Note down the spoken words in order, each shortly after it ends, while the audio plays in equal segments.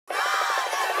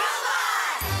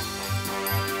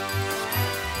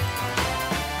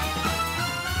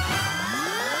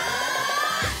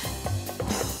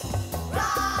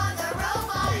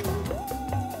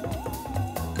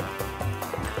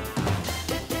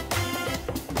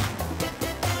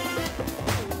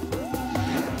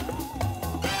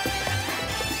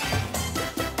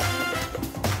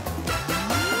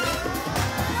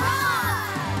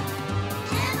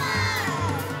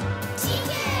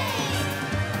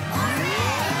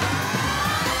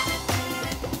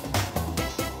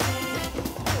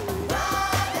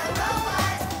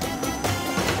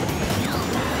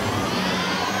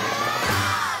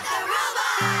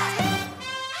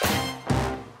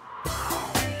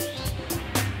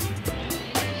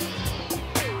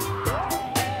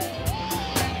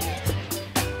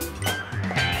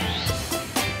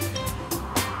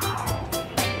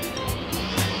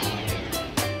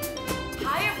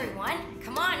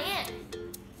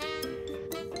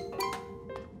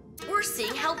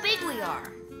how big we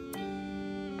are.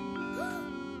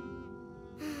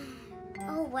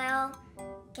 Oh well,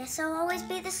 guess I'll always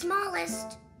be the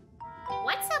smallest.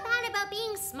 What's so bad about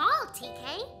being small,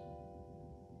 TK?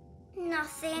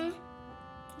 Nothing.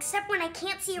 Except when I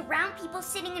can't see around people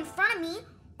sitting in front of me,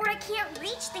 or I can't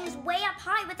reach things way up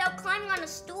high without climbing on a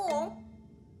stool.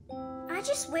 I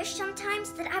just wish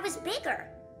sometimes that I was bigger.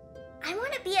 I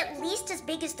want to be at least as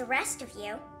big as the rest of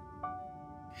you.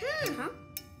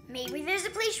 Maybe there's a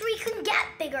place where you can get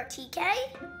bigger, TK.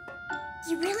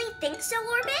 You really think so,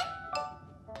 Orbit?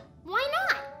 Why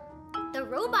not? The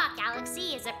robot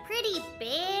galaxy is a pretty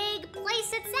big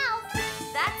place itself.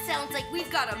 That sounds like we've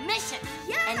got a mission.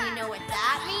 Yeah! And you know what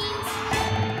that means?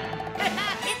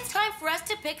 It's time for us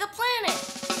to pick a planet.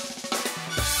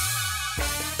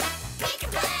 Pick a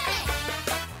planet!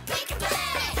 Pick a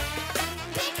planet!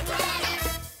 Pick a planet!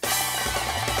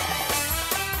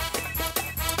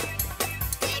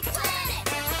 Pick a planet!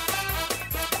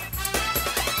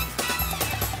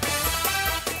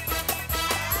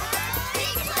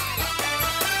 Pick a planet!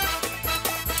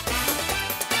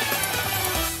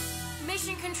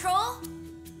 Mission control?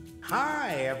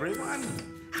 Hi, everyone.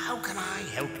 How can I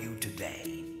help you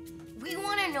today? We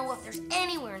want to know if there's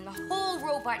anywhere in the whole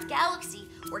robot galaxy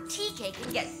where TK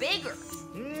can get bigger.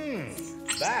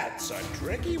 That's a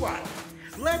tricky one.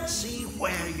 Let's see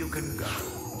where you can go.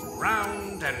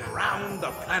 Round and round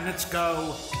the planets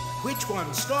go. Which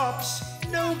one stops,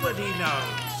 nobody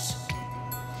knows.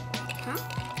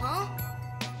 Huh?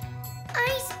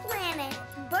 Ice planet.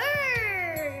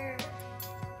 Brr.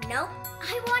 Nope.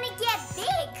 I want to get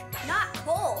big, not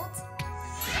cold.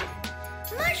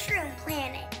 Mushroom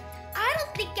planet. I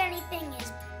don't think anything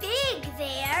is big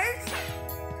there.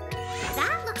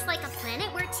 That looks like a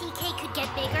planet where TK could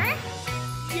get bigger.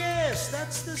 Yes,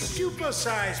 that's the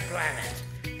super-sized planet.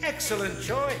 Excellent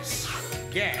choice.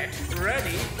 Get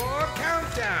ready for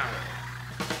countdown.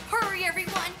 Hurry,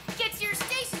 everyone! Get to your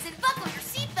stations and buckle your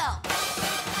seatbelt!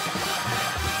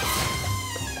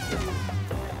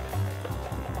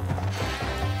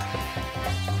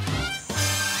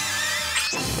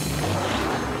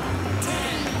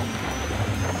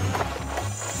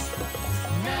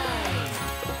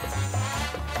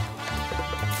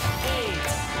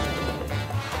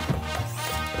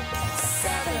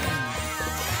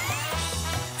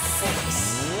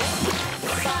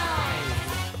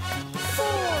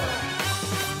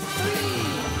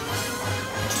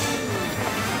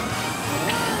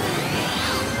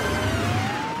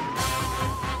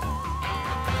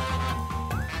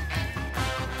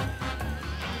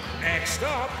 Next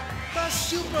up, the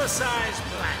super-sized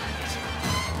planet.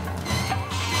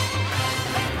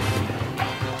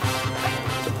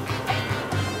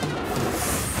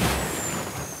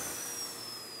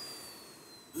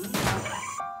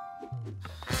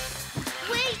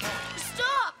 Wait!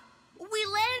 Stop! We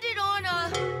landed on a...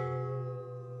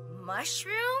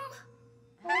 mushroom?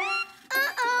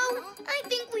 Uh-oh, I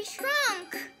think we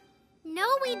shrunk. No,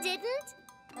 we didn't.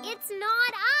 It's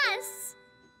not us.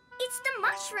 It's the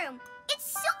mushroom. It's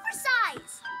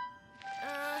super-sized.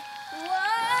 Whoa!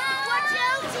 Watch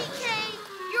out, TK!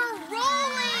 You're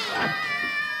rolling!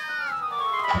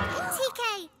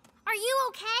 TK, are you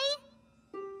okay?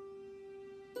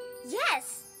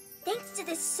 Yes, thanks to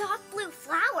this soft blue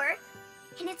flower.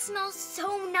 And it smells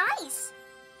so nice.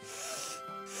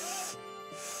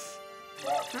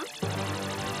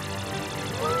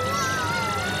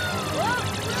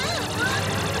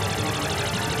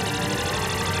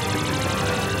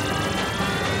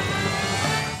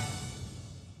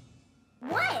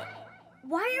 What?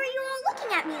 Why are you all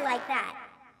looking at me like that?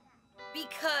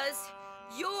 Because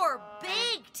you're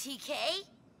big, TK.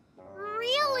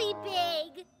 Really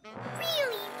big.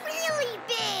 Really, really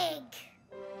big.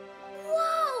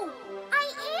 Whoa! I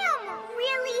am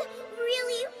really,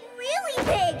 really, really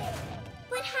big.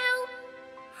 But how?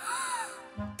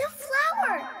 The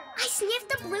flower! I sniffed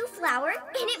the blue flower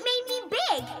and it made me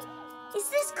big. Is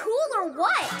this cool or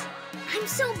what? I'm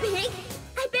so big,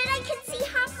 I bet I can see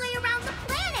halfway around the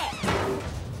planet.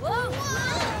 Whoa!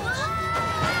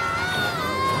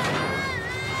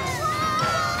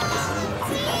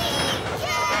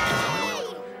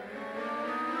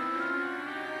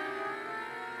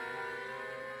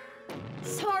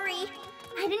 Sorry,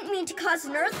 I didn't mean to cause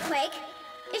an earthquake.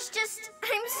 It's just,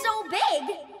 I'm so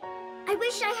big. I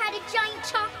wish I had a giant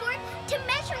chalkboard to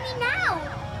measure me now.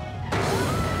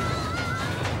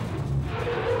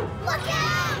 Look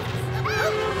out!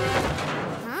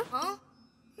 Huh?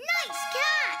 Nice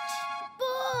catch!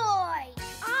 Boy,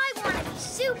 I want to be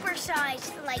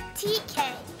supersized like TK.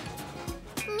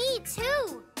 Me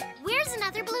too. Where's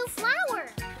another blue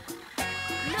flower?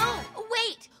 No,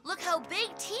 wait! how big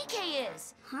TK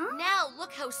is. Huh? Now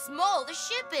look how small the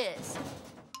ship is.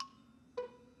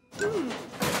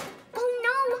 Oh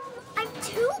no, I'm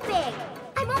too big.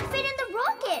 I won't fit in the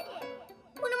rocket.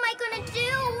 What am I gonna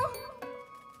do?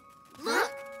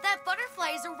 Look, that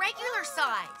butterfly is a regular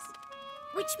size.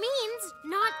 Which means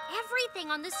not everything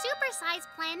on the supersized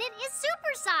planet is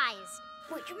supersized.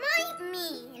 Which might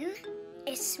mean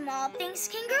if small things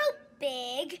can grow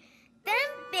big, then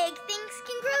big things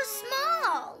can grow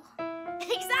small.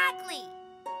 Exactly.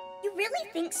 You really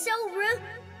think so, Oh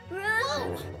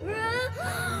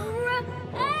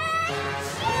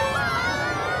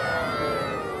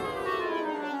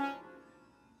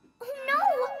no!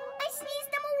 I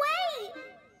sneezed them away!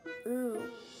 Ooh.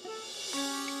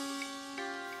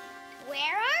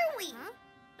 Where are we?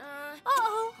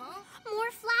 Uh-oh,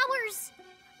 more flowers.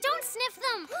 Don't sniff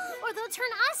them, or they'll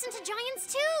turn us into giants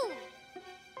too.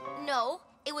 No,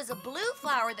 it was a blue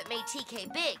flower that made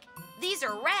TK big. These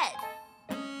are red.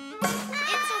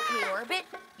 It's okay, Orbit.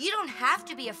 You don't have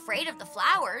to be afraid of the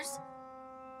flowers.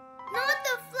 Not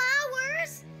the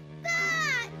flowers!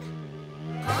 That!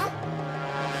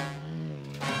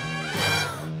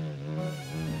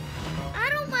 I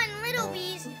don't mind little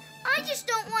bees. I just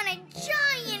don't want a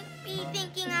giant bee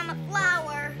thinking I'm a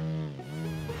flower.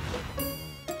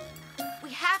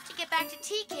 We have to get back to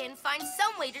TK and find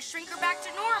some way to shrink her back to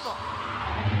normal.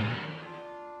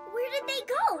 Where did they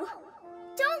go?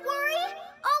 Don't worry,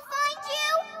 I'll find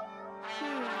you.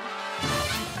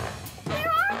 Where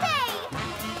are they?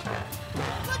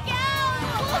 Look out!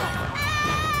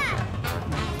 Ah!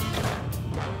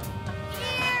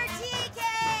 Here, TK!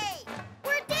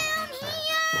 We're down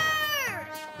here!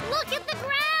 Look at the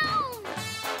ground.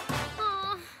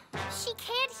 Aw, she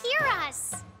can't hear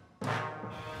us.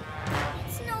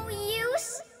 It's no use.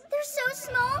 They're so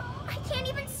small, I can't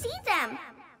even see them.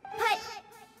 But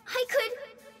I could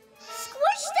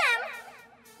squish them.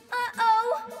 Uh-oh.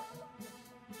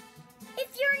 If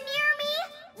you're near me,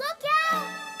 look out.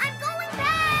 I'm going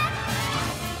back.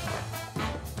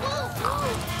 Whoa!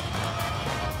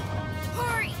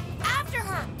 Hurry! After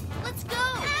her! Let's go!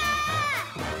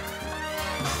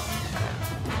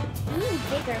 Being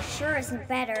bigger sure isn't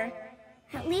better.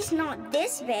 At least not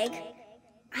this big.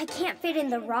 I can't fit in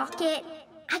the rocket.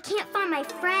 I can't find my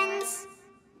friends.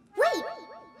 Wait,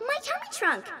 my tummy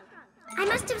trunk. I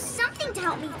must have something to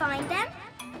help me find them.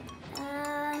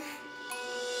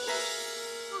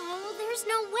 Oh, there's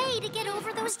no way to get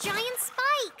over those giant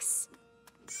spikes.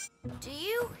 Do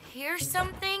you hear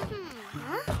something?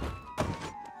 Huh?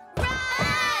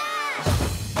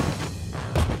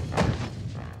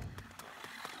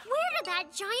 Where did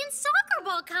that giant soccer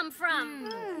ball come from?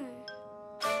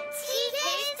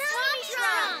 TK's tummy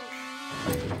trunk!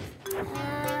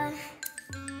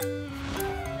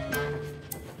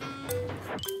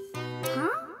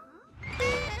 Huh?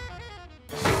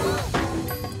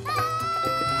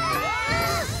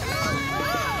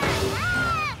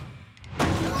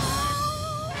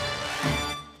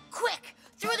 Quick!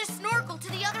 Throw the snorkel to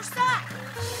the other side!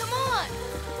 Come on!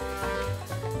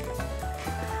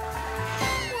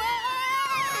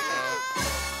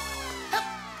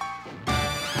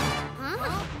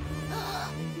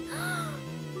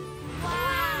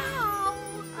 Wow!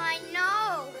 I know.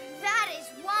 That is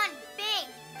one big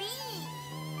bee.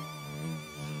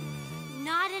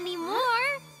 Not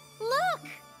anymore. Look.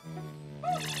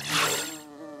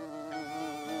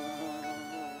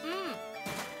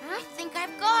 I think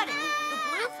I've got it. The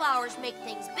blue flowers make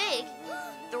things big.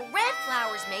 The red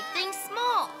flowers make things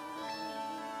small.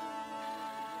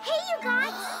 Hey, you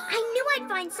guys! I knew I'd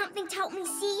find something to help me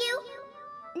see you.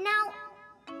 Now,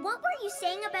 what were you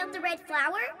saying about the red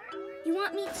flower? You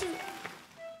want me to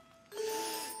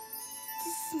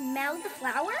smell the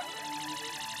flower?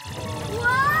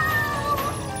 Whoa!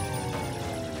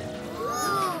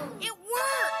 It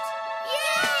worked!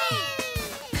 Yay!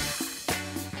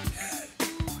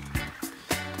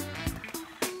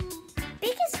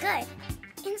 Big is good,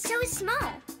 and so is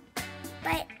small.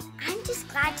 But I'm just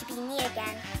glad to be me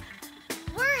again.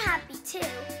 We're happy too.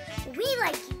 We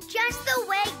like you just the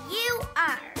way you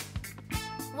are.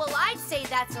 Well, I'd say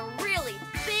that's a really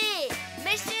big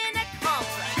mission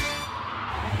accomplished.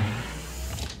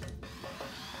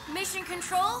 Mission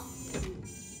Control?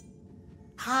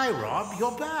 Hi, Rob,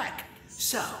 you're back.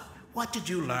 So, what did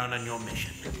you learn on your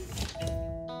mission?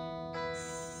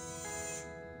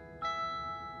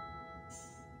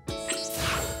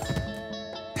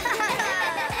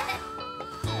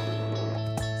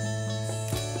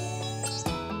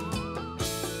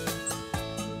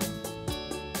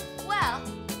 Well,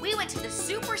 we went to the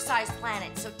supersized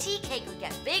planet so TK could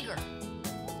get bigger.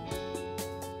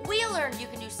 We we learned you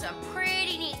can do some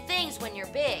pretty neat things when you're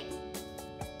big.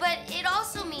 But it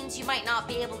also means you might not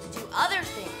be able to do other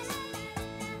things.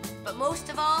 But most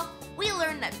of all, we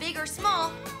learned that big or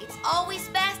small, it's always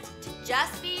best to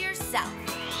just be yourself.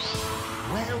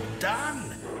 Well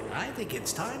done. I think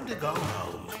it's time to go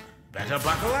home. Better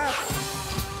buckle up.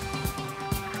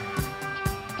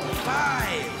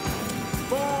 5,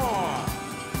 4,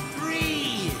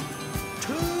 3,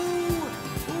 2, 1.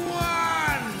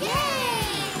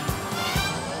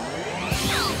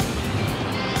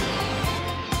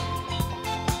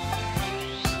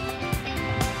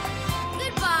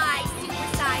 Goodbye,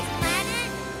 super-sized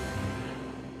planet.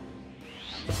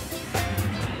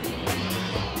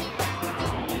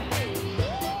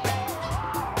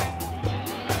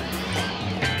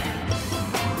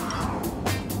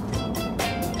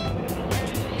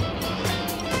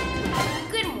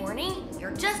 Good morning.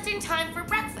 You're just in time for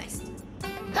breakfast.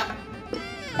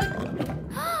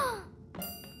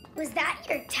 Was that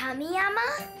your tummy,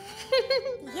 Emma?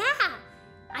 Yeah,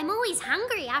 I'm always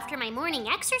hungry after my morning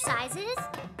exercises.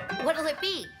 What'll it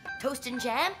be? Toast and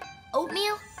jam?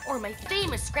 Oatmeal? Or my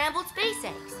famous scrambled space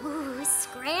eggs? Ooh,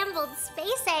 scrambled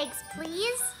space eggs,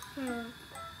 please.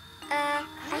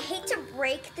 I hate to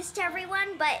break this to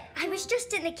everyone, but I was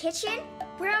just in the kitchen.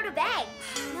 We're out of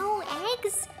eggs. No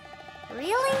eggs?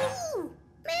 Really? Ooh,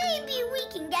 maybe we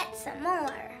can get some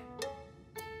more.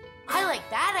 I like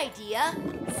that idea.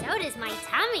 So does my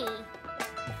tummy.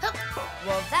 Huh.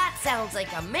 Well, that sounds like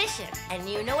a mission, and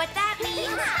you know what that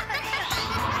means.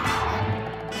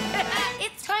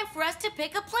 It's time for us to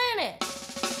pick a planet.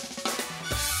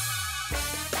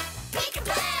 Pick a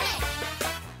planet!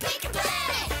 Pick a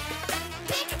planet!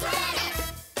 Pick a planet!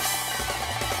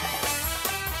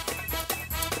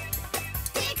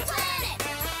 Pick a planet!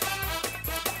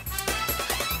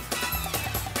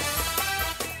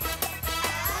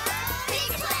 Pick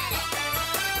a planet!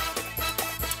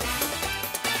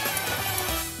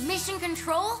 Mission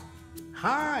Control?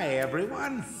 Hi,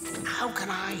 everyone. How can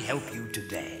I help you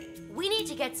today? We need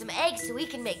to get some eggs so we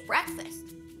can make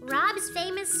breakfast. Rob's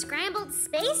famous scrambled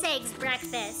space eggs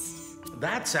breakfast.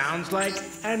 That sounds like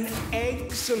an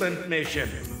excellent mission.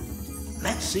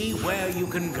 Let's see where you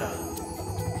can go.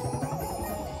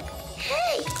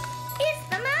 Hey, it's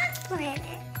the math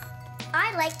planet.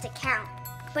 I like to count,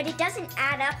 but it doesn't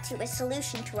add up to a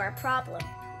solution to our problem.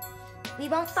 We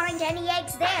won't find any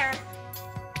eggs there.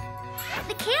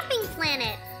 The camping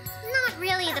planet. Not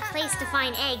really the place to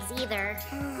find eggs either.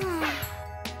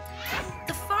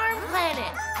 The farm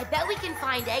planet. I bet we can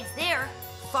find eggs there.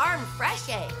 Farm fresh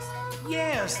eggs.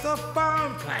 Yes, the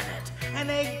farm planet. An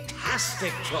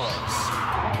egg-tastic choice.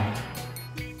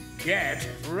 Get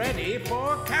ready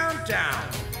for countdown.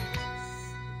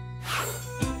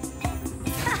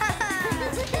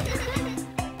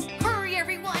 Hurry,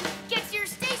 everyone. Get to your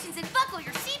stations and buckle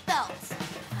your seatbelts.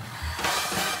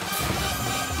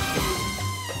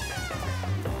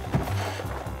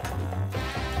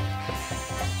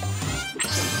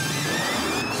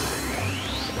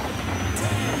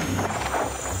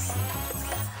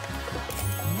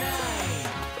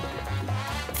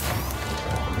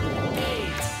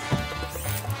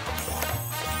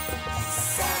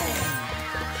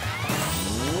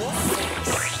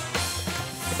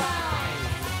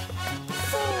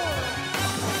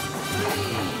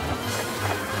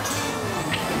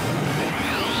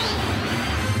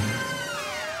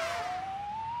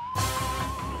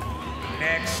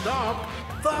 Next stop,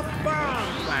 the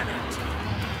farm planet.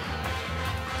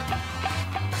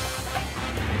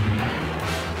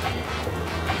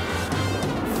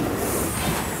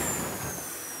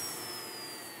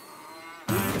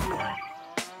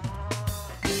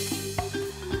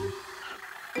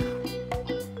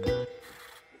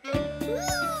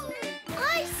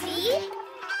 I see.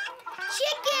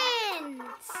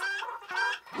 Chickens!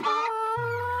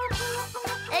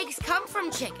 Eggs come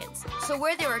from chickens, so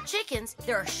where there are chickens,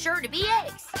 there are sure to be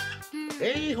eggs.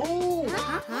 Hey ho!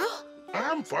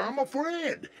 I'm Farmer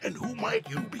Fred, and who might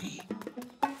you be?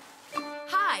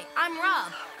 Hi, I'm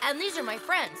Rob, and these are my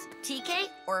friends, TK,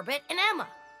 Orbit, and Emma.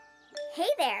 Hey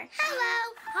there.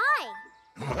 Hello. Hi.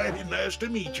 Mighty nice to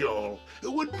meet y'all.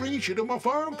 What brings you to my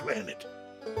farm planet?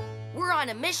 We're on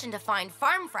a mission to find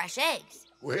farm fresh eggs.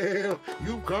 Well,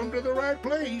 you've come to the right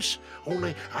place.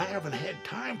 Only I haven't had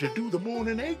time to do the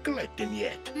morning egg collecting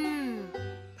yet.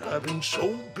 I've been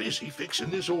so busy fixing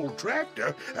this old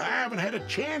tractor, I haven't had a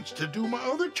chance to do my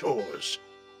other chores.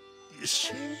 You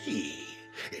see,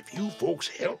 if you folks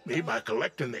help me by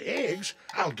collecting the eggs,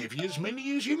 I'll give you as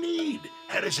many as you need.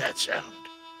 How does that sound?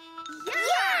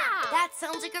 Yeah! That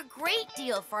sounds like a great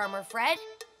deal, Farmer Fred.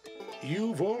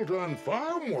 you've all done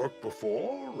farm work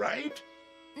before, right?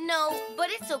 No, but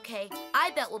it's okay.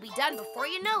 I bet we'll be done before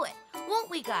you know it. Won't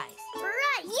we, guys?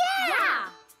 Right, yeah!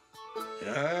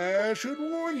 I should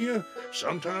warn you,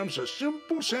 sometimes a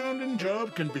simple sounding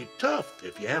job can be tough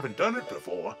if you haven't done it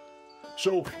before.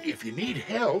 So if you need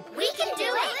help... We can do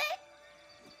it!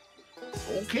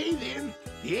 Okay then,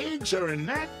 the eggs are in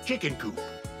that chicken coop.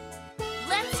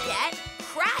 Let's get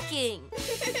cracking!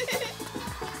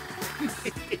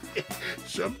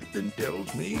 Something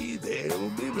tells me they'll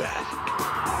be back.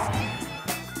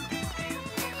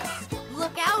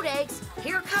 Look out, eggs.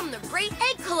 Here come the great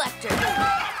egg collectors.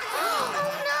 Oh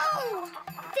no!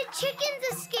 The chickens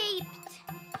escaped!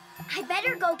 I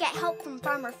better go get help from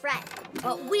Farmer Fred.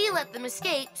 But we let them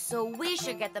escape, so we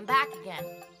should get them back again.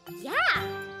 Yeah,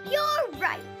 you're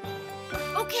right.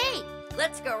 Okay,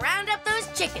 let's go round up those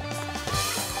chickens.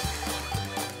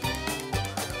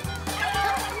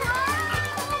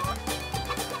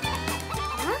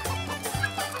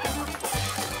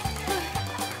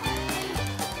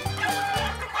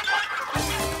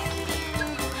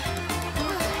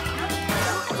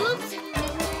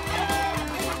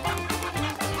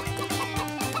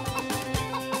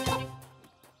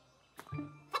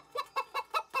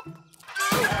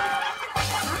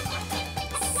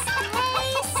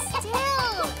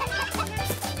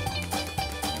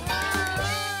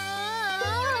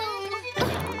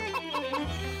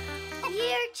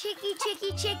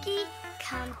 Chicky,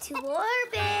 come to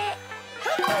orbit.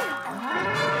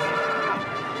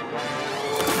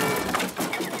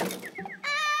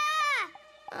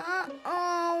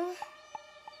 Uh-oh.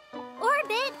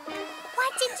 Orbit,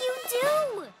 what did you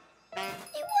do?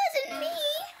 It wasn't me.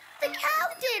 The cow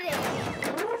did it.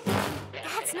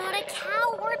 That's not a cow,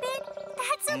 Orbit.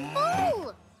 That's a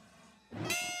bull.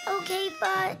 Okay,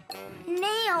 but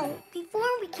now,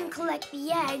 before we can collect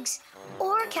the eggs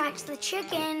or catch the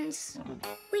chickens,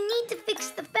 we need to fix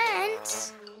the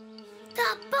fence.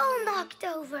 The bull knocked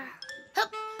over.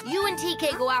 Hup, you and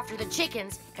TK go after the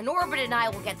chickens, and Orbit and I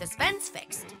will get this fence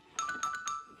fixed.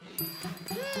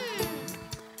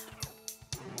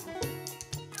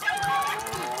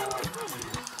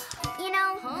 You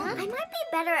know, I might be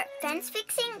better at fence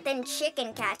fixing than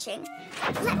chicken catching.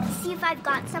 Let me see if I've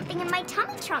got something in my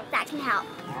tummy trunk that can help.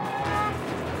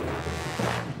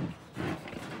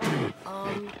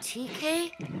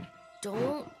 TK,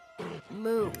 don't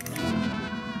move.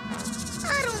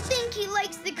 I don't think he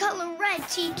likes the color red,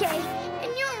 TK,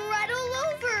 and you're red all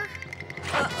over.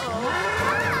 Uh-oh.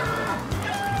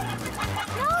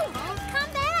 No,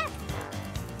 come back.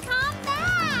 Come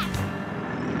back.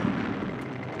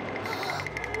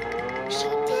 She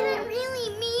didn't really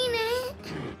mean it.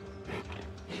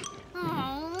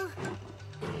 Oh.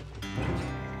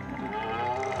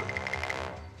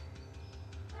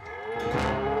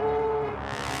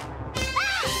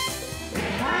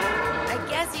 I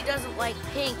guess he doesn't like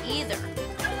pink either.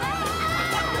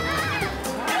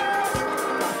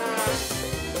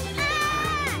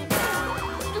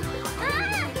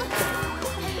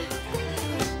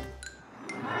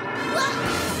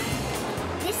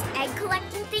 This egg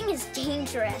collecting thing is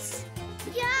dangerous.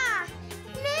 Yeah,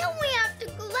 now we have to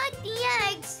collect the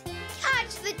eggs,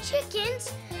 catch the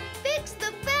chickens, fix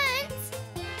the fence,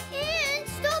 and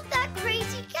stop that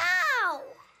crazy cow.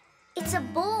 It's a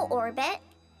bull, Orbit.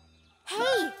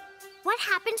 Hey, what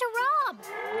happened to Rob?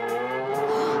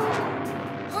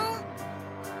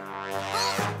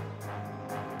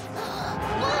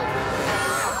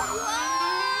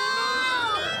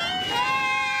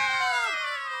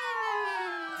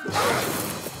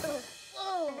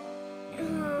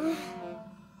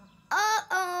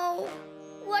 Uh-oh.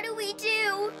 What do we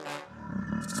do?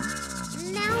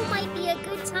 Now might be a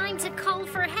good time to call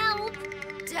for help.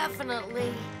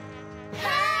 Definitely.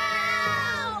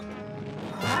 Help!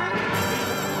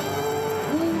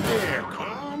 Ooh, there,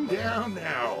 calm down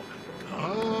now.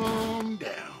 Calm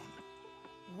down.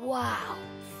 Wow.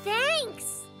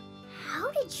 Thanks.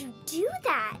 How did you do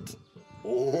that?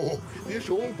 Oh, this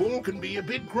old bull can be a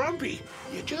bit grumpy.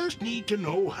 You just need to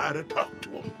know how to talk to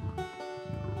him.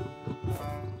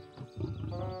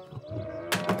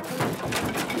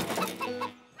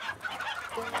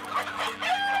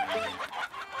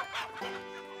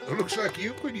 Looks like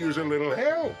you could use a little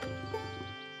help.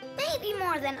 Maybe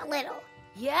more than a little.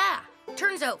 Yeah,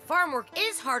 turns out farm work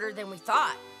is harder than we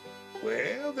thought.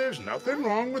 Well, there's nothing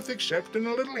wrong with accepting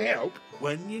a little help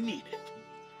when you need it.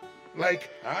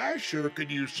 Like, I sure could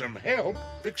use some help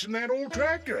fixing that old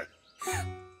tractor. TK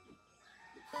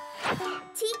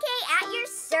at your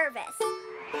service.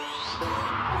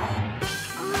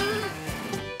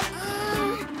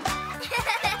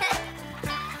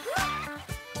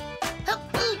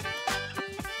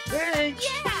 Thanks.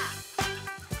 Yeah!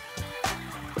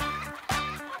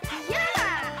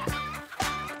 Yeah!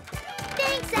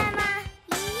 Thanks, Emma.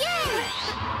 Yay!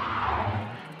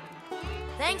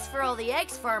 Thanks for all the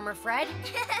eggs, Farmer Fred.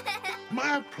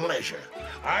 My pleasure.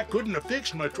 I couldn't have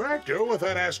fixed my tractor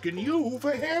without asking you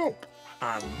for help.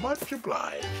 I'm much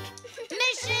obliged.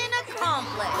 Mission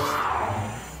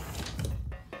accomplished.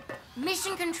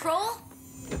 Mission Control?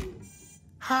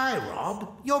 Hi,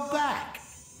 Rob. You're back.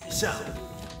 So,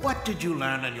 what did you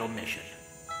learn on your mission?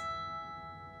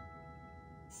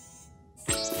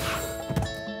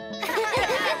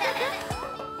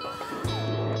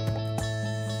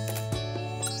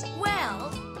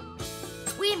 Well,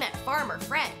 we met Farmer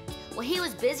Fred. While he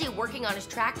was busy working on his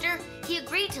tractor, he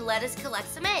agreed to let us collect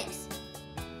some eggs.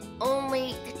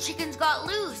 Only the chickens got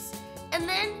loose, and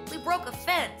then we broke a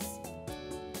fence.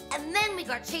 And then we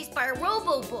got chased by a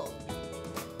robo-bull.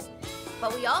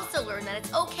 But we also learned that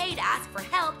it's okay to ask for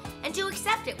help and to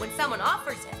accept it when someone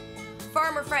offers it.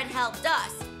 Farmer Fred helped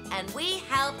us, and we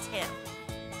helped him.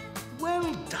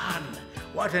 Well done.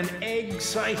 What an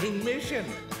egg-sighting mission.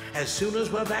 As soon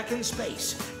as we're back in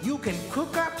space, you can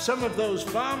cook up some of those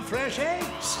farm-fresh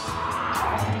eggs.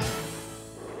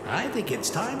 I think it's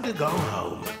time to go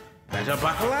home. Better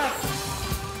buckle up.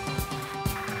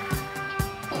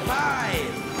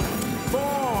 5,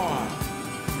 4,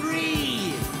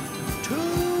 3, 2, 1.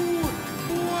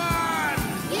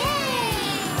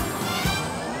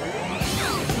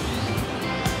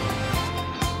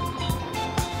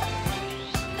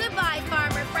 Goodbye,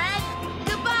 Farmer Fred.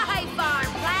 Goodbye,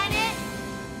 Farm Planet.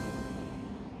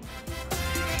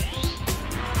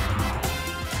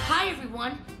 Hi,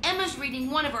 everyone. Emma's reading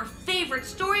one of our favorite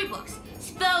storybooks,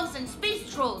 Spells and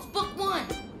Space Trolls, Book 1.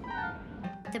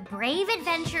 The brave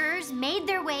adventurers made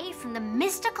their way from the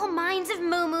mystical mines of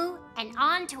Mumu and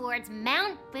on towards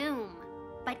Mount Boom.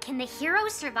 But can the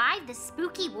heroes survive the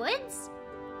spooky woods?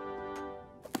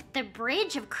 The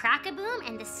bridge of Crack-a-Boom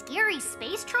and the scary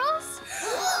space trolls?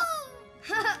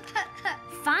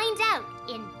 Find out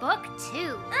in Book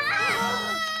 2.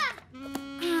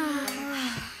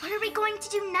 What are we going to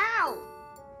do now?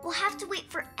 We'll have to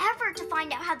wait forever to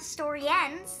find out how the story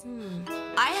ends.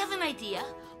 I have an idea.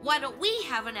 Why don't we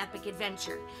have an epic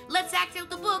adventure? Let's act out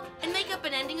the book and make up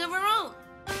an ending of our own.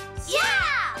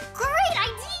 Yeah! Great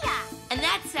idea! And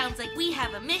that sounds like we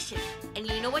have a mission. And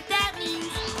you know what that means?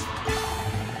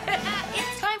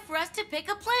 It's time for us to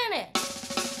pick a planet.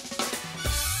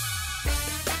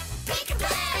 Pick a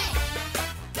planet!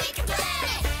 Pick a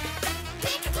planet!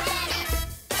 Pick a planet!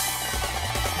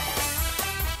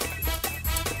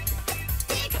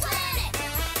 Pick a planet!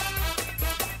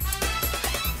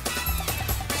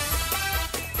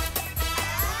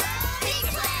 Pick a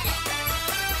planet!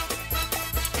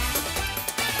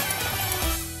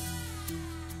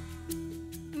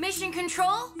 Mission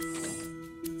Control?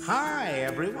 Hi,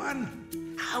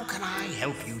 everyone. How can I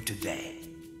help you today?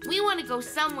 We want to go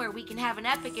somewhere we can have an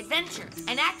epic adventure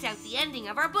and act out the ending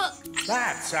of our book.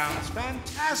 That sounds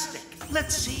fantastic.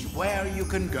 Let's see where you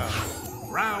can go.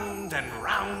 Round and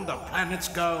round the planets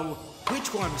go.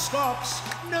 Which one stops,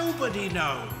 nobody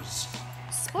knows.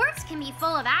 Sports can be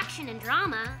full of action and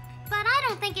drama, but I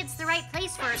don't think it's the right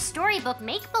place for a storybook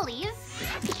make-believe.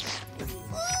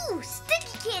 Ooh,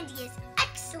 sticky candy is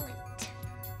excellent.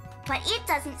 But it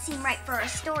doesn't seem right for a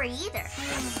story either.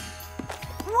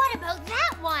 What about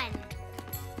that one?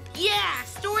 Yeah,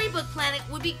 Storybook Planet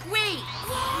would be great.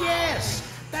 Yes,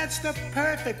 that's the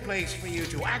perfect place for you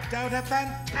to act out a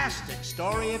fantastic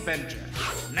story adventure.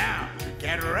 Now,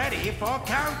 get ready for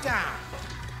countdown.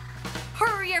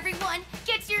 Hurry, everyone.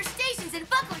 Get to your stations and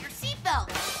buckle your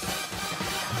seatbelts.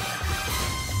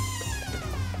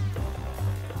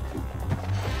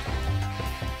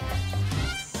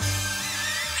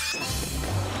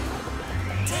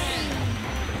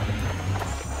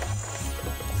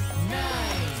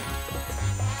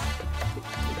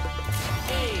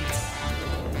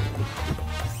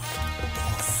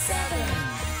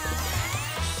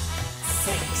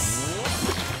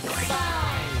 5,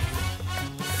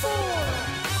 4,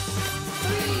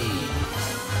 3,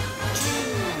 2,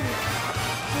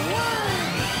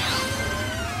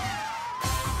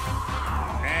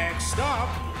 1. Next stop,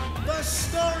 the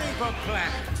Storybook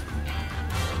Planet.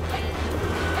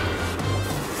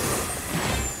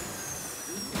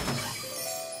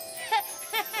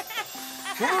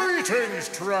 Greetings,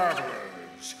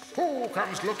 travelers. Who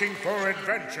comes looking for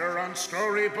adventure on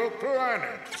Storybook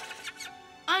Planet?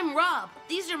 I'm Rob.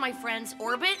 These are my friends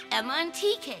Orbit, Emma, and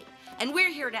TK. And we're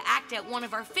here to act out one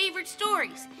of our favorite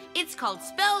stories. It's called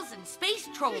Spells and Space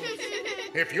Trolls.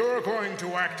 If you're going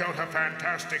to act out a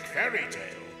fantastic fairy tale,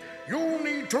 you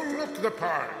need to look the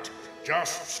part.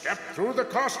 Just step through the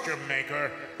costume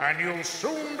maker, and you'll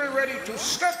soon be ready to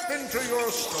step into your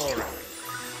story.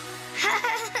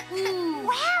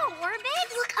 Wow,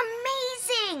 Orbit, look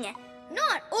amazing!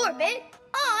 Not Orbit.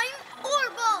 I'm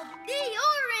Orbo, the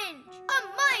Orange, a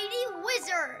mighty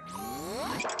wizard.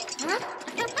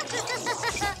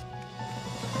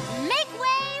 Make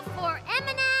way for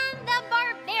Eminem the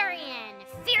Barbarian,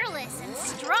 fearless and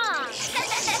strong.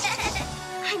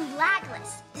 I'm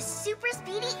Laglis, the super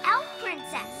speedy elf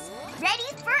princess,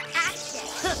 ready for action.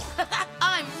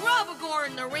 I'm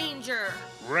Robogorn the Ranger.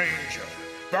 Ranger,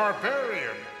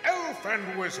 barbarian, elf,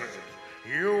 and wizard.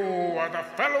 You are the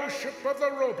Fellowship of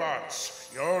the Robots.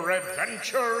 Your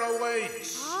adventure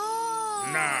awaits.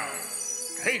 Now,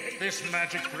 take this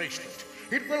magic bracelet.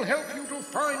 It will help you to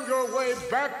find your way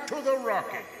back to the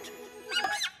rocket.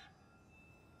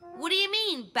 What do you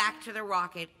mean, back to the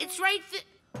rocket? It's right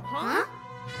Huh?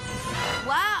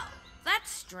 Wow, that's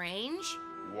strange.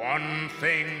 One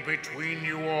thing between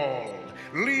you all.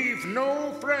 Leave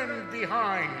no friend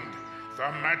behind.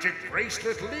 The magic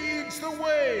bracelet leads the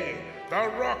way. The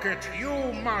rocket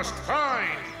you must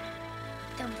find.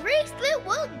 The bracelet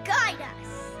will guide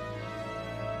us.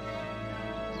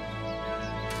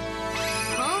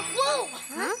 Huh? Whoa!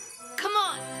 Huh? Come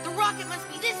on, the rocket must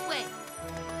be this way.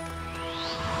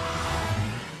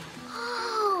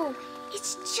 Oh,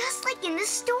 it's just like in the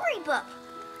storybook.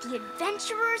 The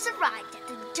adventurers arrived at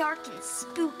the dark and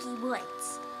spooky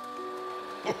woods.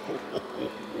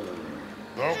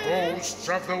 The ghosts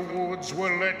of the woods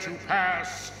will let you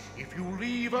pass if you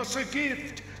leave us a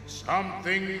gift,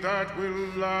 something that will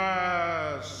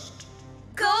last.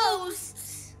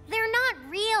 Ghosts! They're not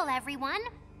real, everyone.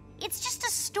 It's just a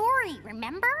story,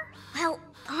 remember? Well,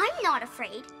 I'm not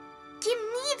afraid. Give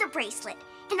me the bracelet,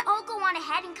 and I'll go on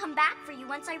ahead and come back for you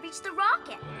once I reach the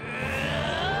rocket.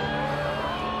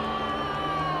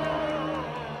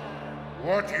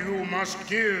 What you must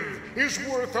give is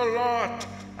worth a lot,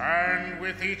 and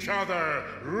with each other,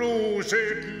 lose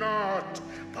it not.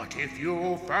 But if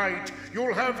you fight,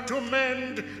 you'll have to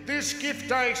mend this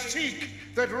gift I seek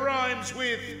that rhymes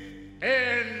with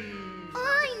end.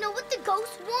 I know what the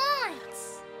ghost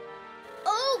wants.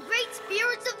 Oh, great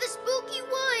spirits of the spooky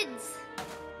woods.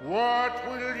 What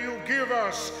will you give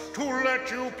us to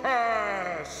let you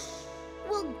pass?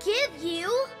 We'll give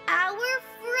you our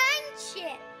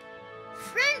friendship.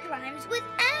 Friend rhymes with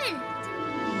end.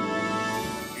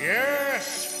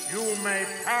 Yes, you may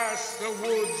pass the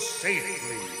woods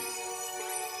safely.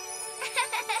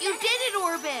 You did it,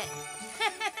 Orbit.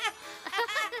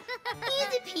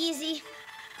 Easy peasy.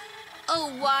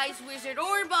 Oh, wise wizard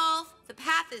Orbolf, the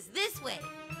path is this way.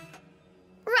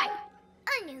 Right,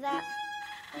 I knew that.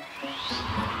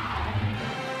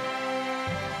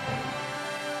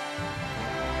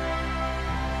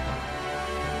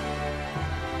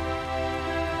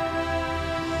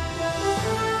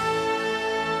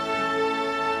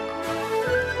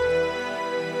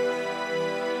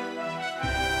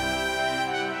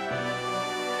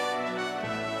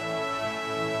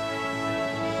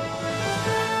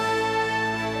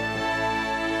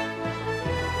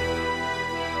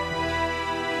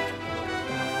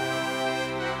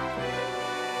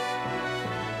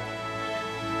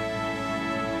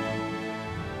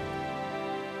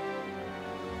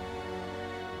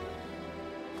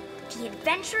 The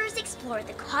adventurers explore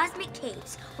the cosmic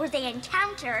caves where they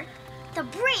encounter the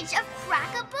Bridge of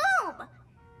Crack-a-Boom.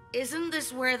 Isn't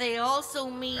this where they also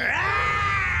meet?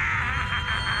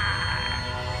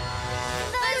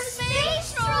 The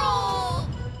space troll!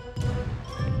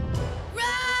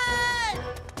 Run!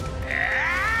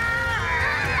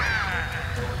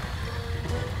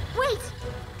 Wait!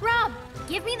 Rob,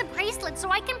 give me the bracelet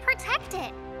so I can protect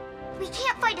it. We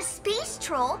can't fight a space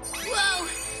troll. Whoa!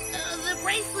 The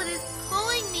bracelet is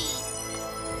pulling me.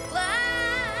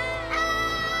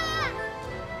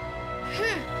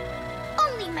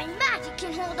 Only my magic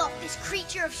can hold off this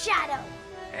creature of shadow.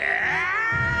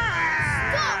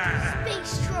 Stop,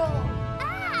 space troll!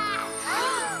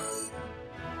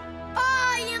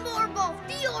 I am Orbolf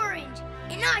the Orange,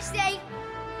 and I say,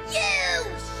 you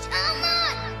shall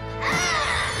not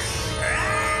pass!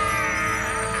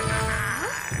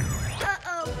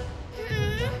 Uh-oh.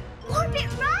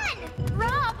 Orbit, run!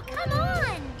 Rob, come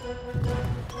on!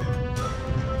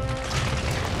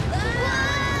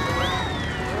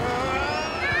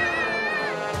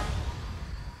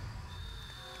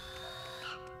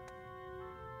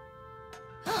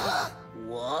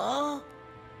 What?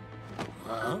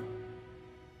 Huh?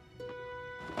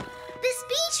 The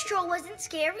space troll wasn't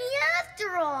scary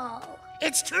after all.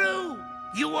 It's true.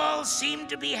 You all seem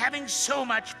to be having so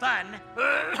much fun.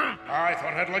 I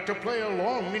thought I'd like to play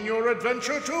along in your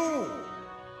adventure, too.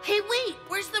 Hey, wait!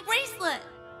 Where's the bracelet?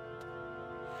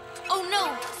 Oh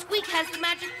no! Squeak has the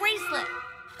magic bracelet!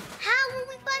 How will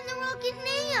we find the rocket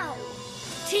now?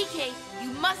 TK, you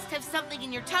must have something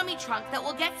in your tummy trunk that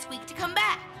will get Squeak to come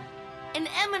back. And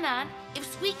Emanon, if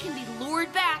Squeak can be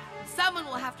lured back, someone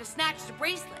will have to snatch the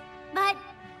bracelet. But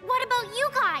what about you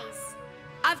guys?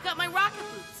 I've got my rocket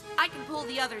boots. I can pull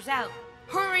the others out.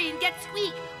 Hurry and get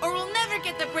Squeak, or we'll never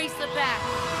get the bracelet back.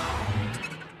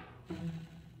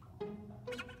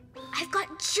 I've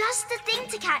got just the thing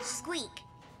to catch Squeak.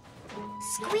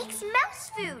 Squeak's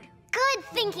mouse food. Good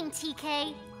thinking,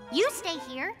 TK. You stay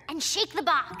here and shake the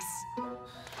box.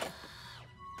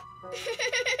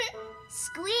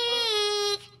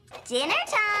 Squeak! Dinner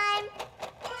time!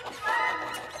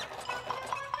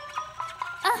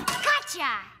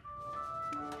 Gotcha!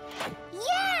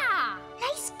 Yeah!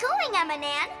 Nice going,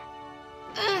 Emanon.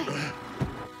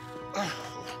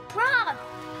 Rob!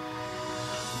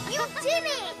 You did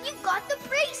it! You got the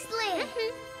bracelet!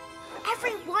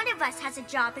 Every one of us has a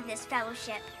job in this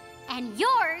fellowship. And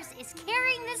yours is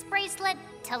carrying this bracelet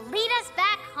to lead us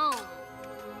back home.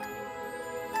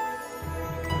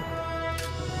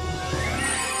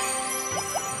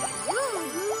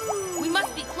 We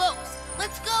must be close.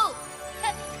 Let's go!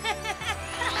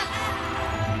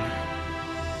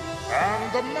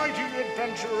 And the mighty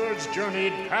adventurers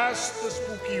journeyed past the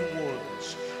spooky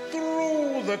woods,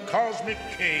 through the cosmic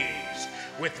caves.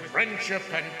 With friendship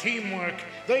and teamwork,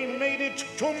 they made it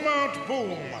to Mount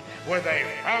Boom, where they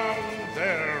found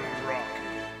their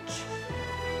rocket.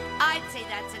 I'd say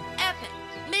that's an epic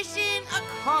mission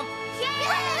accomplished.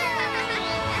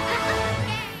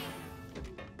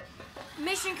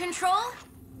 Mission Control?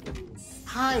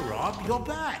 Hi, Rob, you're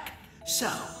back. So,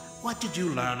 what did you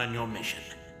learn on your mission?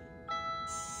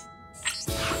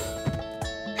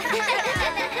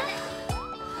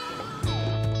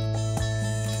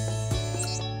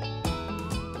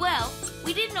 Well,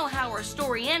 we didn't know how our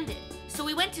story ended, so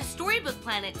we went to Storybook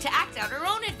Planet to act out our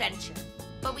own adventure.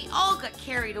 But we all got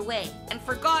carried away and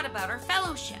forgot about our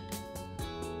fellowship.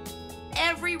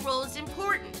 Every role is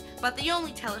important, but they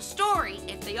only tell a story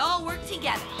if they all work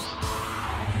together.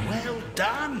 Well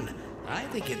done. I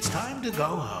think it's time to go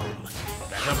home.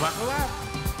 Better buckle up.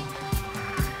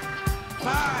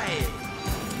 5,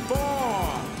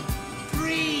 4,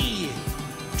 3,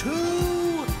 2,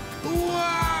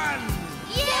 1.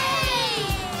 Yay!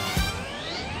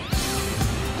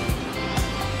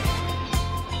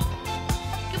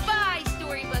 Goodbye,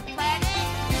 Storybook Planet.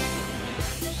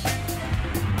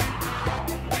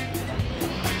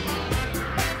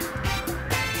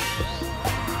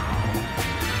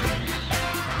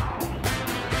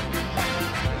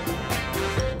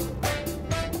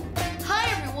 Hi,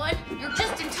 everyone. You're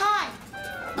just in time.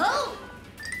 Oh!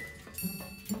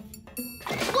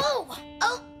 Whoa!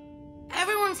 Oh!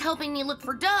 Everyone's helping me look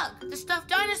for Doug, the stuffed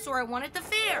dinosaur I won at the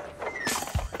fair.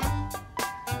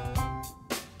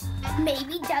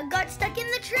 Maybe Doug got stuck in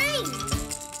the train.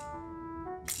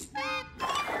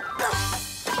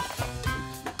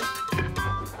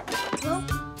 Well,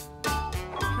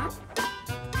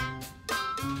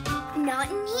 not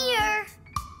in here.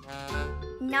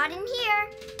 Not in here.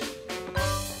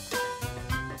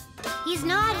 He's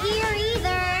not here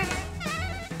either.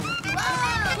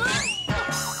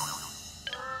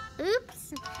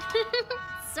 Oops.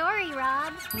 Sorry,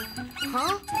 Rob.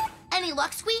 Huh? Any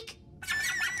luck, Squeak?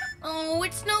 Oh,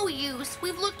 it's no use.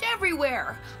 We've looked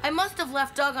everywhere. I must have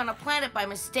left Doug on a planet by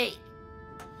mistake.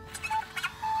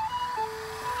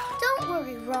 Don't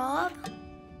worry, Rob.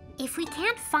 If we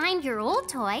can't find your old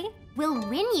toy, we'll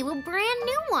win you a brand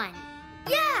new one.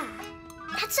 Yeah!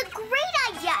 That's a great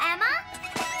idea, Emma!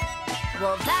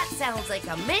 Well, that sounds like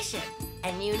a mission.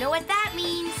 And you know what that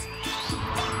means.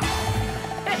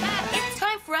 It's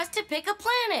time for us to pick a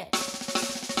planet.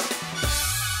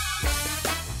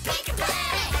 Pick a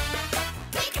planet!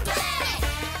 Pick a planet!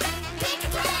 Pick a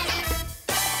planet!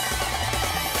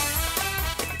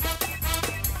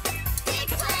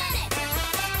 Pick a planet!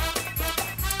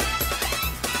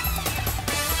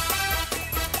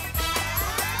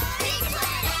 Pick a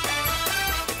planet!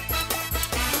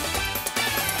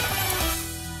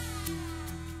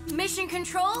 Mission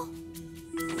Control?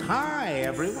 Hi,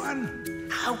 everyone.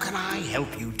 How can I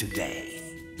help you today?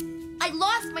 I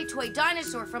lost my toy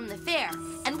dinosaur from the fair,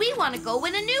 and we want to go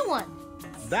win a new one.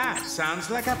 That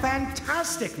sounds like a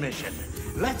fantastic mission.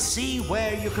 Let's see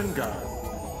where you can go.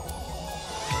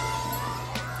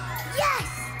 Yes!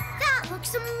 That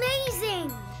looks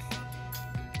amazing!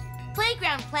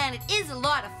 Playground Planet is a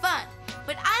lot of fun,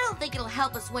 but I don't think it'll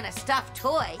help us win a stuffed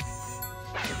toy.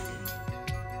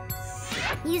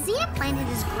 Museum Planet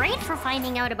is great for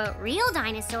finding out about real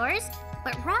dinosaurs,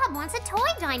 but Rob wants a toy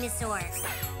dinosaur.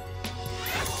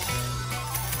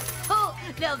 Oh,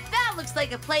 now that looks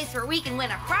like a place where we can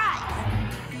win a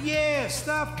prize. Yes,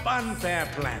 the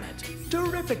Funfair Planet.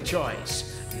 Terrific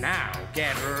choice. Now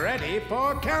get ready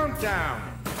for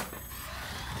countdown.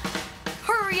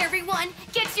 Hurry, everyone!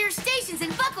 Get to your stations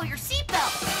and buckle your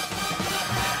seatbelts.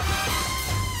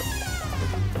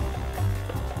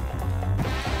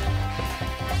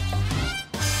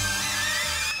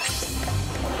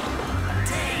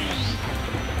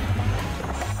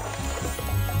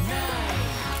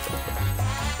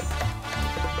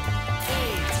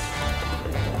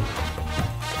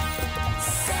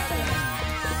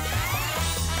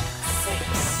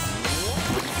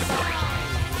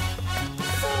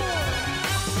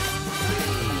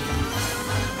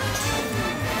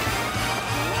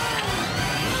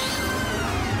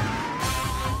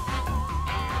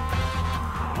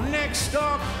 Next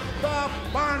stop, the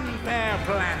Funfair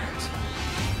Planet.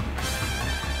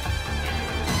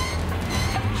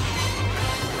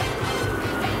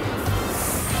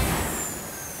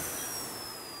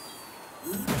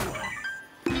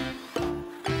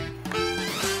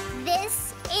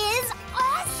 This is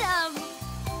awesome!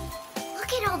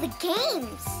 Look at all the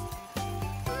games.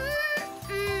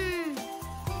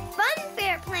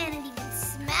 Funfair Planet even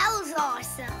smells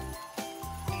awesome.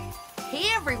 Hey,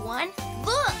 everyone,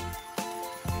 look!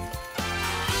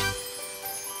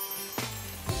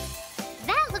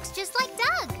 That looks just like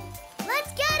Doug.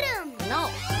 Let's get him! No,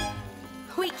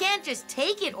 we can't just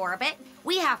take it, Orbit.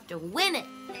 We have to win it.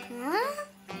 Huh?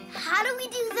 How do we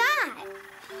do that?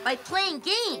 By playing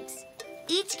games.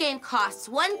 Each game costs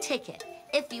 1 ticket.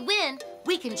 If you win,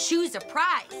 we can choose a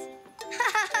prize.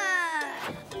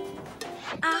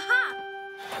 Aha!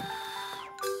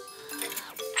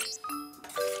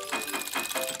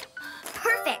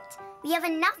 Perfect. We have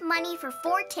enough money for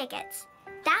 4 tickets.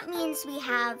 That means we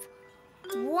have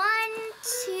 1,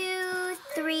 2,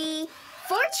 3,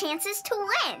 4 chances to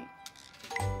win.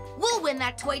 We'll win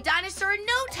that toy dinosaur in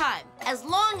no time, as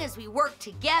long as we work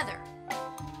together.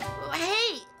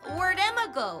 Hey, where'd Emma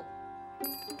go?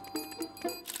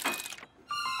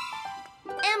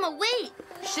 Emma, wait!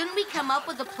 Shouldn't we come up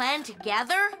with a plan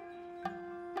together?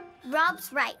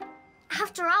 Rob's right.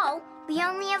 After all, we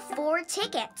only have 4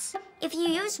 tickets. If you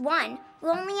use 1,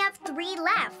 we'll only have 3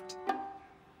 left.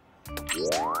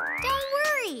 Don't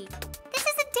worry. This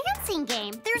is a dancing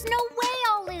game. There's no way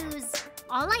I'll lose.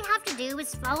 All I have to do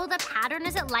is follow the pattern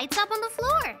as it lights up on the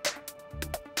floor.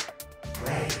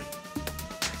 Ready,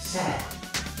 set,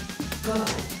 go.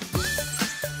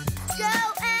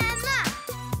 Go, Emma!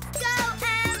 Go,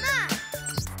 Emma!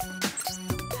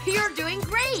 You're doing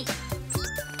great!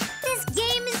 This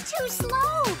game is too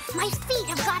slow. My feet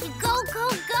have got to go, go,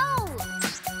 go.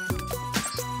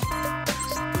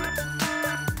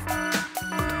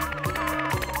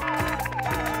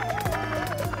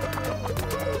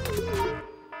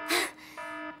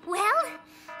 Well,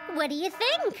 what do you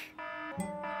think?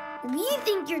 We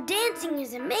think your dancing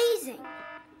is amazing.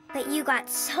 But you got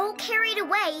so carried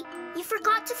away, you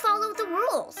forgot to follow the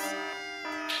rules.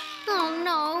 Oh,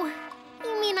 no.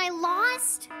 You mean I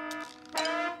lost?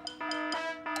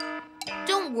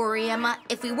 Don't worry, Emma.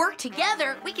 If we work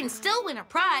together, we can still win a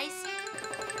prize.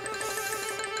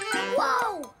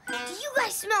 Whoa! Do you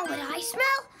guys smell what I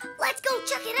smell? Let's go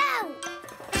check it out!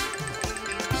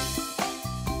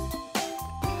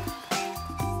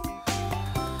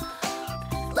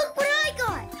 Look what I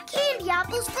got! Candy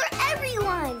apples for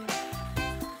everyone!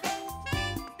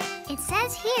 It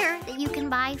says here that you can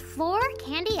buy 4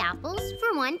 candy apples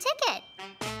for 1 ticket.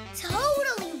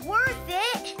 Totally worth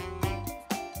it!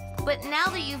 But now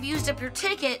that you've used up your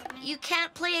ticket, you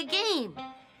can't play a game.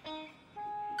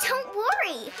 Don't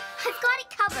worry, I've got it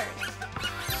covered.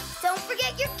 Don't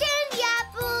forget your candy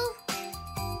apple!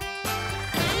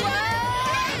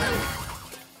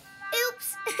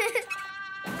 Oops!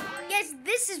 Guess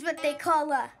this is what they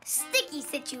call a sticky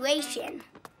situation.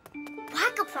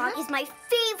 Whack-a-Frog is my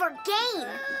favorite game.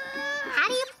 How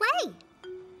do you play?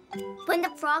 When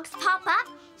the frogs pop up,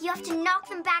 you have to knock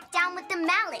them back down with the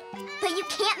mallet. But you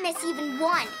can't miss even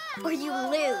one, or you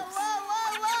lose.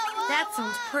 That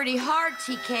sounds pretty hard,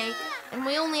 TK. And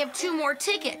we only have 2 more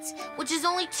tickets, which is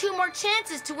only 2 more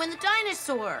chances to win the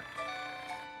dinosaur.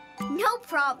 No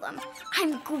problem.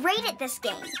 I'm great at this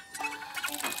game.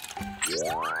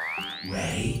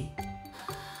 Ready,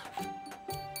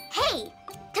 Hey,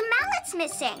 the mallet's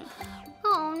missing.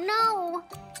 Oh, no.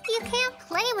 You can't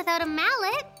play without a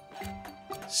mallet.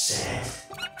 set,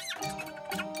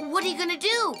 What are you gonna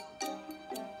do?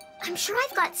 I'm sure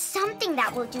I've got something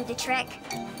that will do the trick.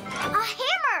 A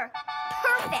hammer!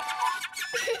 Perfect!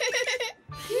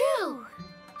 Phew!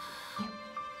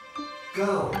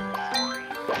 Go.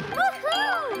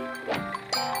 Woohoo!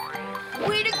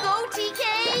 Way to go, TK!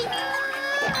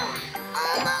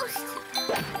 Almost.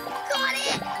 Got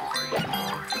it.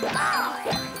 Oh.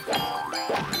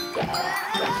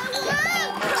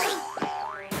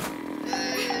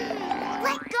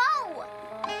 Let go!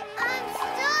 I'm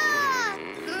stuck.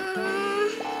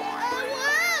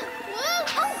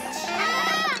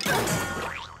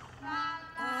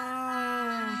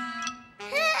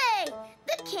 Hey,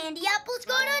 the candy apples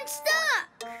got unstuck.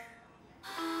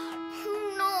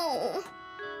 Oh, no.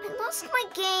 I lost my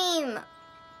game.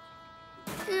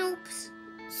 Oops.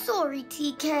 Sorry,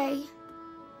 TK.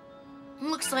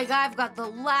 Looks like I've got the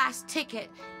last ticket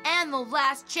and the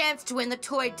last chance to win the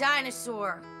toy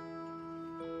dinosaur.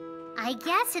 I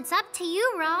guess it's up to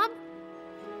you, Rob.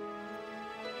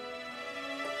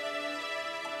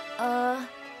 All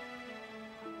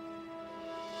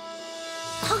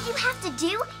you have to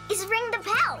do is ring the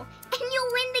bell, and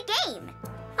you'll win the game.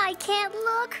 I can't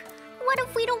look. What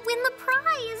if we don't win the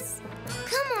prize?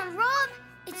 Come on, Rob.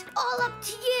 It's all up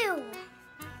to you.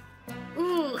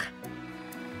 Ooh.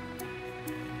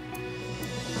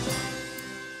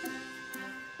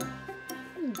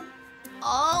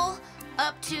 All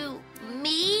up to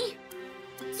me?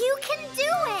 You can do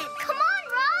it. Come on,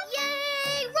 Rob.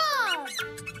 Yay, Rob!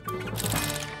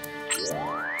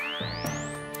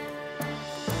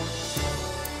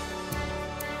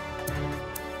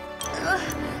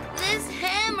 This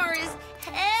hammer is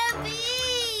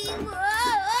heavy!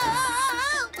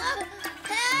 Help!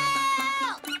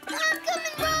 I'm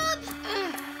coming, Rob.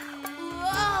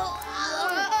 Whoa!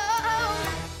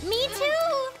 Me too.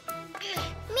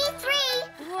 Me three.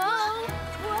 Whoa!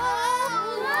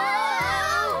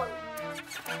 Whoa!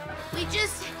 We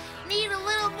just need a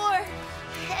little more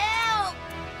help!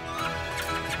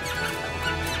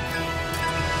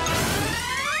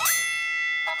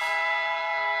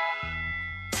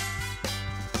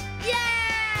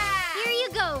 Yeah! Here you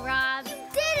go, Rob. You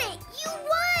did it. You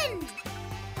won.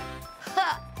 Ha!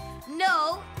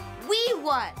 No, we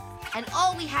won. And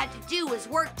all we had to do was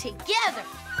work together.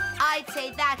 I'd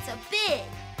say that's a big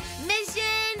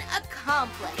mission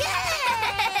accomplished.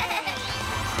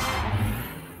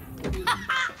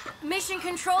 Mission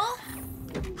control?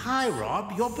 Hi,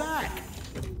 Rob, you're back.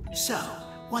 So,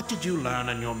 what did you learn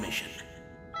on your mission?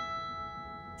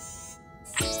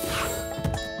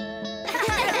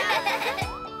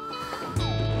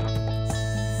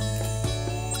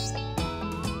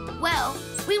 Well,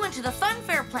 we went to the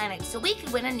Funfair planet so we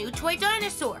could win a new toy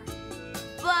dinosaur.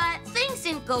 But things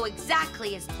didn't go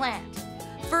exactly as planned.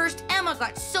 First, Emma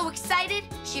got so excited,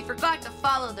 she forgot to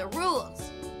follow the rules.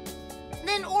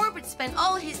 Then Orbit spent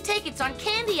all his tickets on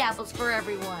candy apples for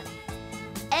everyone.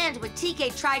 And when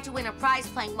TK tried to win a prize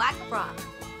playing Whack-A-Rock,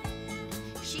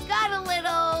 she got a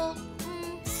little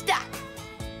stuck.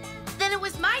 Then it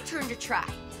was my turn to try,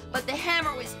 but the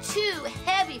hammer was too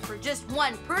heavy for just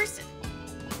one person.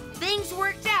 Things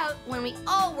worked out when we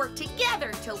all worked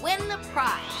together to win the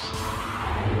prize.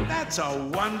 That's a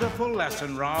wonderful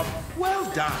lesson, Rob. Well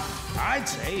done. I'd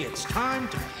say it's time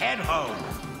to head home.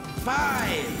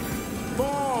 5,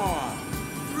 4,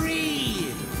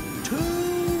 3, 2, 1.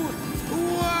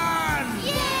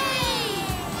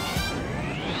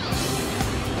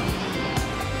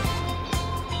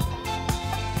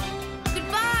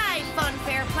 Goodbye,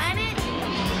 Funfair Planet.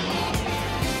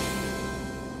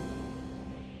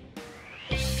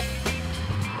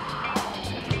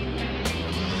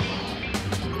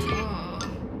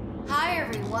 Hi,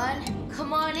 everyone.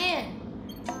 Come on in.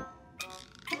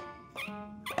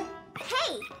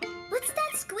 Hey, what's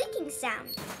that squeaking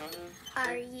sound?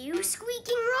 Are you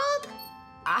squeaking, Rob?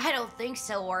 I don't think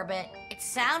so, Orbit. It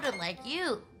sounded like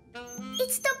you.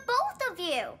 It's the both of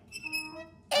you.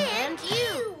 And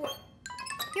you.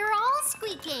 You're all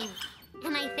squeaking.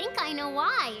 And I think I know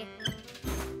why.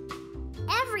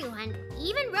 Everyone,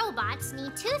 even robots,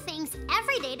 need 2 things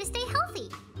every day to stay healthy.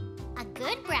 A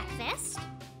good breakfast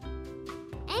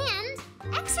and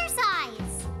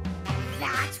exercise.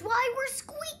 That's why we're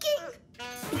squeaking?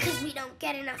 Because we don't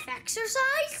get enough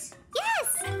exercise?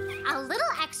 Yes! A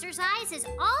little exercise is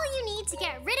all you need to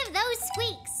get rid of those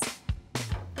squeaks.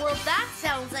 Well, that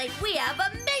sounds like we have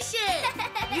a mission.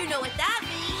 You know what that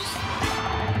means.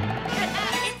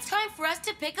 It's time for us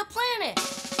to pick a planet.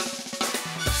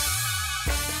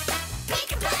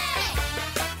 Pick a planet!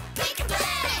 Pick a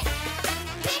planet!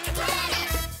 Pick a planet!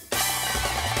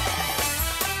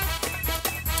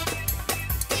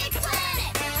 Pick a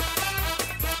planet!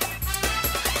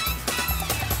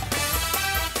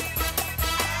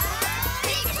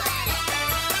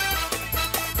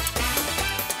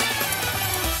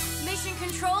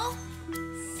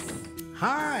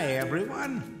 Hi,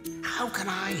 everyone. How can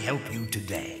I help you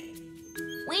today?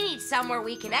 We need somewhere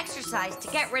we can exercise to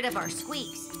get rid of our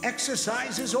squeaks.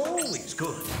 Exercise is always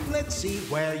good. Let's see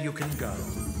where you can go.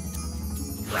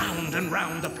 Round and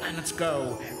round the planets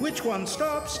go. Which one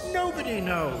stops, nobody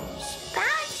knows. Bad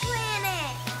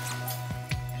planet!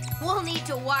 We'll need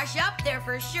to wash up there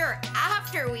for sure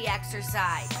after we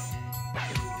exercise.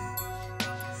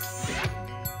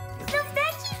 The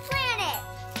veggie planet!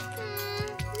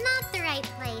 Not the right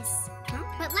place.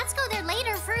 But let's go there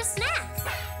later for a snack.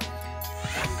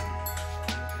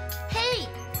 Hey,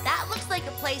 that looks like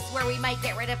a place where we might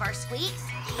get rid of our squeaks.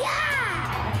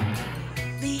 Yeah!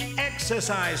 The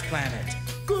exercise planet.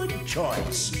 Good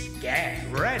choice. Get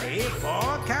ready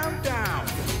for countdown.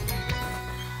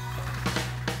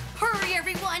 Hurry,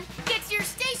 everyone! Get to your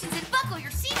stations and buckle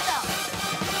your seatbelts!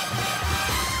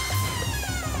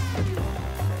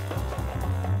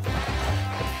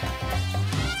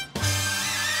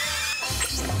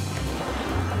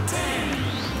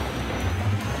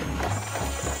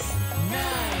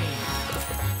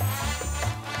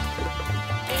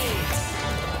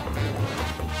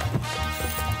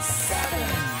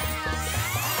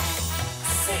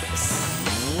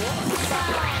 5,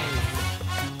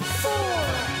 4,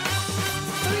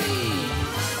 3,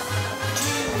 2,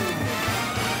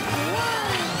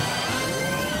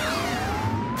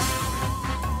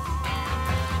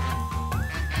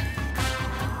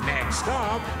 1. Next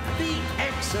stop, the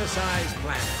exercise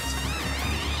planet.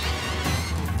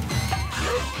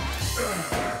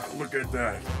 Look at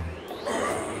that.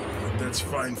 That's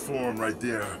fine form right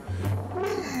there.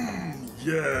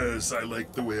 Yes, I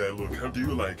like the way I look. How do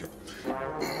you like it?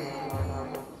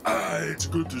 It's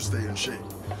good to stay in shape.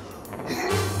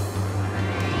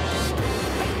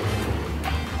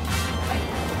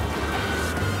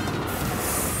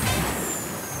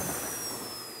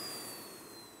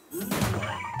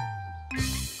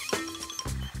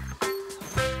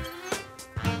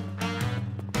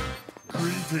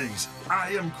 Greetings.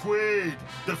 I am Quaid,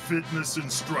 the fitness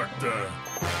instructor.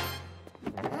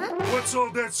 What's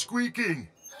all that squeaking?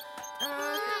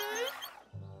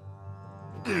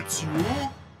 It's you?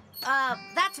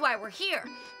 That's why we're here.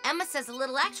 Emma says a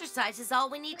little exercise is all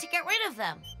we need to get rid of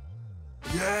them.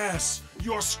 Yes,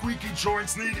 your squeaky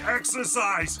joints need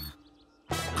exercise.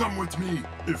 Come with me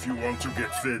if you want to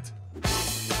get fit.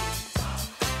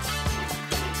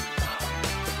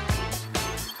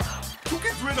 To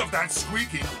get rid of that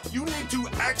squeaking, you need to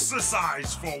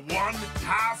exercise for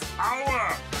 1/2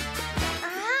 hour. A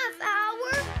half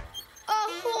hour? A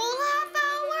whole half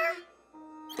hour?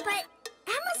 But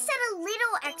Emma said a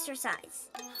little exercise.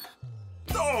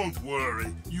 Don't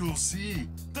worry, you'll see.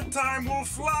 The time will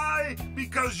fly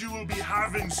because you will be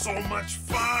having so much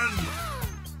fun.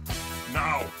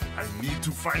 Now, I need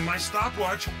to find my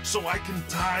stopwatch so I can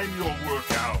time your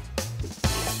workout.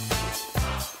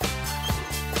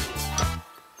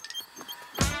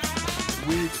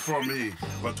 Wait for me,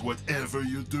 but whatever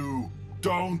you do,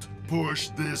 don't push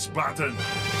this button.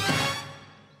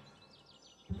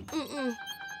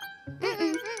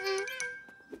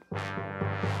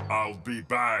 I'll be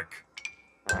back.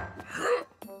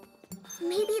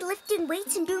 Maybe lifting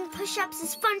weights and doing push-ups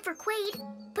is fun for Quaid,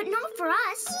 but not for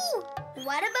us. Ooh,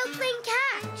 what about playing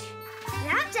catch?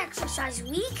 That's exercise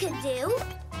we could do.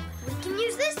 We can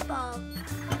use this ball.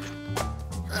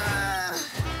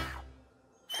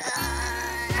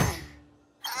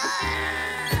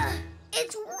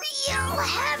 It's real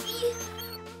heavy.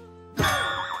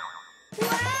 Wow!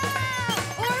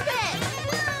 Orbit!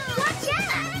 Watch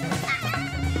out!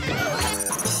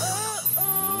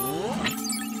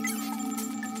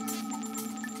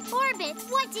 Orbit,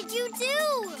 what did you do?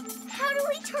 How do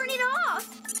we turn it off?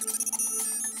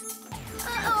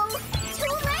 Uh-oh,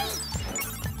 too late!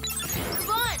 Come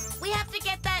on, we have to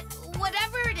get that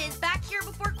whatever it is back here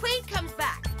before Quaid comes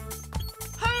back.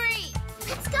 Hurry!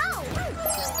 Let's go!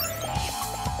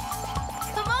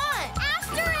 Come on!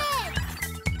 After it!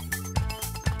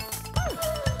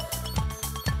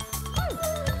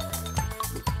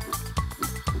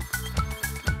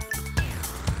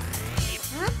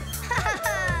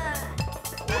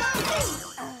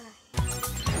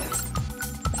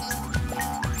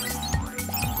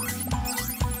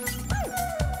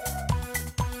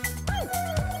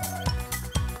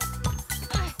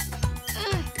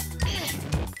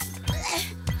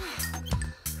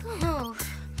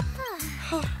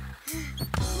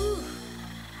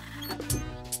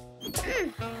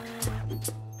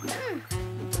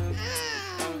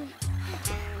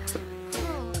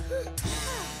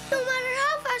 No matter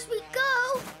how fast we go,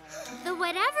 The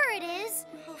whatever it is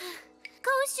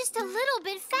goes just a little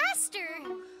bit faster.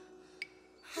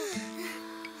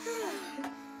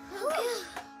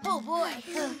 Oh, boy.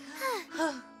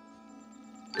 Huh?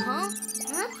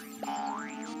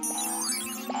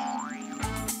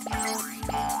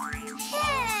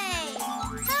 Hey!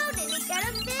 How did it get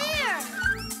up there?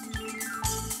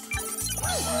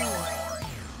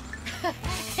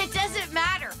 It doesn't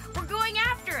matter. We're going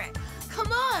after it.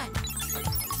 Come on.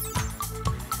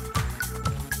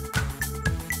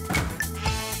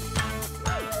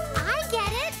 I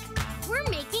get it. We're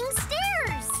making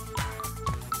stairs.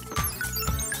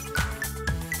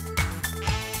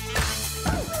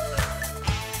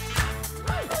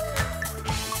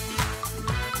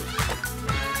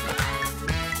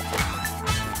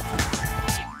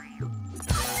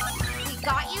 We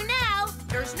got you now.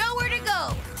 There's nowhere to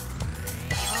go.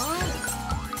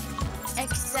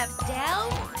 Except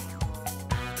down?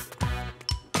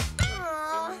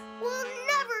 We'll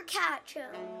never catch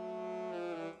him.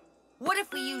 What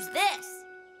if we use this?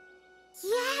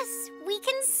 Yes, we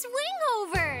can swing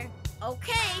over.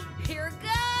 Okay, here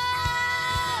goes!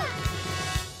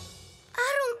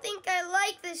 I don't think I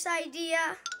like this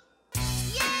idea.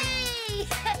 Yay!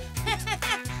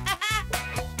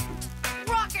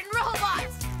 Rockin'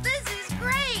 robots! This is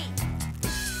great!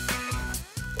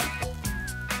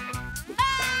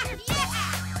 Ah,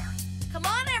 yeah! Come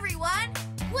on, everyone!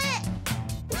 Quit!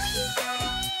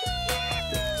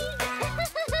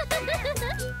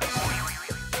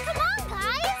 Come on,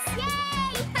 guys.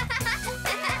 Yay!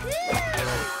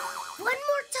 One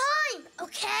more time,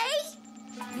 okay?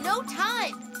 No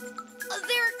time!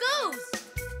 There it goes!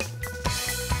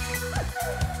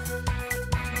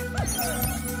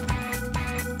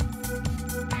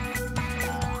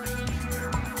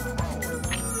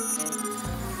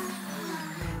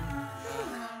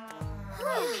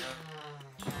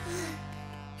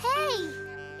 Hey,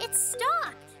 it's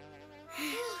stopped.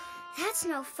 That's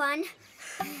no fun.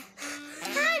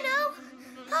 I know.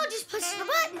 I'll just push the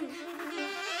button.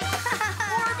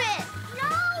 Orbit!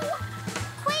 No!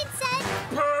 Quaid said...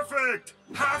 Perfect!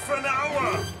 Half an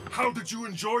hour! How did you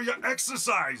enjoy your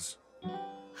exercise?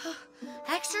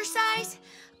 Exercise?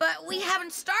 But we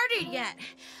haven't started yet.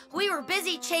 We were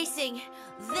busy chasing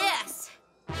this.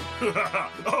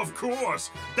 Of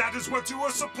course! That is what you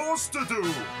were supposed to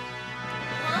do!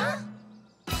 Huh?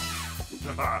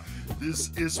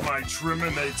 This is my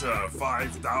Triminator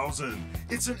 5000.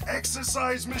 It's an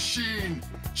exercise machine.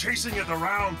 Chasing it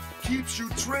around keeps you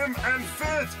trim and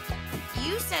fit.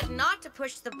 You said not to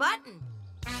push the button.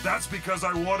 That's because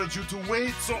I wanted you to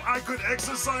wait so I could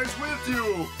exercise with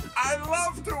you. I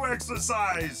love to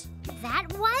exercise.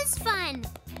 That was fun.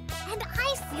 And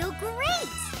I feel great.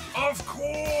 Of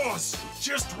course!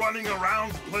 Just running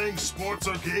around playing sports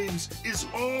or games is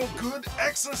all good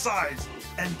exercise.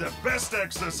 And the best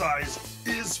exercise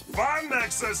is fun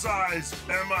exercise.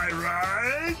 Am I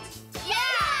right?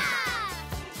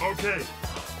 Yeah! Okay,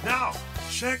 now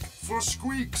check for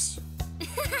squeaks.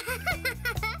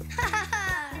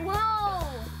 Whoa!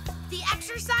 The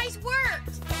exercise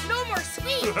worked. No more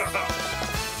squeaks.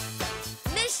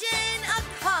 Mission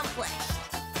accomplished.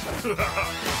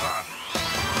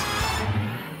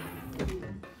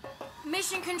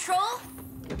 Mission control?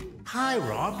 Hi,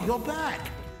 Rob, you're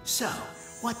back. So,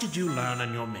 what did you learn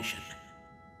on your mission?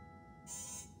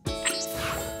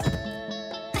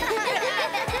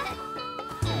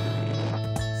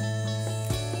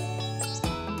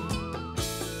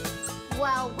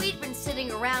 Well, we'd been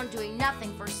sitting around doing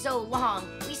nothing for so long,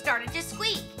 we started to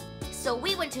squeak. So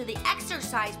we went to the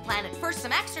exercise planet for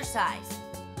some exercise.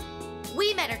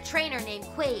 We met a trainer named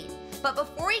Quaid, but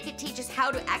before he could teach us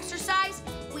how to exercise,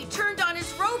 we turned on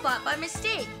his robot by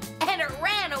mistake, and it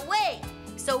ran away.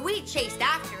 So we chased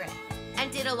after it, and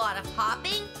did a lot of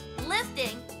hopping,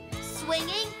 lifting,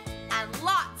 swinging, and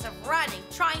lots of running,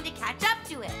 trying to catch up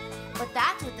to it. But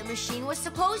that's what the machine was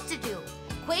supposed to do.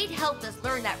 Quaid helped us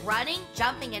learn that running,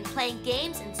 jumping, and playing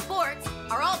games and sports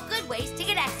are all good ways to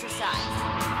get exercise.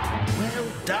 Well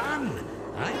done.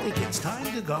 I think it's time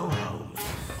to go home.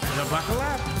 Now buckle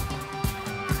up.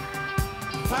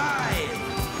 5,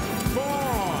 4,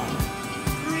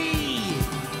 3,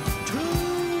 2,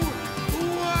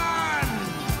 1.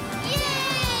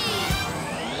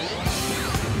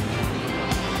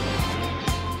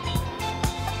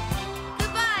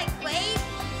 Goodbye, Quaid.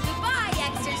 Goodbye,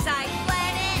 Exercise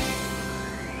Planet.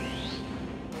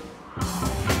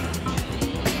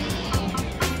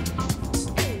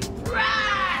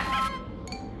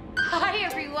 Hi,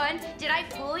 everyone. Did I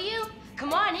fool you?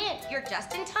 Come on in. You're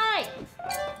just in time.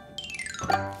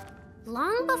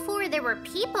 Long before there were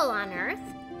people on Earth,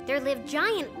 there lived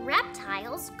giant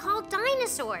reptiles called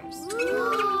dinosaurs.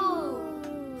 Ooh.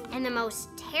 And the most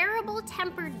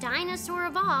terrible-tempered dinosaur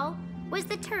of all was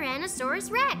the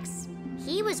Tyrannosaurus Rex.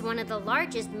 He was one of the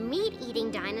largest meat-eating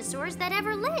dinosaurs that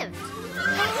ever lived.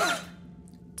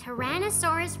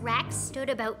 Tyrannosaurus Rex stood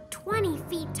about 20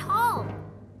 feet tall.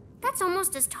 That's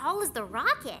almost as tall as the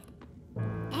rocket.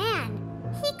 And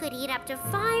he could eat up to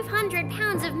 500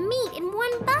 pounds of meat in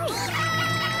one bite.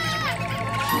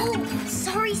 Oh,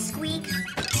 sorry, Squeak.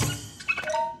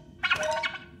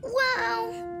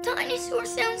 Wow,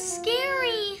 dinosaurs sound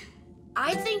scary.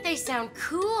 I think they sound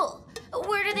cool.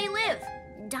 Where do they live?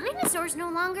 Dinosaurs no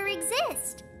longer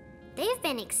exist. They've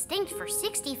been extinct for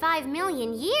 65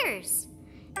 million years.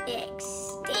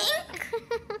 Extinct?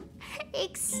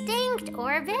 Extinct,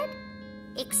 Orbit.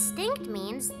 Extinct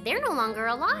means they're no longer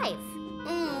alive.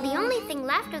 The only thing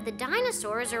left of the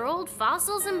dinosaurs are old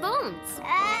fossils and bones.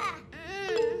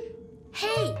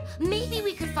 Hey, maybe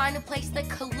we could find a place that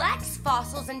collects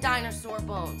fossils and dinosaur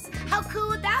bones. How cool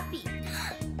would that be?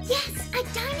 Yes, a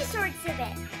dinosaur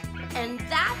exhibit. And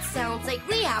that sounds like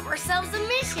we have ourselves a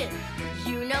mission.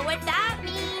 You know what that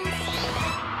means.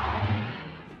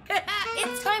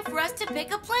 It's time for us to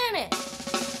pick a planet.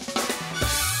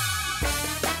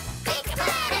 Pick a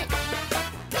planet!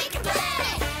 Pick a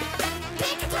planet!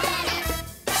 Pick a planet!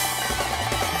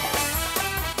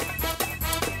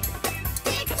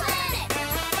 Pick a planet!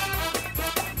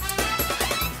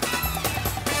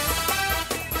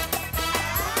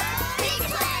 Pick a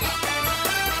planet!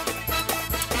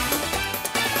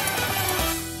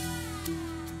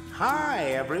 Hi,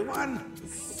 everyone.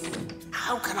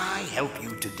 How can I help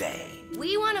you today?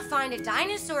 We want to find a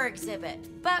dinosaur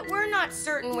exhibit, but we're not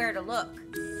certain where to look.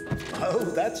 Oh,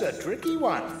 that's a tricky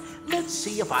one. Let's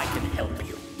see if I can help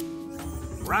you.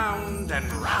 Round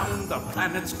and round the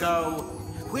planets go.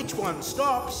 Which one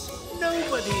stops,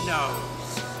 nobody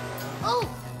knows. Oh,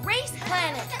 Race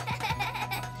Planet.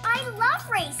 I love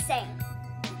racing.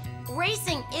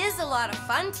 Racing is a lot of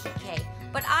fun, TK,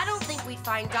 but I don't think we'd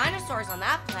find dinosaurs on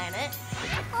that planet.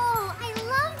 Oh, I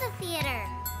love the theater.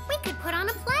 We could put on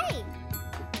a play.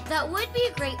 That would be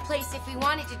a great place if we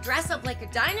wanted to dress up like a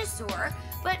dinosaur,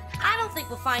 but I don't think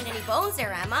we'll find any bones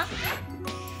there, Emma.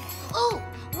 Oh,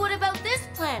 what about this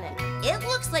planet? It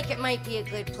looks like it might be a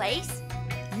good place.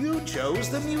 You chose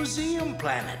the museum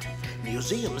planet.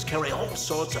 Museums carry all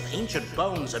sorts of ancient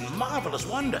bones and marvelous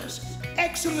wonders.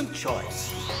 Excellent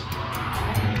choice.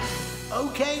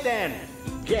 Okay then,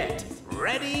 get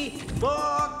ready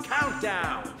for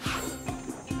countdown.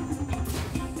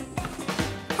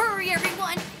 Hurry,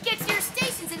 everyone! Get to your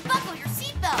stations and buckle your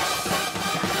seatbelts!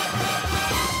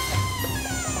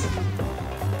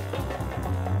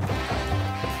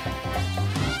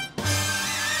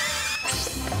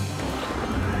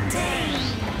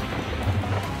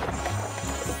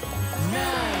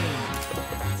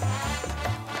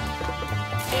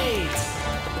 8,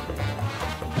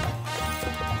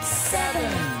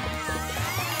 7,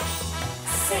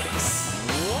 6,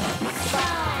 5,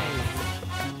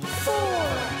 4,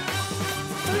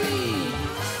 3,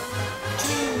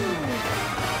 2,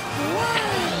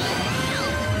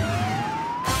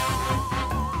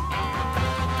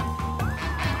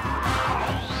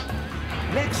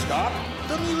 1. Next stop,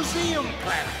 the museum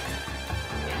planet.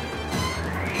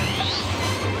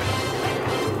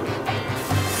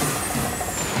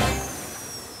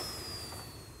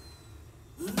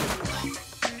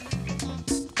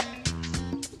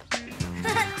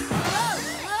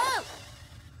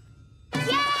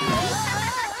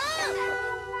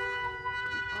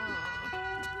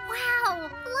 Wow,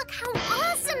 look how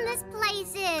awesome this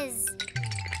place is.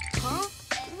 Huh?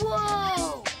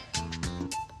 Whoa!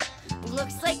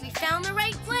 Looks like we found the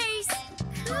right place.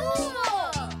 Cool!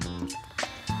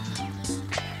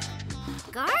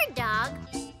 Guard dog?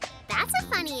 That's a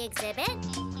funny exhibit.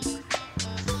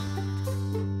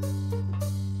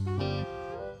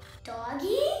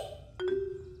 Doggy?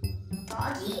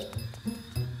 Doggy?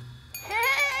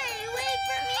 Hey, wait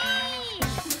for me!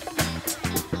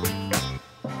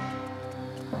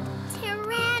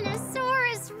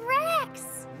 Tyrannosaurus Rex!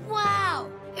 Wow!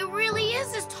 It really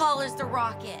is as tall as the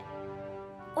rocket.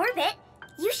 Orbit,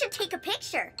 you should take a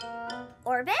picture.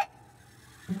 Orbit?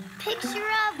 Picture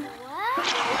of what?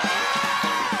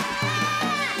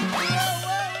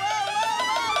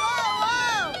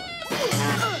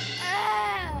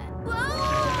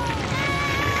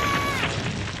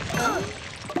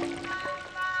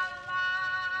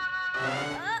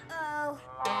 Uh-oh.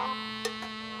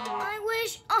 I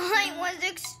wish I was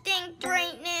extinct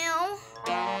right now.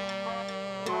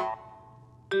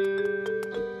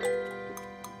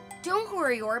 Don't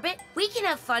worry, Orbit. We can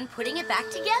have fun putting it back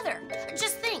together.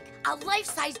 Just think, a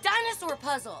life-size dinosaur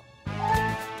puzzle.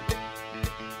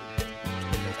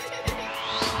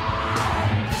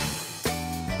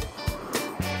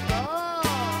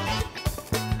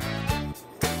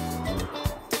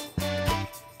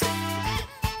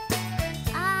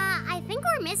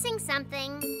 missing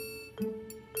something.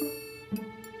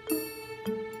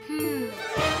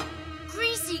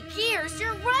 Greasy gears,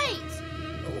 you're right.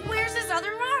 Where's his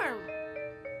other arm?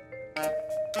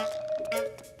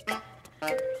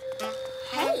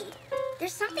 Hey,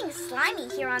 there's something slimy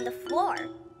here on the floor.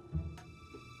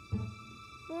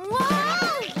 Whoa!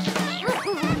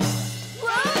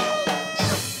 Whoa!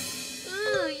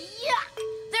 Ooh, yuck!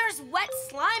 There's wet,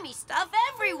 slimy stuff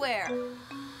everywhere.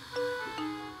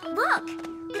 Look,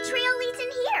 the trail leads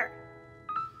in here.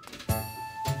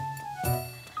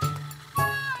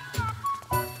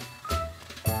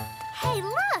 Hey,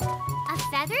 look! A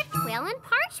feathered quill and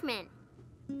parchment.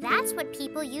 That's what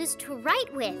people used to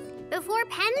write with before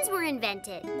pens were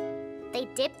invented. They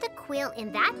dip the quill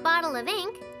in that bottle of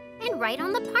ink and write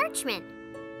on the parchment.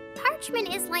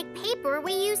 Parchment is like paper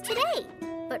we use today,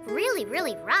 but really,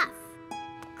 really rough.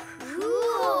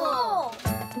 Cool!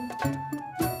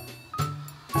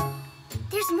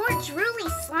 There's more drooly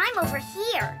slime over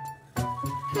here.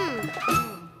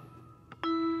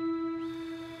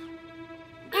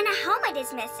 And a helmet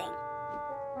is missing.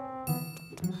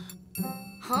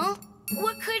 Huh?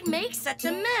 What could make such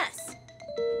a mess?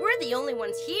 We're the only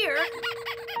ones here.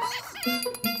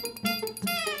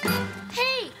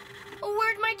 Hey,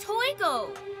 where'd my toy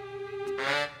go?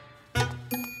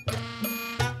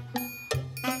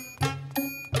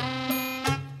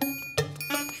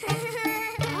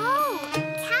 Oh,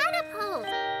 catapult!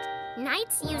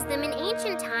 Knights used them in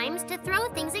ancient times to throw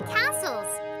things at castles,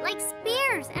 like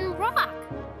spears and rock.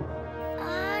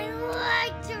 I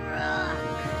like to rock.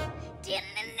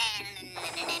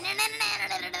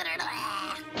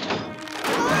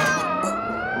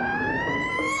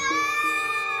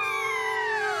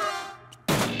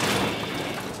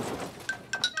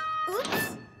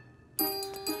 Oops.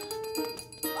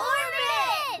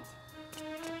 Orbit!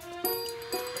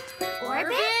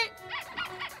 Orbit?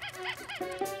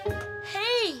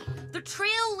 Hey, the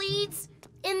trail leads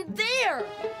in there.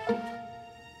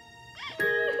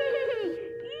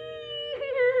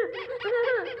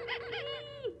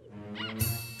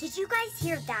 Did you guys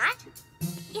hear that?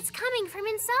 It's coming from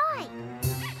inside.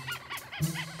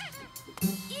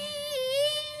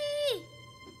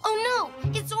 Oh no,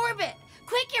 it's Orbit.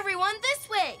 Quick, everyone, this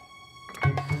way.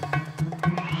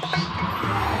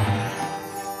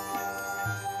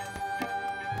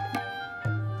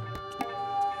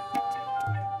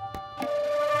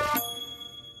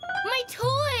 My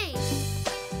toy!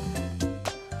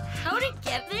 How'd it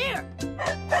get there?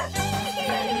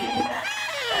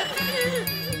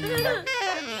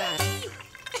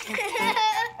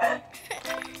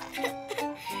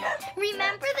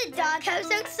 Remember the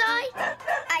doghouse outside?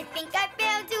 I think I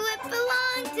found who it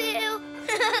belonged to.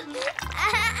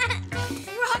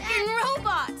 Rockin'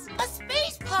 robots! A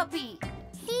space puppy!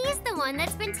 He's the one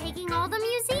that's been taking all the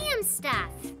museum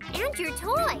stuff. And your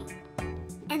toy.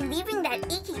 And leaving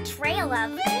that icky trail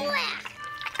of...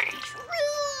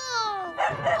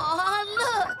 Aw,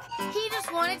 look! He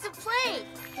just wanted to play.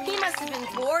 He must have been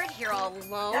bored here all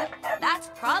alone. That's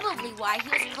probably why he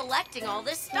was collecting all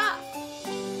this stuff.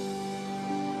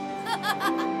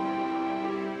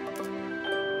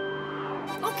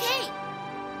 Okay.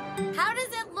 How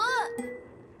does it look?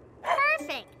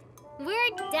 Perfect. We're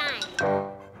done.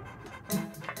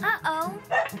 Uh-oh.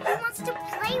 He wants to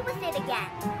play with it again.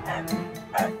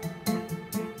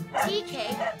 TK,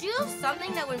 do you have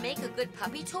something that would make a good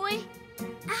puppy toy?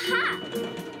 Aha!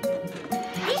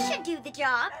 This should do the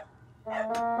job.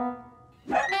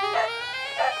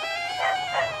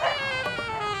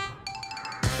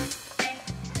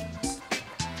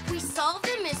 We solved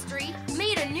the mystery,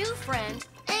 made a new friend,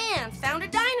 and found a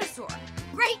dinosaur.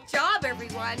 Great job,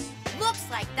 everyone. Looks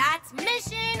like that's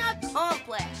mission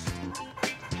accomplished.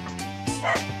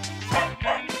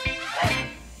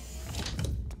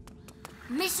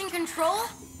 Mission control?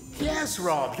 Yes,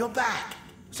 Rob, you're back.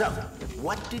 So,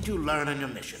 what did you learn on your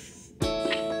mission?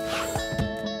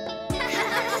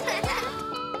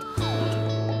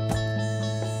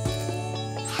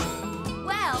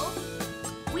 Well,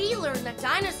 we learned that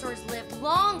dinosaurs lived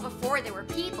long before there were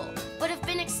people, but have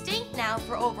been extinct now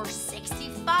for over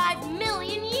 65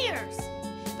 million years.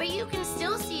 But you can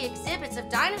still see exhibits of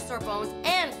dinosaur bones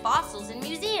and fossils in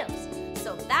museums,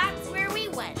 so that's where we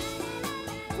went.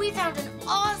 We found an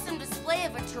awesome display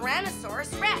of a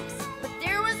Tyrannosaurus Rex, but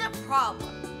there was a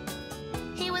problem.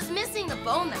 He was missing the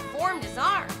bone that formed his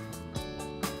arm.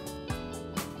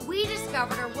 We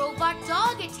discovered a robot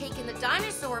dog had taken the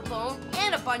dinosaur bone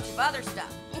and a bunch of other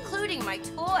stuff, including my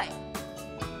toy.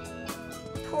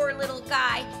 Poor little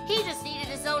guy, he just needed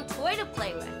his own toy to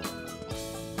play with.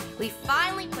 We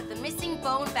finally put the missing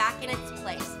bone back in its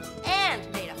place and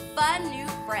made a fun new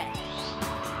friend.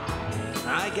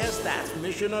 I guess that's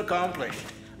mission accomplished.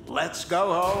 Let's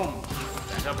go home.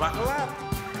 Better buckle up.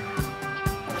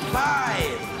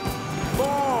 5,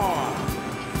 4,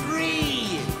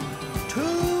 3, 2,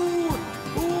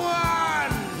 1.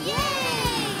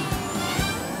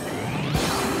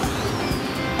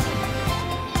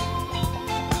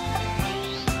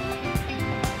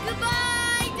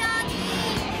 Goodbye, Doggy!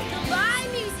 Goodbye,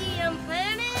 Museum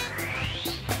Planet!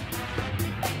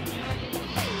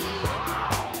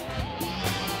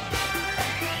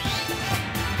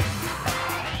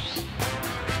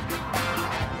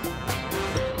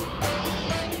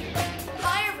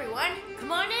 Hi, everyone.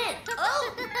 Come on in.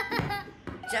 Oh!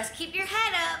 Just keep your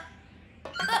head up.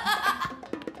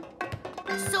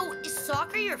 So, is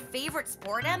soccer your favorite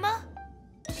sport, Emma?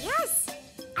 Yes,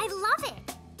 I love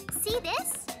it. See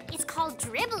this? It's called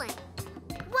dribbling.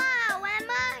 Wow,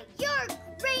 Emma, you're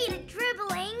great at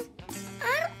dribbling.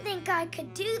 I don't think I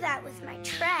could do that with my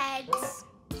treads.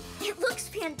 It looks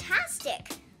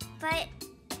fantastic, but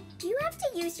do you have to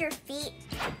use your feet?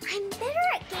 I'm better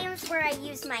at games where I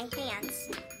use my hands.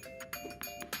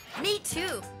 Me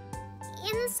too.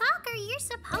 In soccer, you're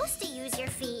supposed to use your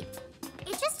feet.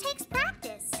 It just takes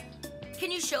practice.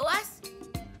 Can you show us?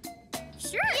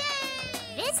 Sure.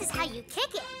 This is how you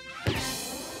kick it.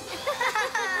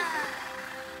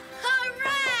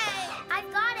 Hooray!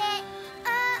 I've got it.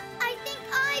 I think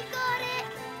I've got it.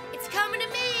 It's coming to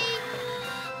me.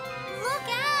 Look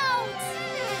out!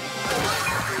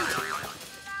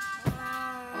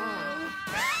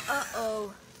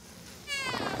 Uh-oh.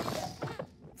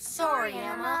 Sorry,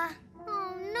 Emma.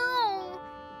 Oh, no.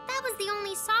 That was the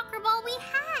only soccer ball we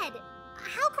had.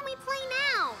 How can we play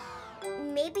now?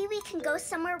 Maybe we can go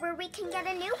somewhere where we can get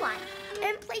a new one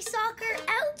and play soccer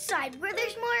outside where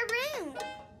there's more room.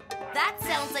 That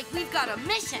sounds like we've got a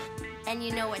mission. And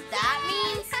you know what that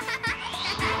means?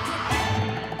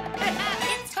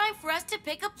 It's time for us to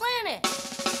pick a planet.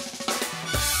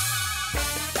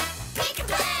 Pick a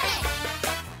planet!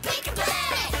 Pick a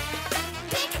planet!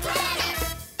 Pick a planet!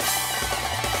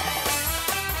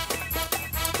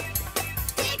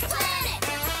 Pick a planet!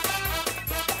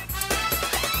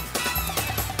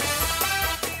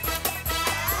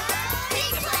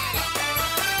 Pick a planet!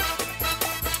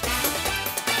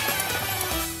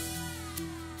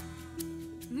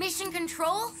 Mission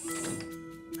control?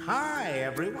 Hi,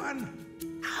 everyone.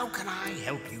 How can I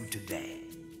help you today?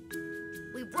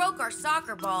 We broke our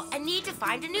soccer ball and need to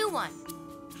find a new one.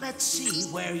 Let's see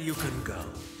where you can go.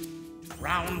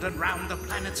 Round and round the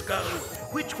planets go.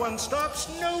 Which one stops,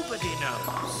 nobody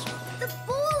knows. The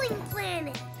bowling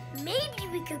planet. Maybe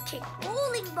we could kick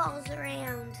bowling balls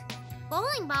around.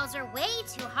 Bowling balls are way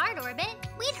too hard, Orbit.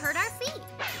 We'd hurt our feet.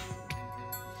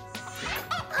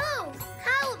 Oh,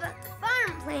 how about the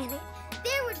farm planet?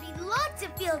 There would be lots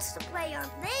of fields to play on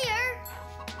there.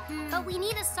 But we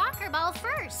need a soccer ball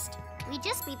first. We'd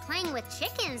just be playing with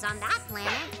chickens on that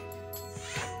planet.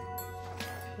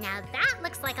 Now that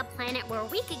looks like a planet where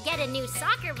we could get a new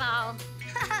soccer ball.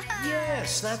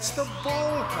 Yes, that's the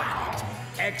ball planet.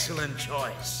 Excellent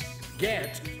choice.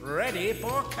 Get ready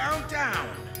for countdown.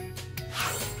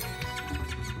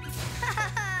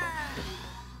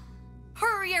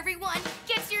 Hurry, everyone!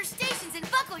 Get to your stations and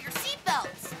buckle your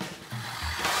seatbelts!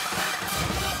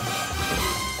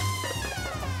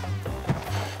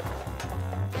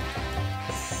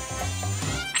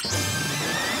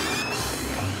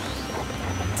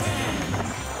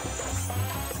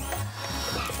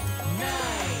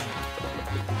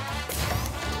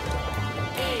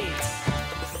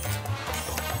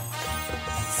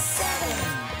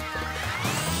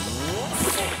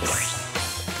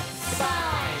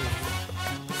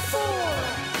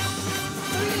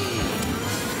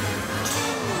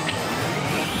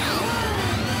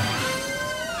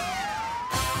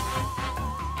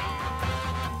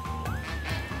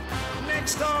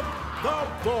 Next up, the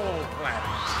ball planet.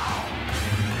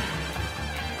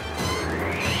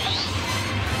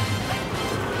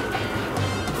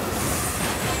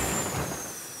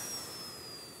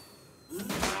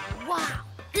 Wow,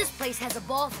 this place has a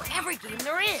ball for every game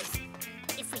there is.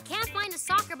 If we can't find a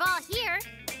soccer ball here,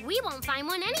 we won't find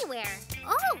one anywhere.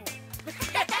 Oh! Let's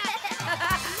check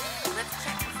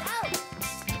this out.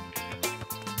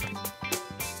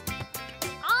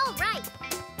 All right.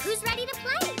 Who's ready to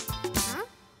play? Huh?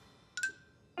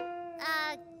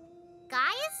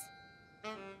 Guys?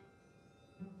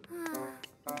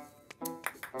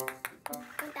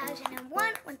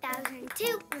 1001,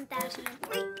 1002,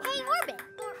 1003. Hey, Orbit.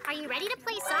 Are you ready to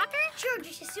play soccer? Sure,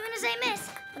 just as soon as I miss.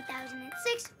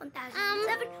 1006,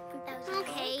 1007, 1008,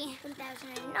 Okay.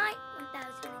 1009,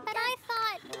 1010. But I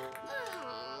thought...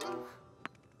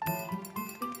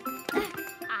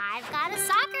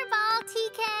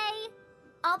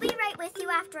 I'll be right with you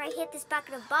after I hit this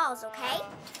bucket of balls, okay?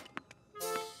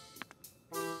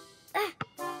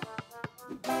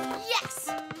 Yes!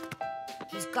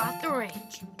 He's got the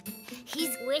range.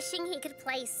 He's wishing he could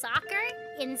play soccer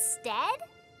instead?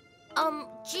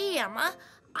 Gee, Emma,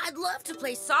 I'd love to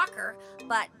play soccer,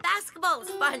 but basketball is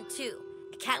fun too.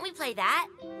 Can't we play that?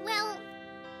 Well,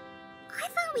 I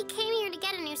thought we came here to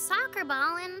get a new soccer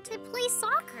ball and to play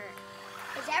soccer.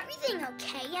 Is everything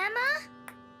okay, Emma?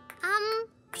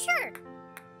 Sure.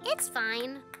 It's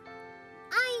fine.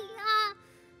 I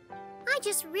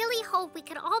just really hope we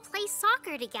could all play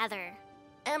soccer together.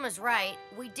 Emma's right.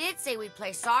 We did say we'd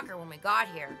play soccer when we got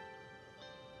here.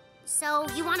 So,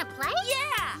 you want to play?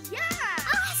 Yeah! Yeah!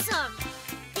 Awesome!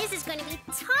 This is going to be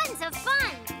tons of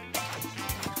fun!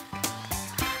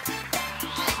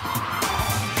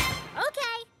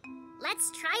 Okay,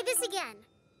 let's try this again.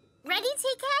 Ready,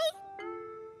 TK?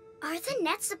 Are the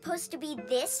nets supposed to be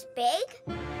this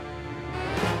big?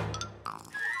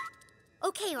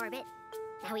 Okay, Orbit.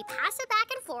 Now we pass it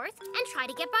back and forth and try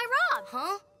to get by Rob.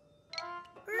 Huh?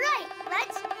 Right,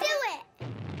 let's do it!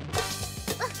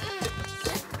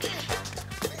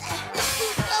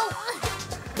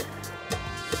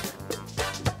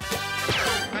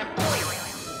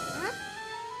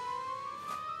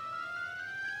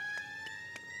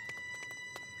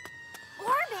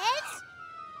 Orbit?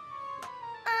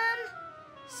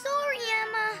 Sorry,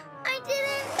 Emma. I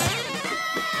didn't...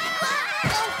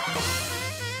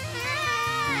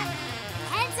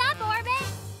 Heads up, Orbit.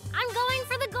 I'm going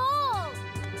for the goal.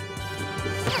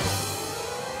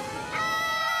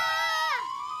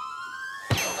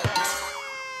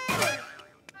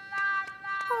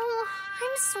 Oh,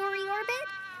 I'm sorry, Orbit.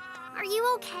 Are you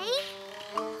okay?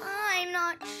 I'm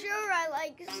not sure I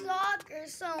like soccer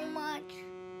so much.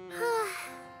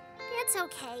 It's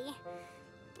okay.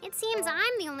 It seems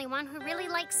I'm the only one who really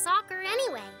likes soccer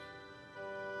anyway.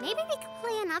 Maybe we could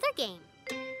play another game.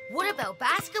 What about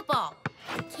basketball?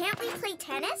 Can't we play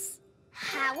tennis?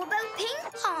 How about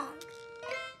ping pong?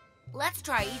 Let's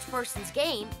try each person's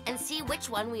game and see which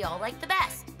one we all like the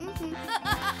best.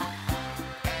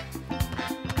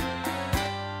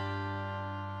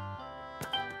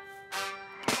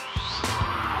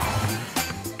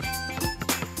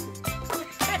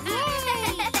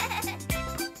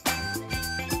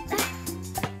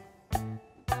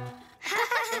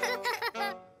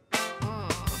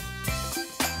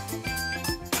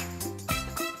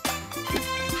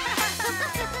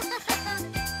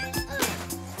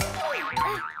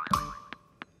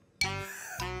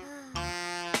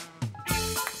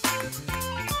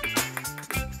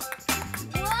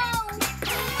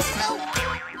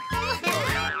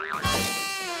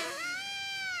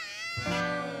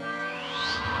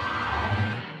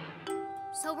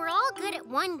 So we're all good at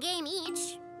one game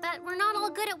each, but we're not all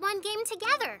good at one game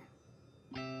together.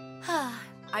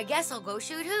 I guess I'll go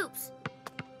shoot hoops.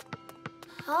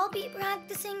 I'll be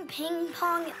practicing ping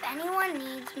pong if anyone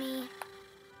needs me.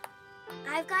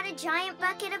 I've got a giant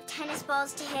bucket of tennis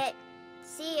balls to hit.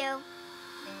 See you.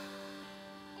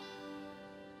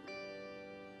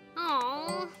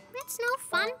 Oh, it's no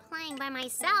fun playing by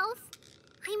myself.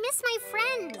 I miss my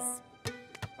friends.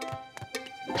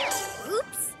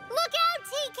 Oops! Look out,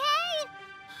 TK!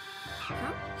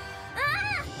 Huh?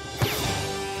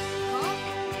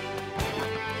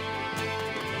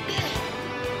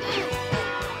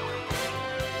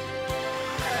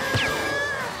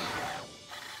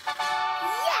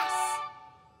 Yes!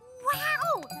 Wow!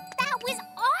 That was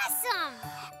awesome!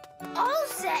 I'll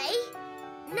say.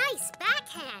 Nice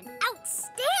backhand!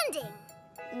 Outstanding!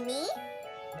 Me?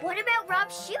 What about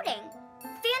Rob's shooting?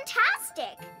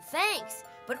 Fantastic! Thanks,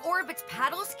 but Orbit's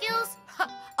paddle skills?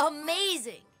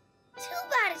 Amazing! Too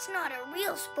bad it's not a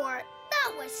real sport.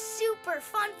 That was super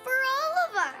fun for all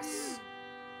of us.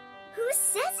 Who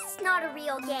says it's not a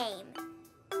real game?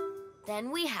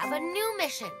 Then we have a new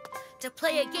mission, to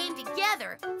play a game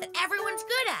together that everyone's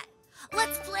good at.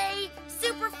 Let's play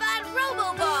Super Fun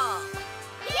Robo Ball!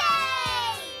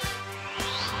 Yay!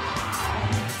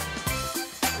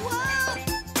 Whoa!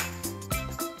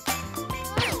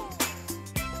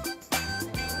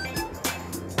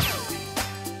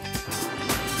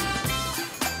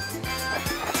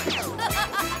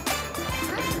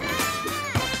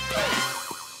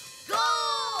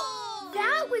 Goal!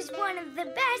 That was one of the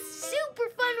best super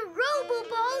fun Robo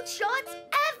Ball shots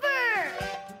ever!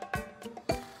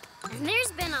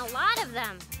 There's been a lot of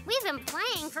them. We've been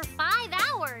playing for 5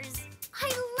 hours. I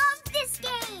love this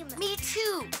game! Me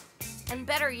too! And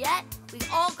better yet, we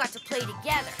all got to play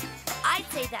together. I'd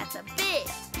say that's a big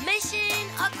mission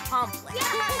accomplished.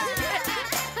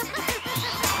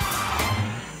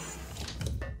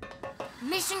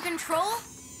 Mission Control?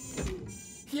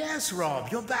 Yes, Rob,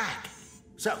 you're back.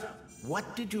 So,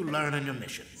 what did you learn on your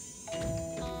mission?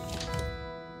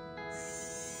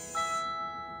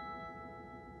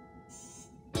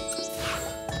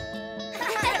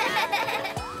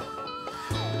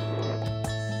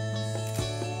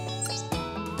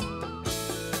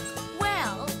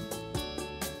 Well,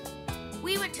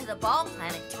 we went to the ball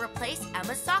planet to replace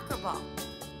Emma's soccer ball.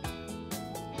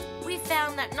 We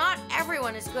found that not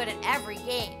everyone is good at every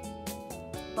game.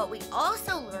 But we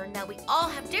also learned that we all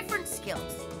have different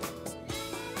skills.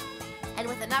 And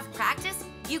with enough practice,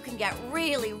 you can get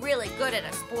really, really good at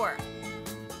a sport.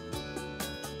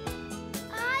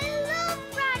 I love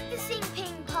practicing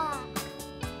ping pong.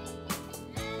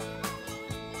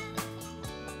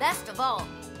 Best of all,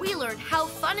 we learned how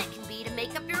fun it can be to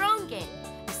make up your own game,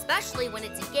 especially when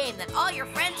it's a game that all your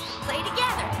friends can play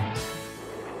together.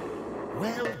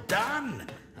 Well done.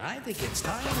 I think it's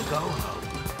time to go home.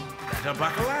 Better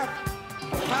buckle up.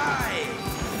 5,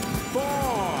 4,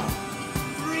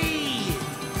 3,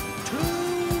 2,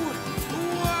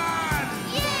 1.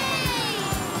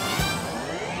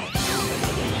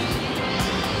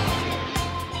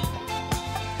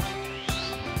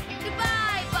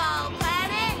 Goodbye, Ball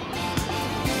Planet.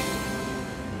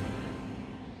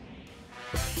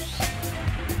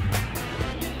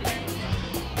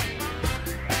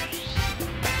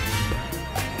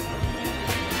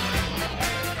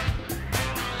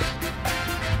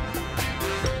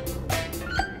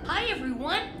 Hi,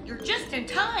 everyone. You're just in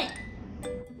time.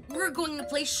 We're going to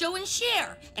play show and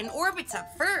share, and Orbit's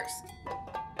up first.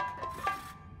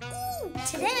 Ooh,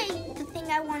 today, the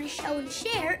thing I want to show and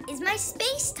share is my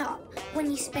space top. When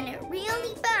you spin it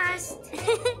really fast,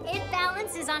 It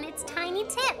balances on its tiny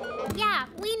tip. Yeah,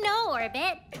 we know,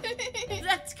 Orbit.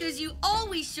 That's because you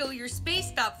always show your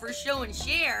space top for show and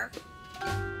share.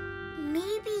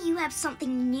 maybe you have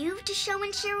something new to show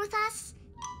and share with us?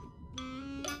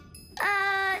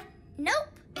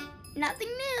 Nope. Nothing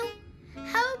new.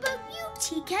 How about you,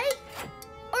 TK?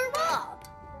 Or Rob?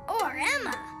 Or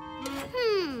Emma?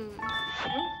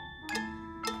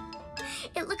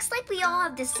 It looks like we all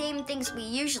have the same things we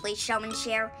usually show and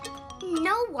share.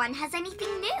 No one has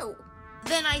anything new.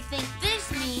 Then I think this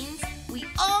means we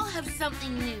all have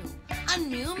something new. A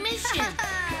new mission.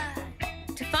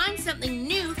 To find something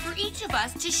new for each of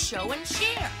us to show and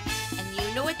share. And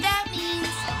you know what that means.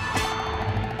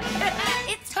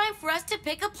 It's time for us to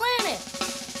pick a planet.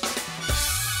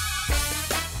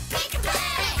 Pick a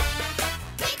planet!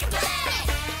 Pick a planet!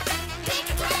 Pick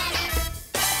a planet!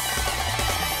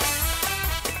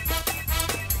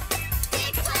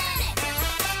 Pick a planet!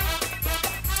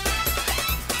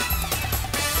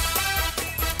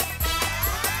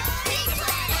 Pick a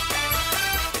planet!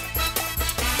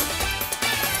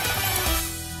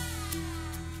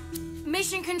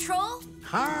 Mission Control?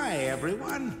 Hi,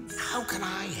 everyone. How can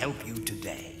I help you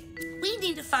today? We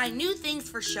need to find new things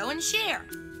for show and share.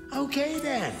 Okay,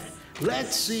 then.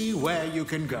 Let's see where you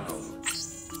can go.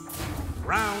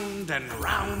 Round and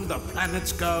round the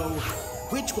planets go.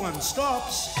 Which one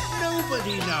stops,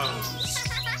 nobody knows.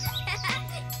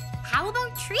 How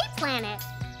about Tree Planet?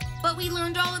 But we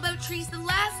learned all about trees the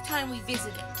last time we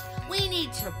visited. We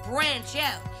need to branch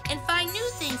out and find new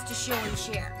things to show and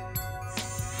share.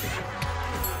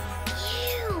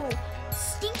 Ew!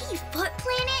 Stinky Foot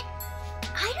Planet?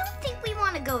 I don't think we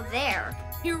want to go there.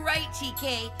 You're right,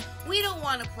 TK. We don't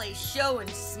want to play show and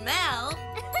smell.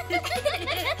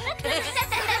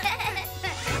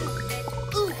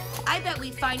 Ooh, I bet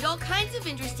we'd find all kinds of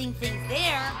interesting things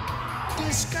there.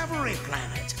 Discovery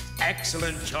Planet.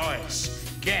 Excellent choice.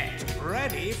 Get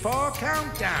ready for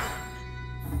countdown.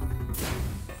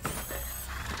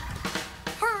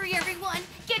 Hurry, everyone.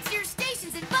 Get to your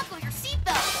stations and buckle your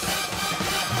seatbelts.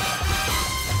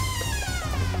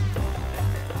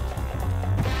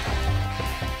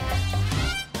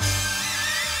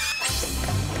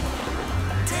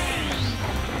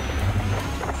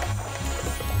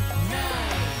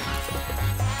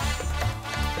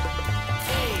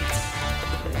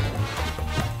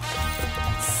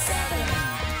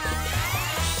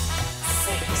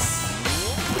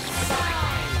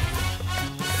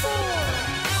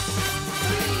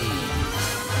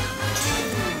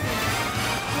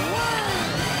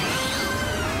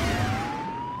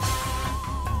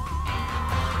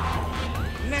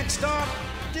 Next stop,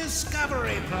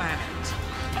 Discovery Planet.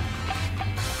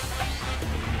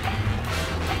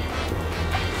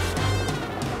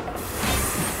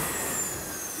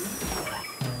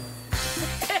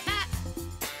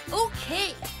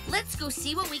 Okay, let's go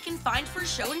see what we can find for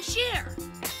show and share.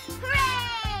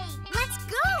 Hooray! Let's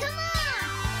go! Come on!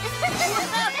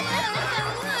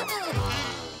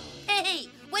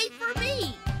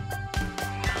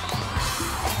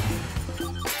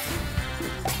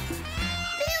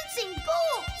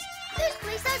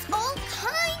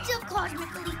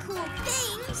 cosmically cool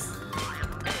things.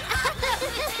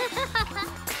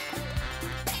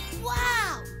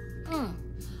 Wow!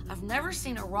 I've never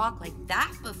seen a rock like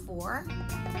that before.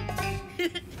 Okay,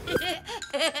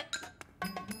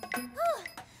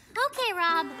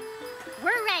 Rob.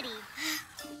 We're ready.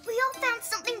 We all found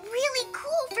something really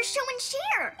cool for show and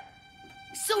share.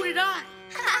 So did I.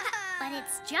 But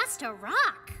it's just a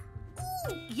rock.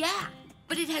 Yeah,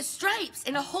 but it has stripes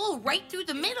and a hole right through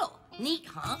the middle. Neat,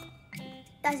 huh?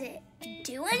 Does it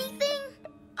do anything?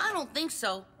 I don't think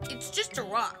so. It's just a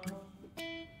rock.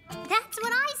 That's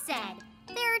what I said.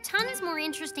 There are tons more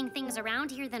interesting things around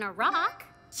here than a rock.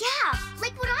 Yeah,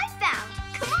 like what I found.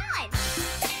 Come on.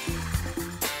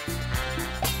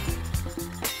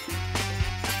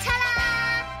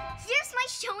 Ta-da! Here's my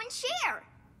show and share.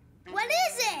 What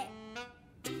is it?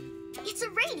 It's a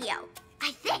radio,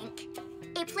 I think.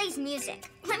 It plays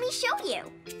music. Let me show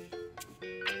you.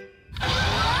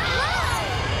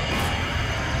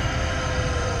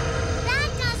 That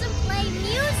doesn't play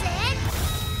music.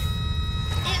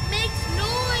 It makes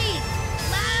noise!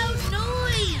 Loud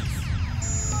noise!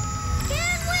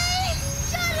 Can we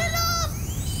shut it off,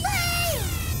 please?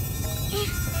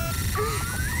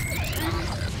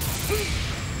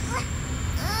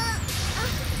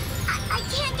 I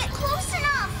can't get close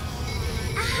enough.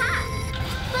 Aha!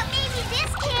 But maybe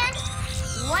this can.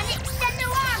 One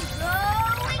extender arm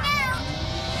going out.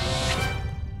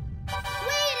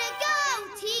 Way to go,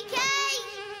 TK!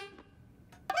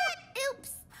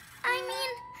 Oops. I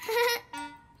mean,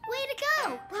 way to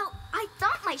go. Well, I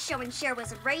thought my show and share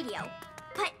was a radio,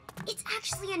 but it's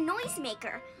actually a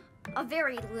noisemaker. A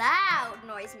very loud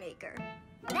noisemaker.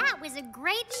 That was a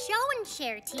great show and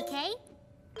share, TK.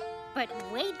 But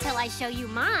wait till I show you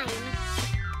mine.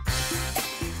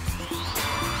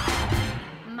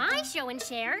 My show and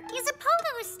share is a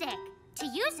pogo stick. To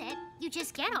use it, you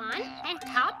just get on and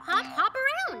hop, hop, hop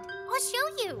around. I'll show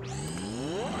you.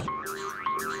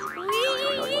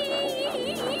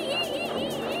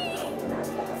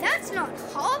 That's not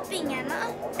hopping,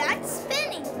 Emma. That's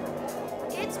spinning.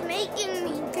 It's making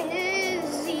me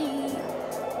dizzy.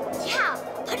 Yeah,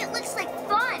 but it looks like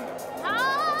fun.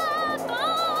 Hop on!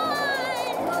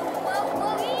 Whoa, whoa,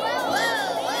 whoa,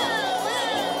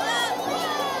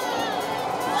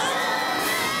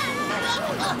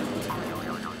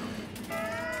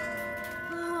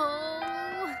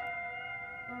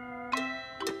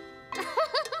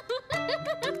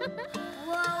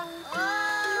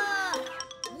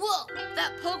 Whoa,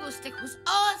 that pogo stick was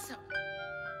awesome.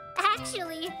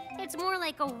 Actually, it's more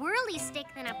like a whirly stick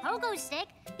than a pogo stick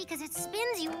because it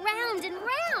spins you round and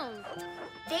round.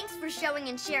 Thanks for showing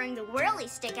and sharing the whirly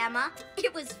stick, Emma.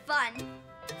 It was fun.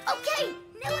 Okay,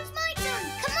 now it's my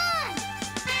turn. Come on.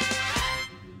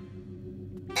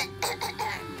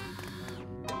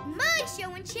 My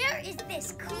show and share is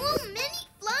this cool mini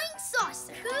flying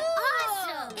saucer. Cool.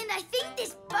 Awesome. And I think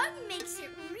this bug makes it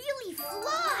really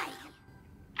fly.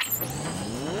 Cool.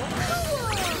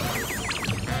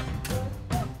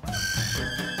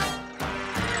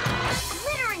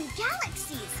 Glittering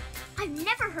galaxies. I've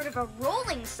never heard of a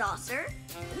rolling saucer.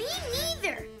 Me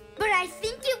neither. But I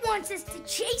think it wants us to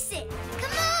chase it.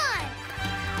 Come on.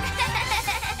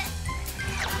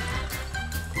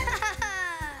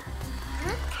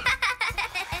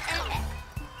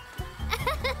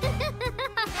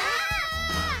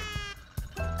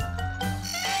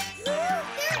 There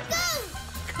it goes.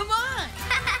 Come on!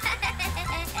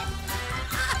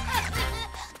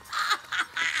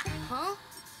 Huh?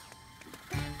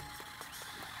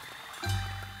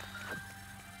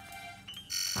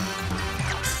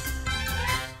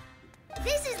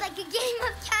 This is like a game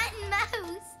of cat and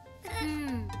mouse.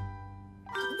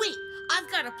 Wait, I've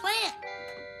got a plan.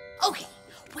 Okay,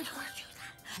 when you do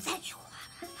that, then you...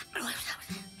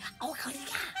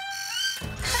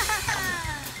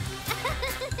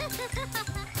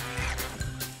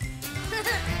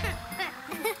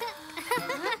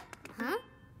 Huh?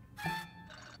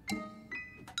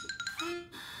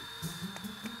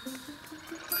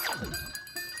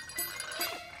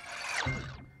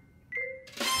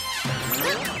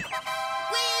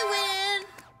 We win!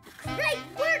 Great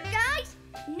work, guys!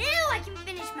 Now I can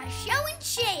finish my show and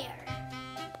share.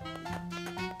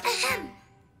 Ahem.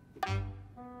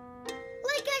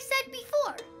 Like I said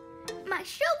before, my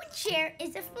show and share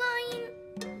is a flying,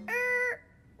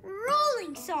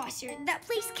 rolling saucer that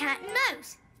plays cat and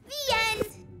mouse. The end.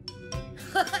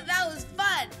 That was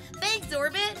fun. Thanks,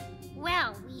 Orbit.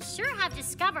 Well, we sure have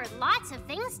discovered lots of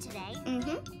things today.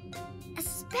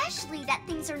 Especially that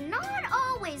things are not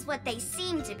always what they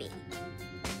seem to be.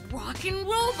 Rockin'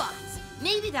 robots.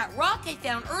 Maybe that rock I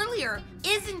found earlier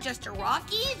isn't just a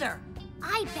rock either.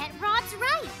 I bet Rob's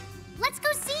right. Let's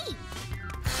go see.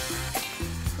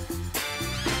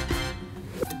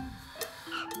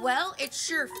 Well, it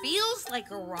sure feels like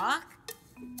a rock.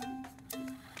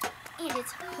 And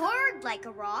it's hard like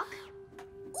a rock.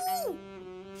 Ooh!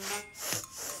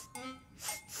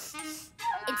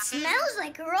 It smells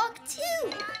like a rock, too.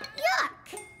 Yuck!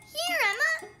 Here,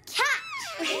 Emma.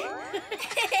 Catch!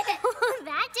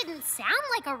 That didn't sound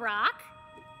like a rock.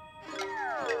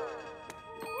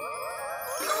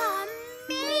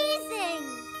 Amazing!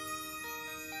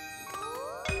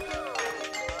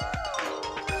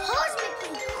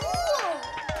 Cosmically cool!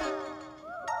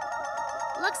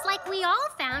 Looks like we all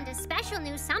found a special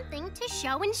new something to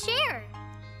show and share.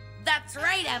 That's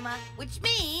right, Emma, which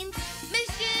means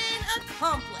mission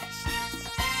accomplished.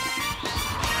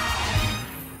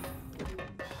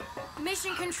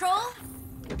 Mission Control?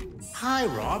 Hi,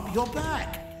 Rob, you're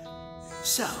back.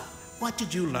 So, what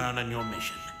did you learn on your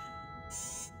mission?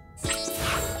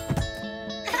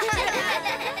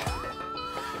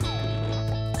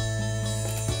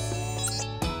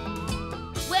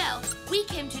 Well, we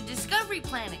came to Discovery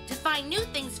Planet to find new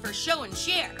things for show and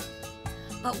share.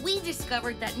 But we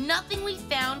discovered that nothing we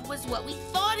found was what we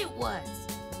thought it was.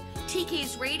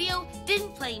 TK's radio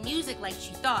didn't play music like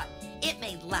she thought. It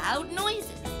made loud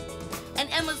noises. And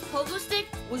Emma's pogo stick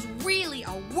was really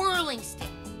a whirling stick.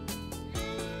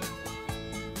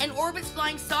 And Orbit's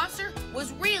flying saucer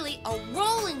was really a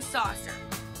rolling saucer.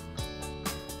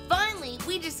 Finally,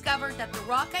 we discovered that the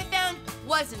rock I found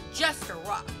wasn't just a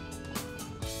rock.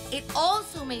 It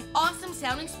also made awesome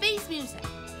sounding space music.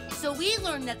 So we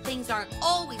learned that things aren't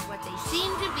always what they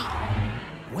seem to be.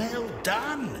 Well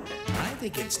done. I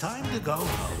think it's time to go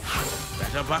home.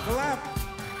 Better buckle up.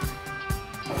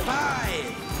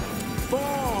 5, 4,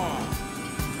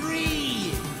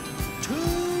 3, 2,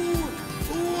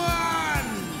 1.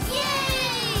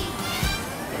 Yay!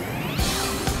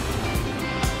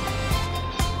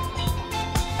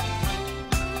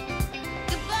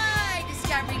 Goodbye,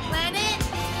 Discovery Planet.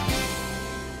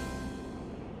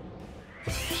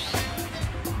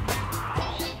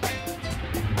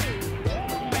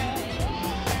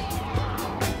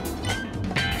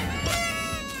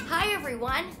 Hi,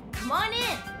 everyone. Come on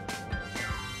in.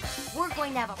 We're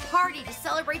going to have a party to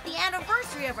celebrate the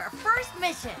anniversary of our first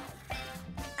mission.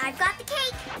 I've got the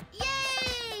cake.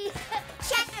 Yay!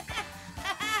 Check.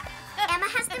 Emma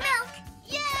has the milk.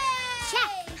 Yay!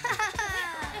 Check.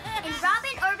 And Rob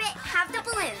and Orbit have the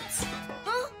balloons.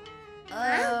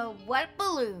 What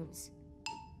balloons?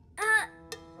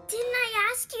 Didn't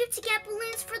I ask you to get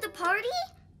balloons for the party?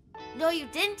 No, you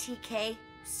didn't, TK.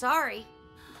 Sorry.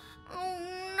 Oh,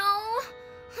 no.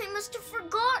 I must have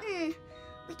forgotten.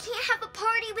 We can't have a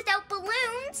party without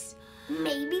balloons.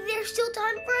 Maybe there's still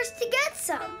time for us to get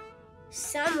some.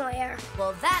 Somewhere.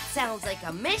 Well, that sounds like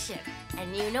a mission.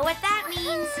 And you know what that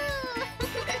means.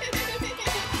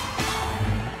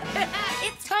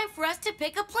 It's time for us to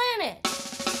pick a planet.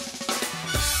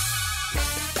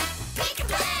 Pick a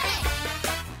planet!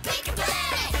 Pick a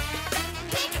planet!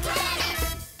 Pick a planet!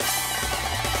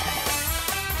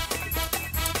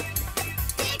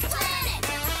 Pick a planet! Pick a planet!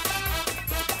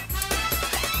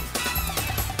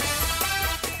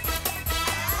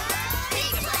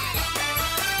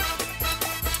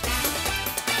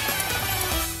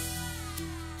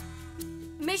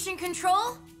 Mission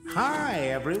Control? Hi,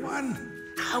 everyone.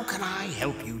 How can I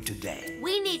help you today?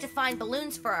 We need to find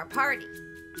balloons for our party.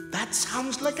 That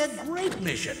sounds like a great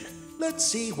mission. Let's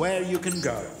see where you can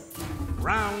go.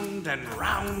 Round and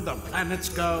round the planets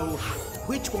go.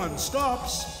 Which one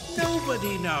stops,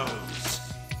 nobody knows.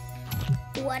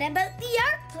 What about the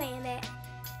art planet?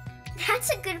 That's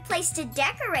a good place to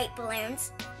decorate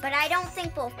balloons, but I don't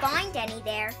think we'll find any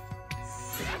there.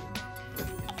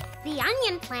 The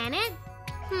onion planet?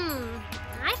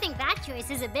 I think that choice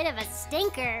is a bit of a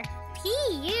stinker.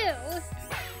 P.U.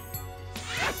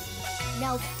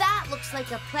 Now that looks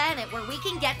like a planet where we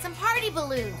can get some party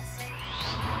balloons.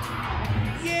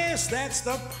 Yes, that's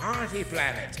the party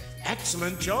planet.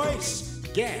 Excellent choice.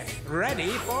 Get ready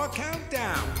for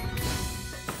countdown.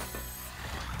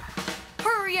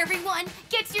 Hurry, everyone!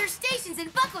 Get to your stations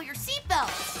and buckle your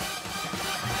seatbelts!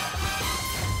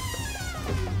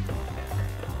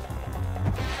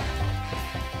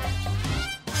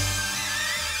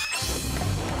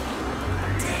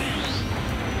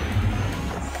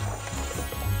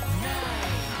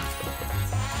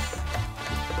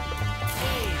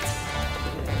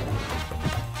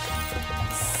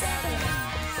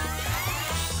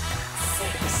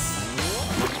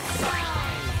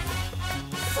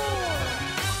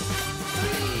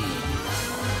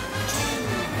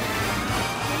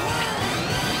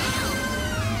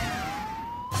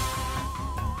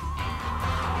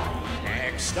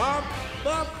 stop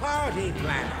the party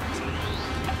planet.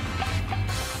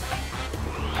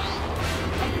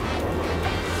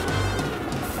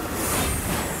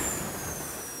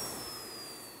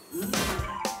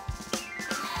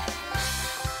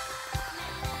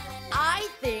 I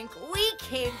think we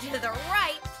came to the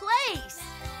right place.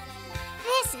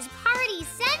 This is Party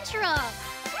Central.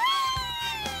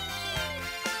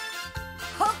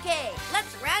 Okay,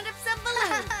 let's round up some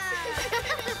balloons.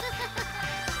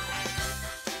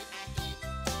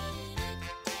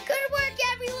 Good work,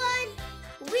 everyone!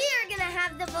 We are gonna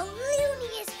have the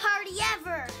ballooniest party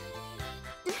ever!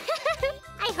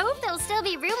 I hope there'll still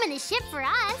be room in the ship for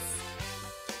us.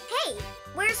 Hey,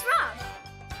 where's Rob?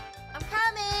 I'm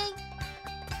coming.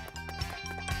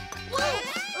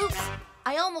 Whoa! Oops,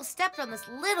 I almost stepped on this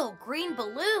little green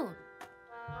balloon.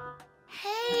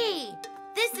 Hey,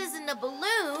 this isn't a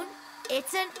balloon,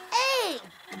 it's an egg.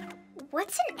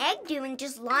 What's an egg doing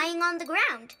just lying on the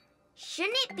ground?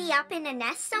 Shouldn't it be up in a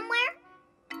nest somewhere?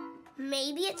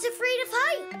 Maybe it's afraid of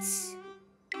heights.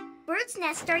 Birds'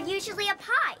 nests are usually up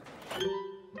high.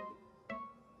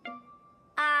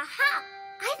 Aha!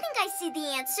 I think I see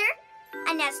the answer.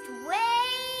 A nest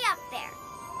way up there.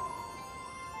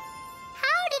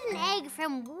 How did an egg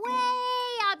from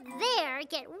way up there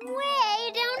get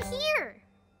way down here?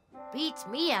 Beats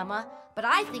me, Emma, but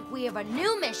I think we have a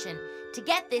new mission to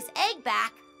get this egg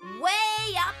back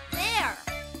way up there.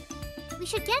 We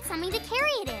should get something to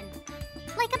carry it in,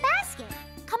 like a basket.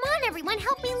 Come on, everyone,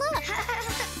 help me look.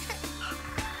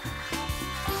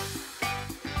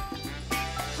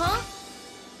 Huh?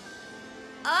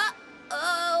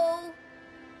 Uh-oh.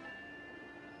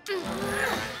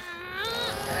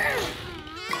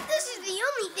 This is the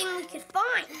only thing we could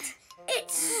find.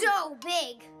 It's so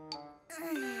big.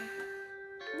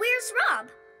 Where's Rob?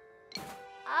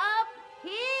 Up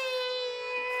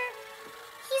here.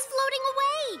 He's floating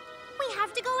away. We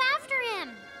have to go after him.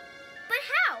 But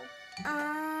how?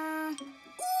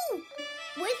 Ooh!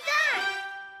 With that!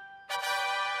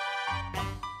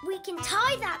 We can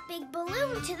tie that big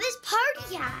balloon to this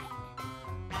party hat.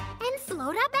 And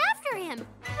float up after him.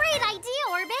 Great idea,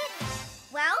 Orbit.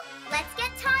 Well, let's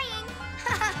get tying.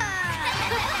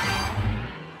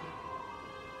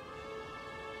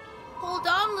 Hold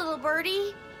on, little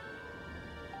birdie.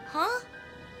 Huh?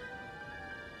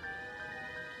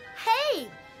 Hey,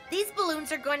 these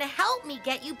balloons are going to help me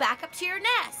get you back up to your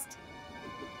nest.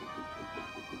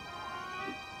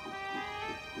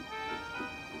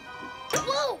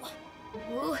 Whoa!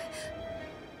 Ooh.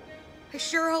 I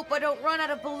sure hope I don't run out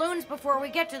of balloons before we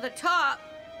get to the top.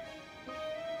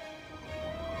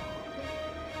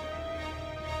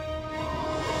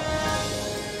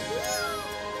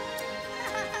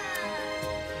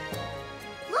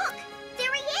 Look,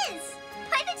 there he is,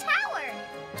 by the tower.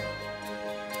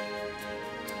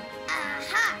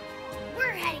 Aha!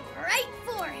 We're heading right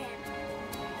for him.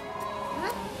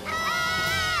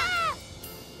 Ah!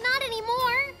 Not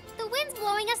anymore. The wind's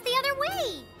blowing us the other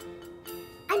way.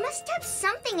 I must have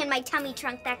something in my tummy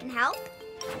trunk that can help.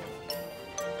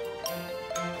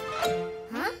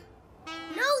 Huh?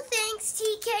 No thanks,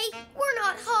 TK. We're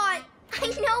not hot. I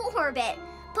know, Orbit,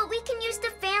 but we can use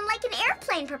the fan like an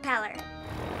airplane propeller.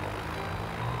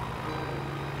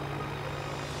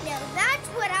 Now that's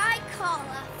what I call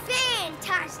a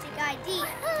fantastic idea.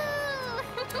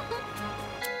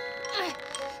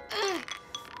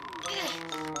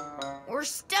 We're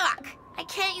stuck. I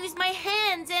can't use my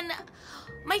hands and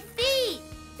my feet.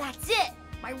 That's it.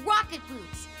 My rocket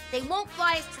boots. They won't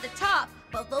fly us to the top,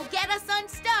 but they'll get us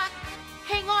unstuck.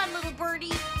 Hang on, little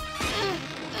birdie.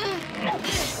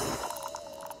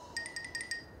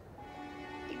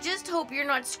 I just hope you're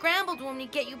not scrambled when we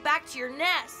get you back to your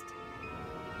nest.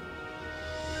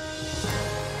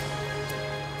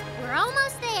 We're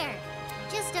almost there.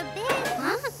 Just a bit.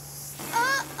 Huh?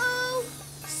 Uh-oh!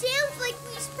 Sounds like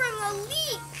we sprung a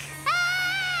leak.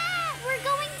 Ah! We're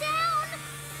going down.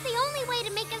 The only way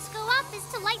to make us go up is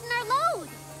to lighten our load.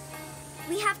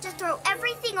 We have to throw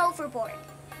everything overboard.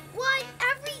 What?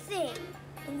 Everything?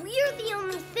 We're the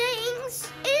only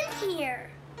things in here.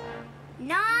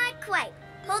 Not quite.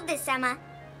 Hold this, Emma.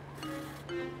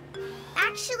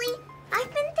 Actually,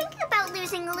 I've been thinking about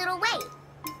losing a little weight.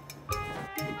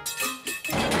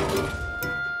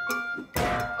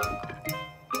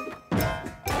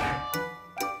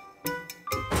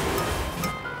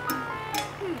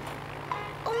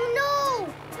 Oh no!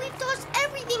 We've tossed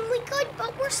everything we could,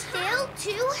 but we're still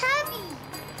too heavy.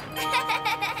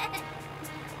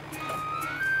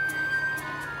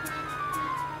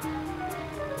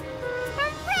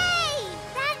 Hooray!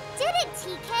 That did it,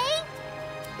 TK.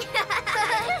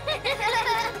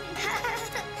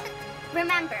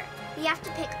 Remember, we have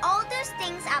to pick all those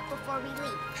things up before we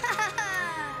leave.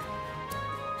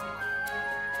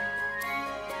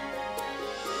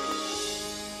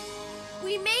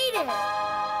 We made it!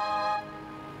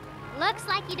 Looks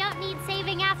like you don't need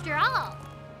saving after all.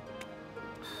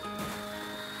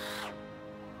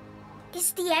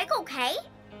 Is the egg okay?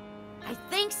 I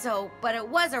think so, but it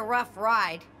was a rough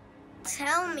ride.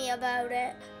 Tell me about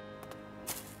it.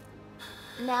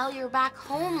 Now you're back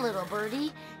home, little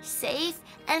birdie. Safe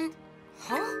and...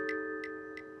 Huh?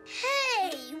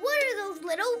 Hey, what are those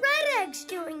little red eggs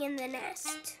doing in the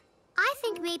nest? I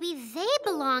think maybe they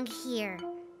belong here.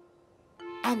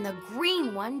 And the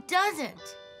green one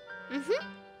doesn't. Mm-hmm.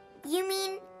 You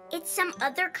mean it's some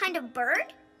other kind of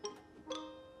bird?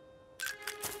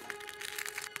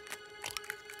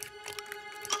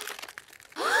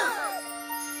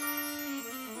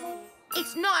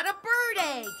 It's not a bird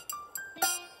egg.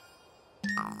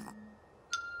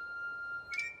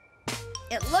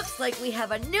 It looks like we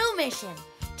have a new mission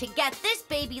to get this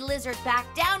baby lizard back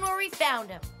down where we found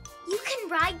him. You can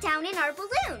ride down in our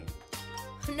balloon.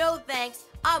 No thanks,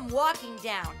 I'm walking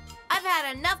down. I've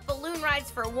had enough balloon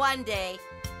rides for one day.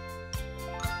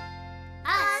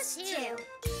 Us too.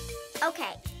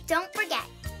 Okay, don't forget,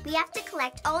 we have to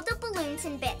collect all the balloons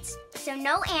and bits so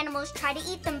no animals try to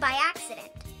eat them by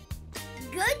accident.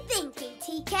 Good thinking,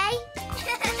 TK.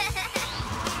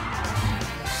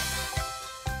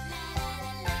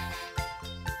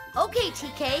 Okay,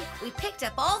 TK, we picked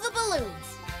up all the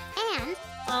balloons. And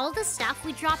all the stuff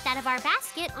we dropped out of our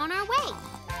basket on our way.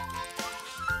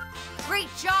 Great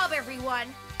job,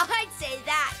 everyone. I'd say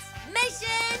that's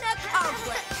mission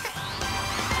accomplished.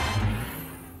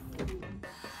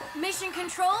 Mission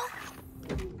control?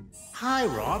 Hi,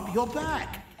 Rob, you're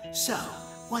back. So,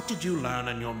 what did you learn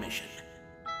on your mission?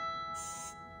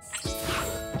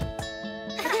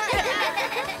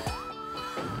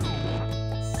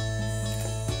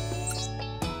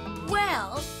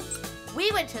 Well,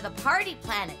 we went to the party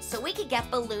planet so we could get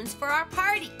balloons for our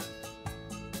party.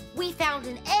 We found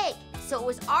an egg, so it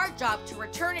was our job to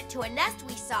return it to a nest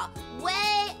we saw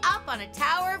way up on a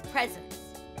tower of presents.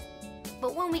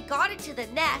 But when we got it to the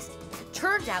nest, it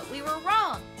turned out we were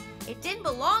wrong. It didn't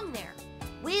belong there.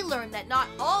 We learned that not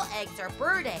all eggs are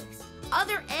bird eggs.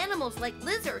 Other animals like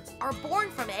lizards are born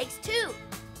from eggs too.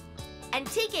 And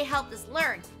TK helped us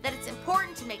learn that it's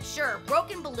important to make sure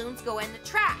broken balloons go in the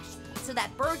trash so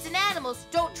that birds and animals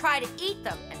don't try to eat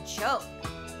them and choke.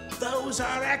 Those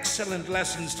are excellent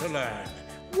lessons to learn.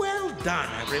 Well done,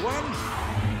 everyone.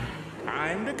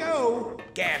 Time to go.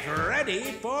 Get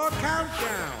ready for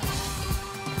countdown.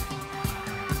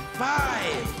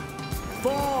 5,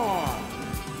 4,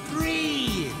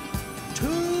 3, 2,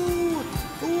 1.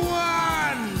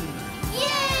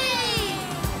 Yay!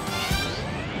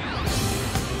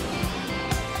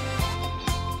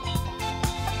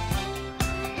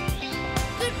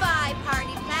 Goodbye,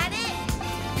 Party Planet.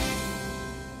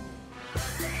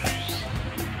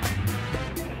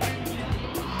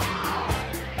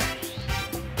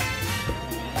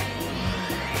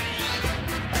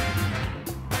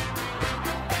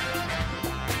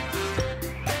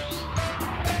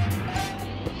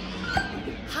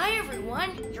 Hi,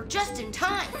 everyone. You're just in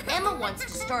time. Emma wants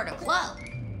to start a club.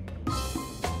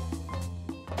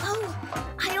 Oh,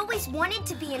 I always wanted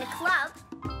to be in a club.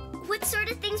 What sort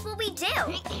of things will we do?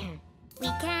 We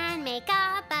can make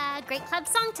up a great club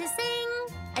song to sing.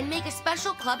 And make a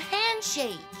special club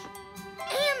handshake.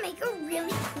 And make a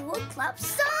really cool club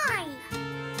sign.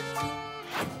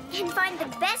 And find the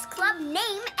best club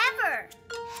name ever.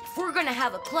 If we're gonna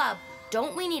have a club,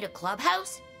 don't we need a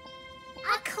clubhouse?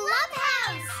 A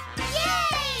clubhouse!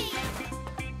 Yay!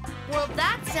 Well,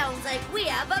 that sounds like we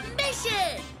have a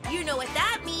mission. You know what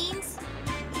that means.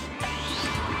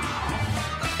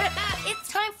 It's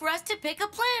time for us to pick a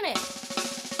planet.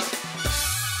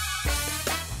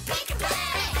 Pick a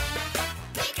planet!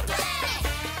 Pick a planet!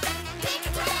 Pick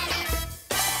a planet!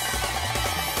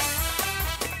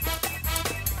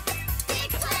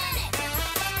 Pick a planet! Pick a planet!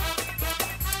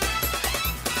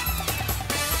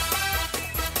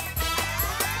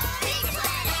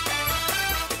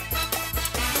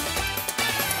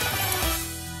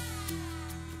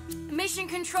 Mission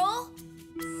control?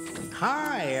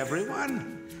 Hi,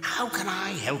 everyone. How can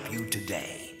I help you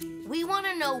today? We want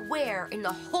to know where in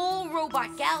the whole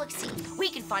robot galaxy we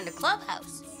can find a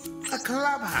clubhouse. A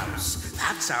clubhouse.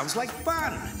 That sounds like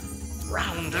fun.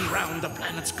 Round and round the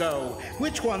planets go.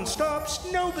 Which one stops,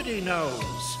 nobody knows.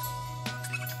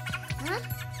 Huh?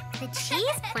 The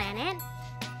cheese planet?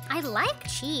 I like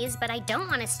cheese, but I don't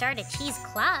want to start a cheese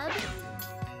club.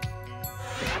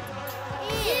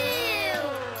 Ew!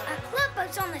 A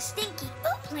clubhouse on the stinky,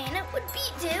 what planet would be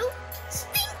too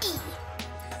stinky?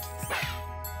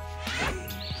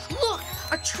 Look,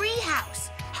 a tree house.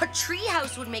 A tree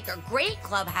house would make a great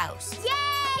clubhouse. Yay!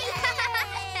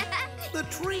 The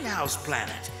treehouse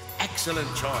planet. Excellent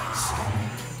choice.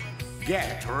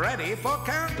 Get ready for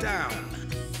countdown.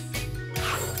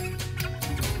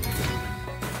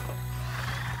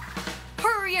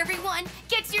 Hurry, everyone!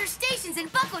 Get to your stations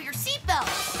and buckle your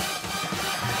seatbelts!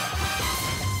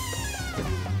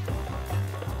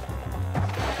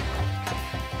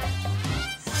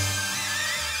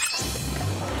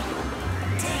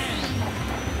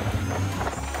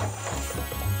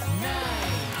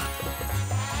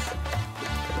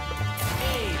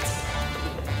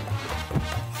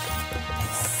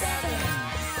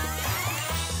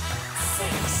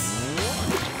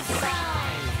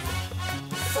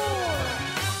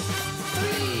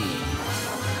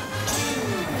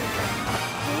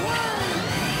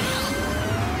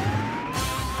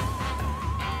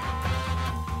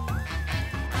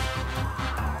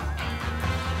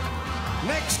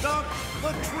 Next up, the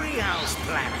treehouse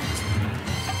planet.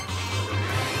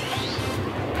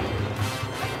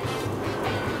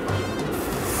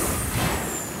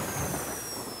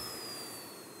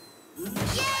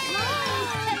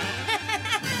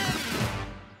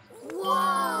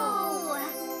 Whoa!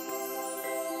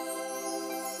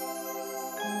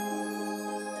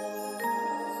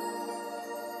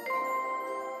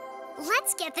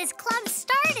 Let's get this club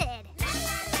started.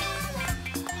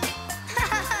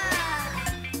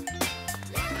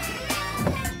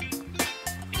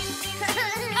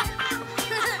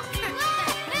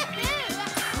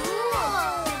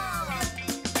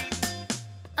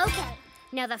 Okay,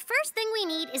 now the first thing we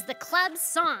need is the club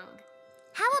song.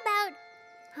 How about,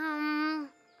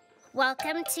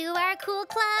 welcome to our cool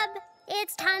club.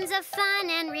 It's tons of fun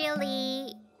and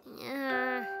really,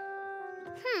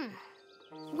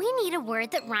 we need a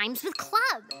word that rhymes with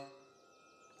club.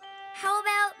 How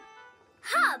about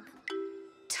hub?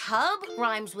 Tub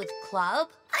rhymes with club.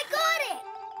 I got it!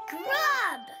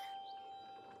 Grub!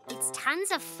 It's tons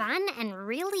of fun and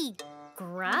really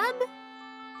grub?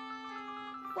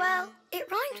 Well,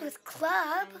 it rhymes with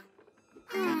club.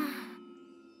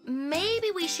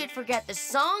 Maybe we should forget the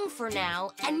song for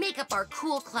now and make up our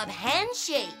cool club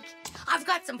handshake. I've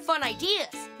got some fun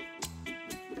ideas.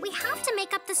 We have to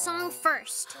make up the song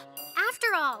first.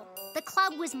 After all, the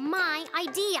club was my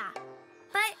idea.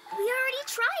 But we already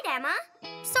tried, Emma.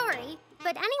 Sorry,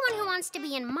 but anyone who wants to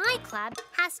be in my club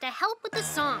has to help with the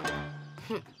song.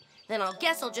 Then I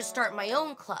guess I'll just start my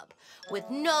own club with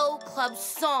no club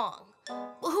song.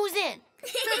 Well, who's in?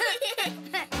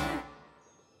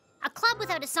 A club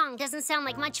without a song doesn't sound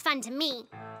like much fun to me.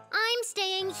 I'm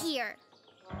staying here.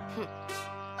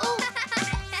 Oh!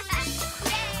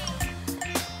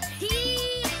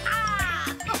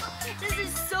 Hee-haw! This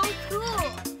is so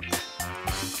cool.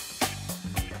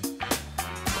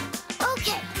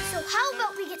 Okay, so how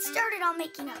about we get started on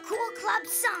making a cool club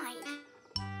sign?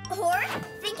 Or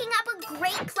thinking up a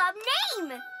great club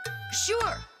name.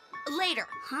 Sure. Later.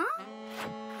 Huh?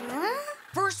 Huh?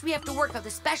 First, we have to work out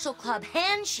the special club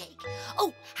handshake.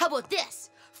 Oh, how about this?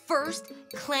 First,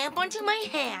 clamp onto my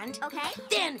hand. Okay.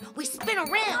 Then we spin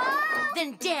around.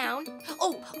 Then down.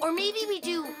 Oh, or maybe we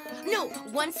do, no,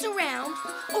 once around.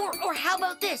 Or how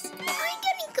about this? I'm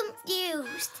getting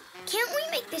confused. Can't we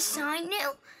make this sign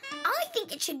now? I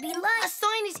think it should be A like...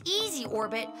 sign is easy,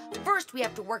 Orbit. First, we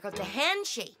have to work out the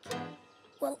handshake.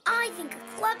 Well, I think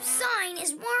a club sign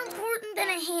is more important than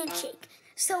a handshake.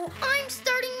 So I'm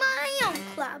starting my own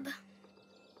club.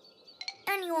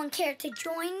 Anyone care to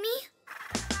join me?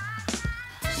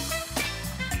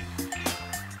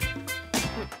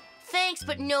 Thanks,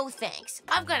 but no thanks.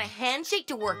 I've got a handshake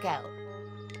to work out.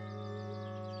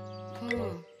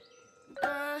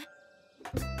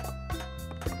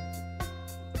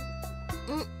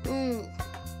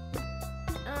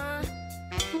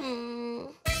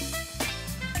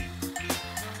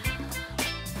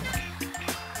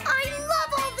 I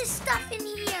love all this stuff in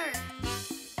here.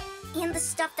 And the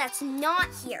stuff that's not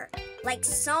here, like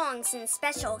songs and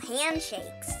special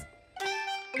handshakes.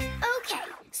 Okay,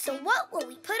 so what will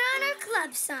we put on our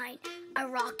club sign? A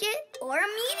rocket or a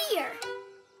meteor?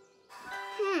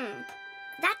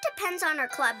 That depends on our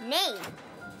club name.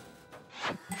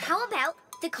 How about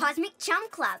the Cosmic Chum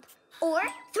Club or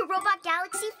the Robot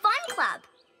Galaxy Fun Club?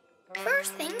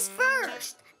 First things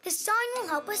first, the sign will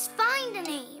help us find a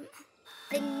name.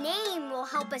 The name will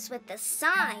help us with the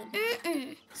sign.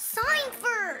 Sign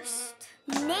first.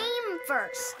 Name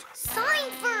first.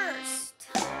 Sign first.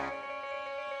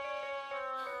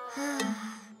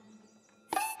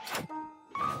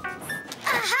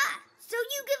 Aha! So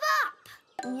you give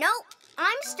Nope,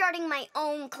 I'm starting my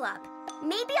own club.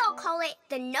 Maybe I'll call it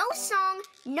the No Song,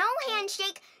 No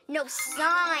Handshake, No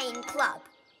Sign Club.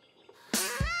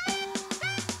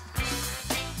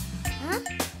 Huh?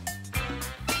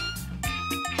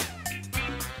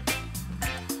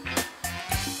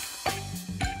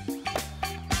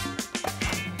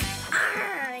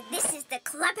 This is the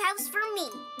clubhouse for me.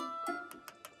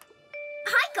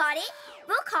 I got it.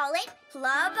 We'll call it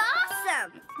Club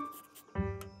Awesome.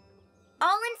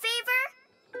 All in favor?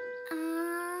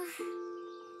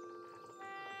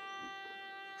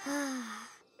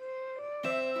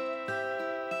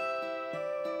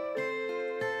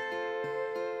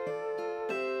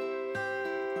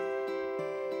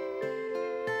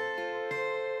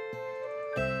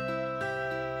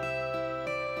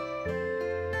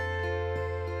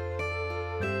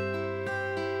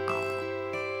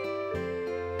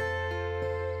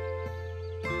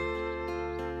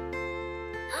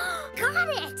 Got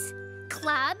it!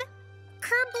 Club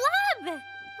Kerblub!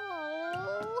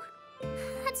 Oh,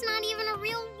 that's not even a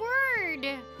real word.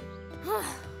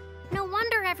 No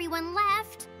wonder everyone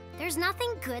left. There's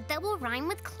nothing good that will rhyme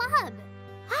with club.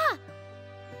 Ah!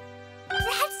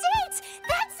 That's it!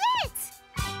 That's it!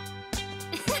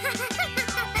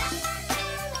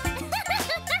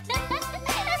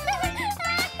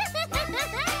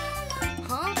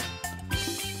 Huh?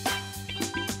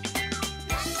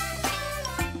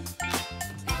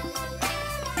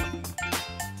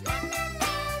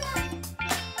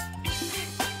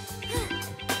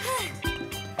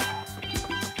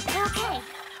 Okay,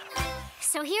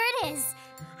 so here it is.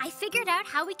 I figured out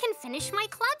how we can finish my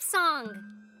club song.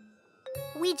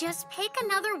 We just pick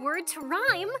another word to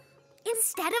rhyme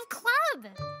instead of club.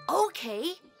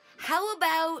 Okay, how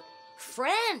about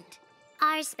friend?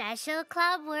 Our special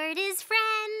club word is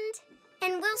friend.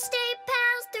 And we'll stay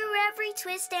pals through every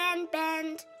twist and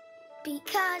bend.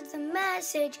 Because the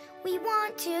message we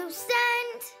want to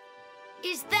send.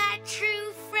 Is that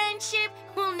true? Friendship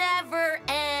will never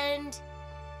end.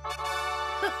 All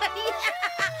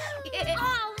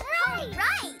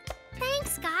right!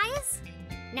 Thanks, guys.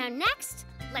 Now next,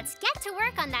 let's get to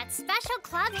work on that special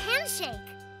club handshake.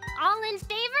 All in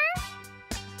favor?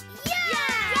 Yeah!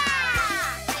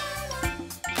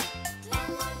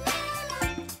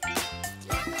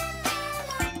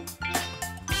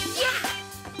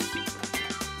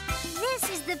 This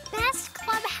is the best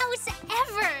clubhouse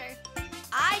ever.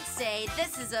 I'd say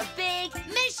this is a big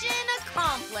mission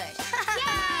accomplished.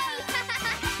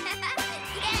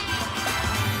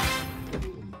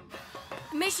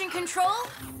 Mission control?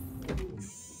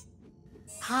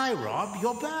 Hi, Rob,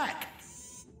 you're back.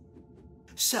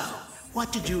 So,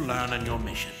 what did you learn on your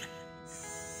mission?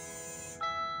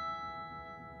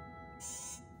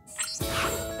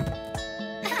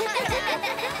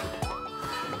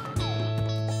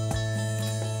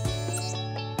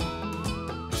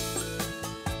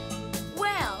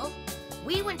 Well,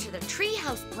 we went to the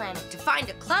treehouse planet to find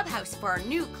a clubhouse for our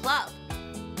new club.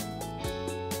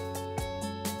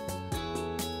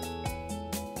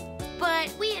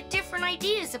 But we had different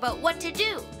ideas about what to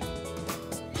do.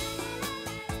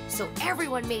 So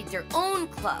everyone made their own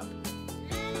club.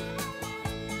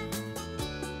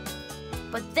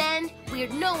 But then we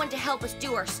had no one to help us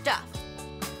do our stuff.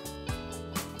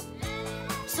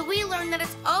 So we learned that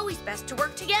it's always best to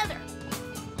work together.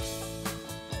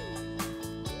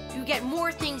 You get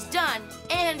more things done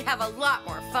and have a lot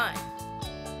more fun.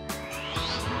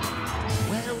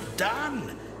 Well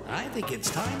done. I think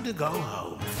it's time to go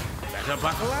home. Better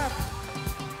buckle up.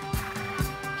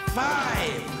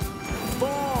 5,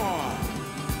 4,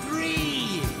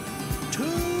 3, 2, 1.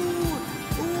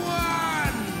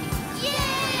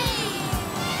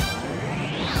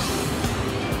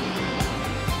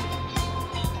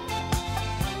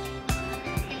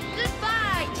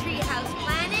 Goodbye, Treehouse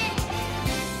Planet.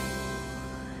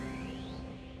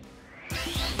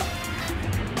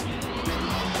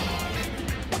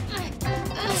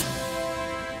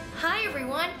 Hi,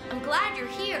 everyone. I'm glad you're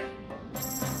here.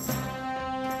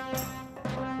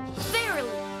 Verily,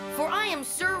 for I am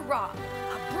Sir Rob,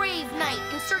 a brave knight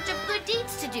in search of good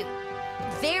deeds to do.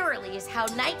 Verily is how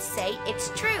knights say it's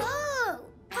true. Oh,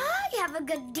 I have a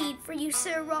good deed for you,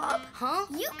 Sir Rob. Huh?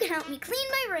 You can help me clean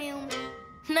my room.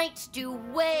 Knights do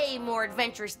way more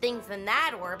adventurous things than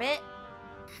that, Orbit.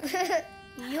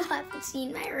 You haven't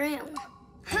seen my room.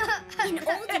 In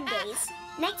olden days,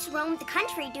 knights roamed the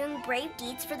country doing brave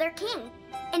deeds for their king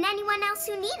and anyone else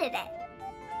who needed it.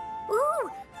 Ooh,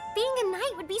 being a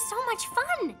knight would be so much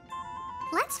fun.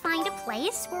 Let's find a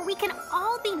place where we can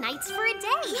all be knights for a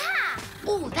day. Yeah!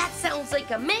 Oh, that sounds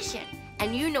like a mission.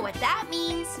 And you know what that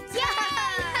means. Yeah!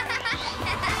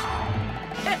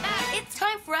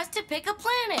 time for us to pick a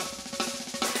planet.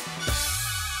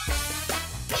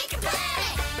 Pick a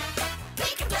planet!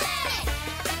 Pick a planet!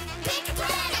 Pick a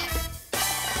planet!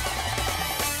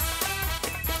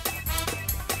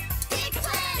 Pick a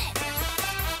planet!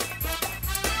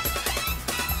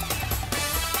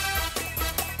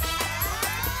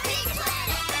 Pick a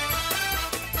planet!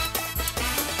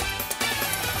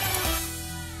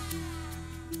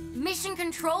 Mission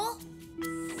Control?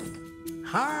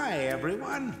 Hi,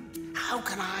 everyone. How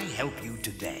can I help you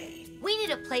today? We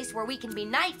need a place where we can be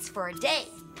knights for a day.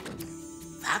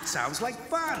 That sounds like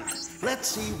fun. Let's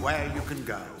see where you can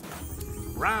go.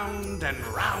 Round and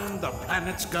round the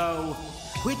planets go.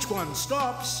 Which one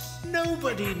stops,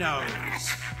 nobody knows.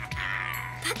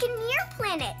 Buccaneer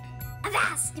Planet.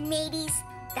 Avast, mateys.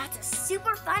 That's a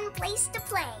super fun place to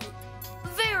play.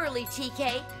 Verily,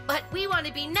 TK, but we want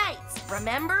to be knights,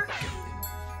 remember?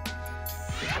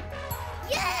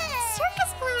 Yeah!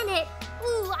 Circus Planet!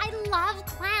 Ooh, I love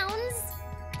clowns.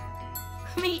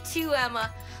 Me too, Emma.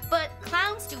 But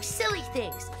clowns do silly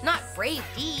things, not brave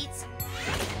deeds.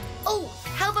 Oh,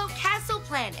 how about Castle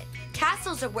Planet?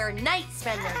 Castles are where knights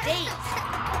spend their days.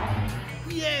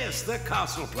 Yes, the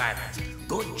Castle Planet.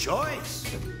 Good choice.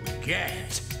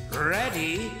 Get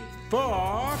ready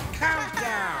for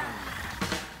countdown.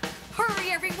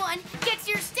 Hurry, everyone! Get to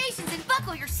your stations and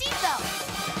buckle your seatbelts!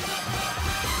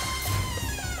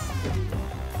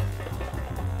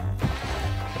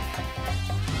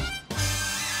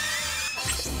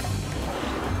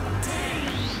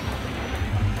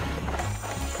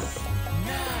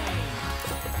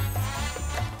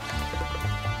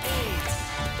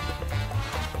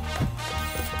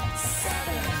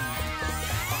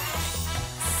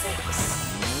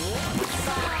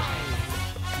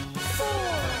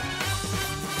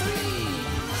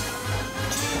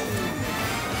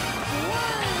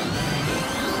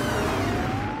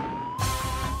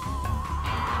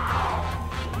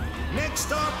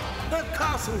 Next up, the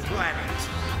Castle Planet.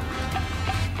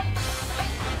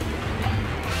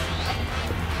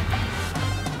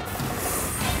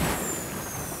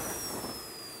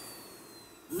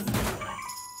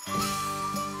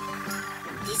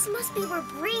 This must be where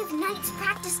brave knights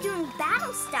practice doing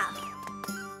battle stuff.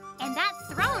 And that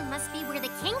throne must be where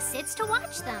the king sits to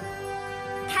watch them.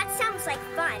 That sounds like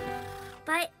fun.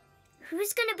 But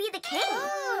who's gonna be the king?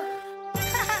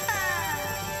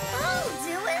 I'll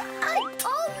do it. I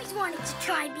always wanted to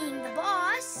try being the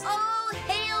boss. All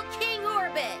hail King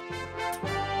Orbit!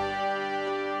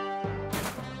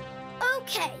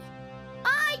 Okay.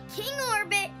 I, King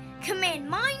Orbit, command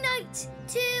my knights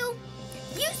to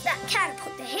use that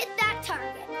catapult to hit that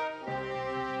target.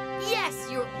 Yes,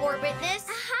 your Orbitness.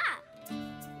 Aha!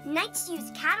 Knights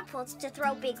use catapults to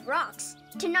throw big rocks,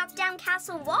 to knock down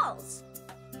castle walls.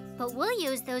 But we'll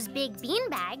use those big bean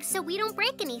bags so we don't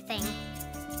break anything.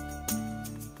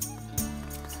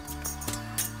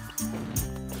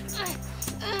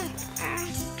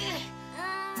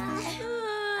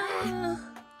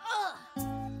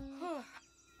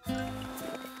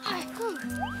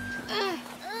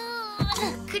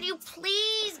 Could you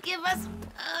please give us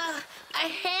a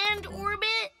hand,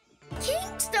 Orbit?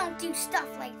 Kings don't do stuff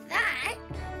like that.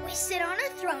 We sit on our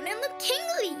throne and look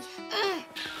kingly.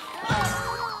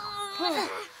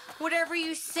 Whatever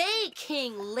you say,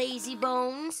 King Lazy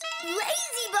Bones.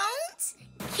 Lazy bones?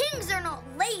 Kings are not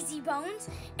lazy bones.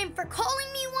 And for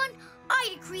calling me one, I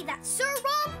decree that Sir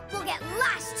Rob will get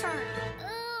last turn.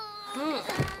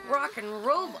 Rockin'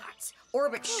 robots.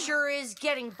 Orbit sure is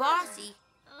getting bossy.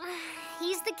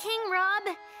 He's the king,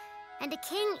 Rob. And a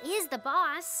king is the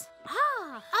boss.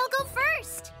 I'll go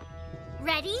first.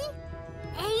 Ready?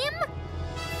 Aim?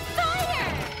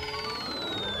 Fire!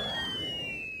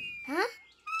 Huh?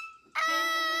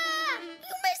 Ah!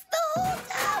 You missed the whole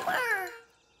tower!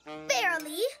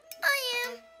 Barely. I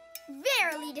am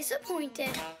verily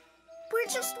disappointed.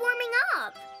 We're just warming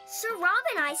up. Sir Rob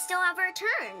and I still have our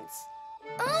turns.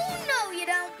 Oh, no, you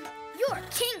don't. Your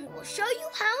king will show you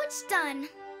how it's done.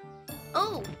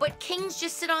 Oh, but kings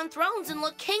just sit on thrones and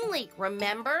look kingly,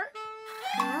 remember?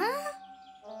 Huh?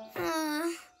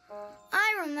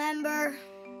 I remember.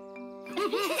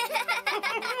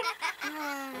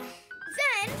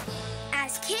 Then,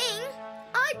 as king,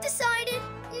 I've decided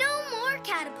no more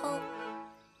catapult.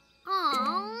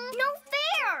 Aww. No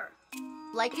fair!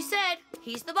 Like you said,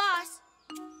 he's the boss.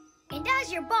 And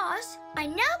as your boss, I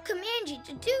now command you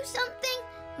to do something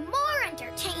more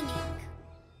entertaining.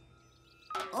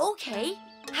 Okay,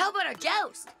 how about a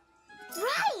joust?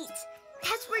 Right!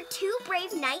 That's where two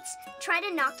brave knights try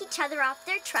to knock each other off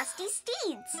their trusty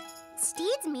steeds.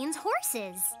 Steeds means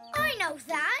horses. I know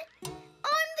that.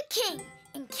 I'm the king,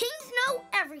 and kings know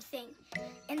everything.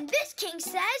 And this king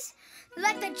says,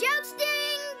 let the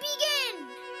jousting begin.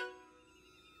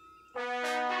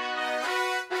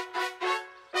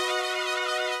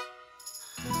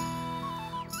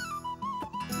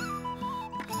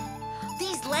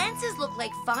 These lances look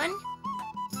like fun.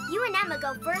 You and Emma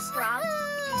go first, Rob.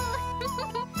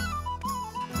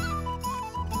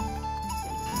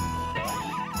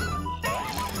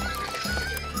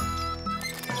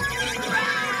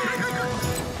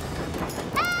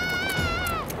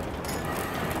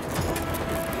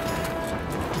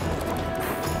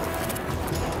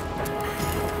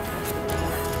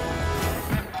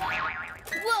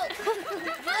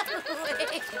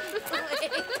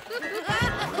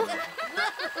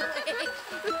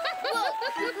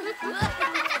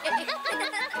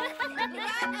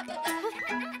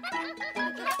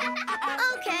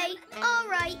 Okay, all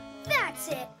right, that's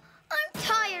it. I'm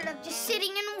tired of just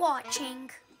sitting and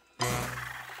watching. I'm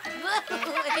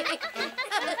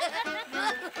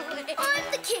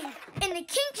the king, and the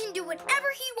king can do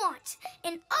whatever he wants,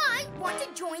 and I want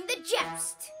to join the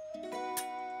joust.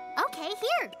 Okay,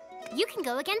 here. You can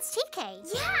go against TK.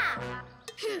 Yeah!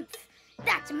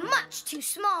 That's much too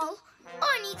small.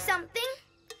 I need something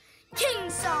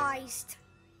king-sized.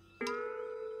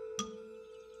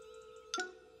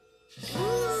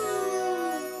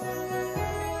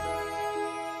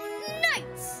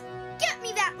 Knights! Get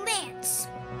me that lance!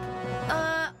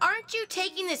 Aren't you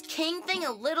taking this king thing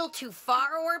a little too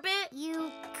far, Orbit?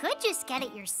 You could just get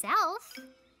it yourself.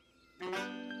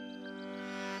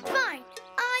 Fine,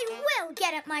 I will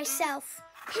get it myself.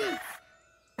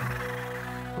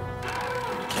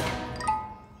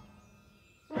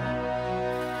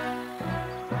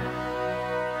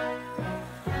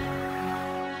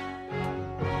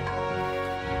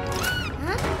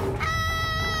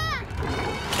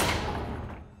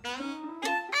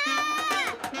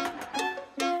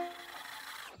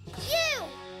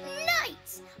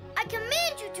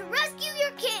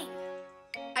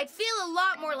 I'd feel a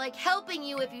lot more like helping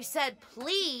you if you said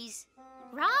please.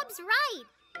 Rob's right.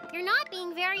 You're not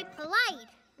being very polite,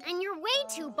 and you're way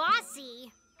too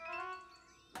bossy.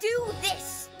 Do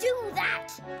this, do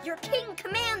that. Your king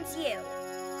commands you.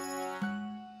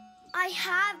 I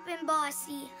have been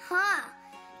bossy, huh?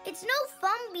 It's no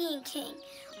fun being king.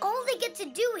 All they get to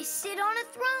do is sit on a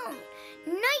throne.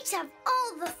 Knights have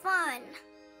all the fun.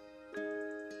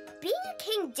 Being a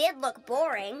king did look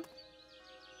boring.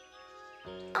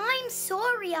 I'm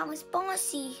sorry I was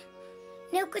bossy.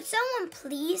 Now, could someone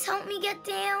please help me get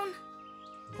down?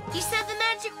 You said the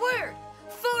magic word.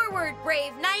 Forward,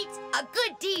 brave knights. A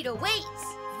good deed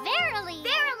awaits. Verily!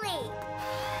 Verily!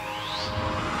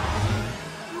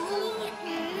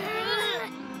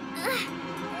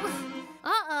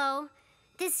 Uh-oh.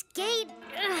 This gate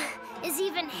is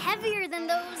even heavier than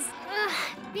those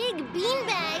big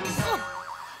beanbags.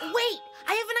 Oh, wait,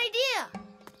 I have an idea.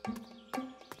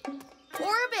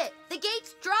 Orbit, the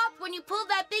gates drop when you pull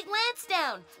that big lance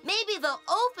down. Maybe they'll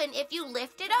open if you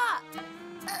lift it up.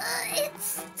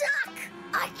 It's stuck.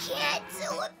 I can't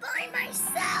do it by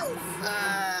myself.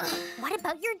 What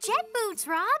about your jet boots,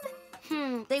 Rob?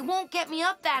 They won't get me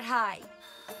up that high.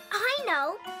 I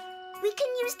know. We can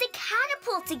use the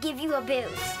catapult to give you a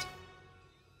boost.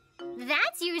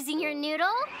 That's using your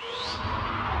noodle.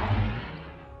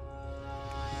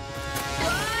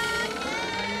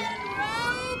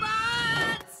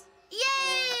 Robots!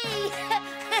 Yay!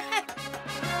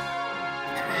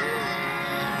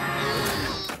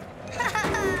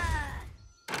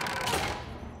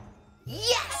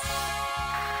 Yes!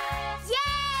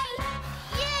 Yay!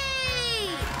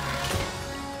 Yay!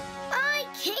 I,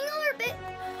 King Orbit,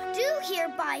 do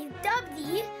hereby dub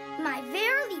thee my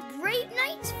verily brave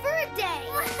knights for a day.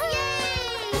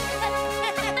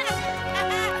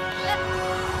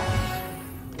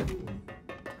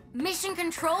 Mission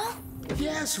control?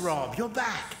 Yes, Rob, you're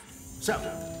back. So,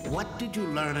 what did you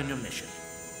learn on your mission?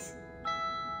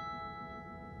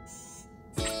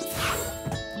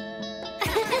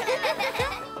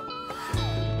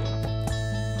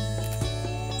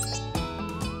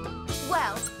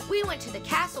 Well, we went to the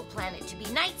castle planet to be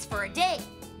knights for a day.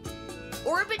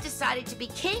 Orbit decided to be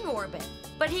King Orbit,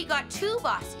 but he got too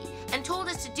bossy and told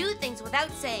us to do things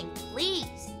without saying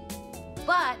please.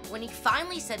 But when he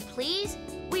finally said please,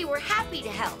 we were happy to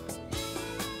help.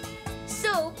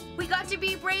 So we got to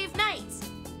be brave knights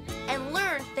and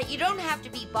learned that you don't have to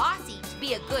be bossy to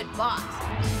be a good boss.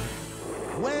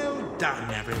 Well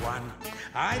done, everyone.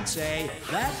 I'd say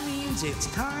that means it's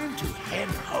time to head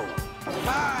home.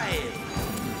 5,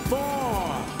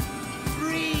 4,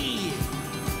 3,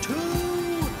 2,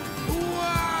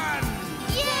 1.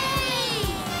 Yay!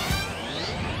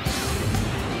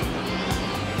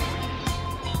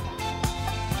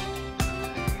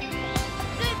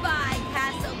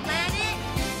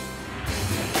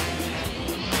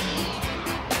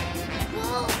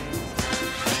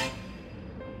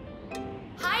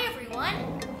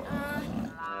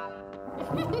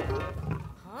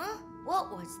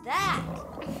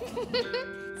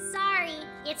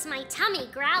 It's my tummy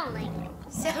growling.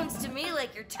 Sounds to me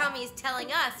like your tummy is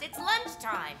telling us it's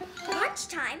lunchtime.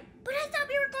 Lunchtime? But I thought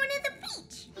we were going to the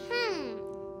beach.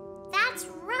 That's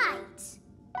right.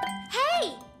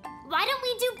 Hey, why don't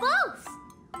we do both?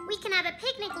 We can have a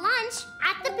picnic lunch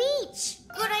at the beach.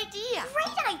 Good idea.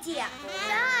 Great idea.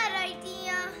 Bad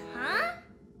idea. Huh?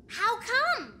 How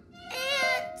come?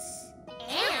 Ants.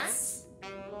 Ants?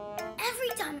 Every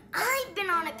time I've been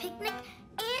on a picnic,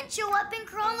 ants show up and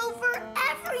crawl over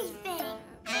everything.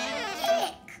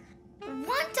 Yuck!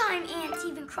 One time ants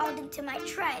even crawled into my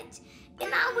treads,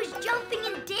 and I was jumping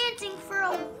and dancing for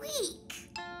a week.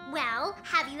 Well,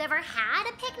 have you ever had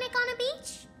a picnic on a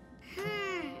beach?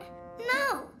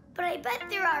 No, but I bet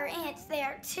there are ants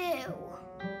there too.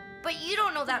 But you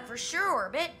don't know that for sure,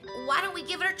 Orbit. Why don't we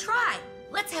give it a try?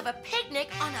 Let's have a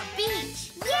picnic on a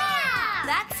beach. Yeah!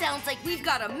 That sounds like we've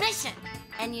got a mission.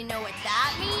 And you know what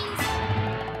that means?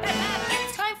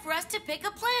 It's time for us to pick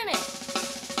a planet.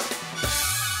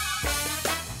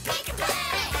 Pick a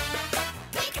planet!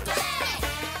 Pick a planet!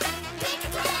 Pick a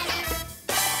planet!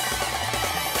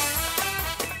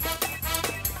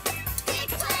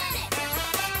 Pick a planet!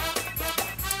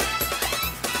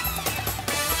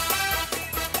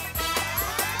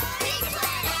 Pick a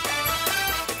planet!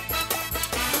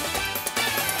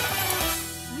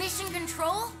 Mission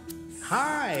control?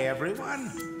 Hi,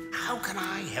 everyone. How can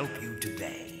I help you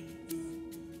today?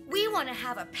 We want to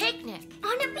have a picnic.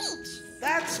 On a beach.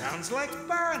 That sounds like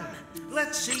fun.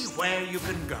 Let's see where you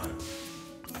can go.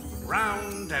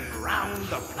 Round and round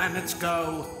the planets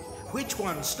go. Which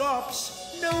one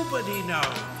stops, nobody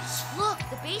knows. Look,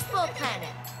 the baseball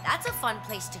planet. That's a fun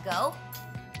place to go.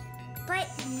 But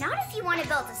not if you want to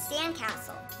build a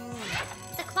sandcastle.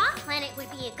 The clock planet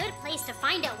would be a good place to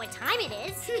find out what time it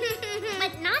is,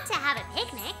 but not to have a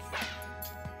picnic.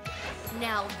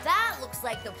 Now that looks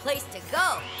like the place to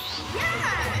go.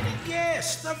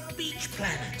 Yes, the beach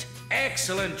planet.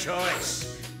 Excellent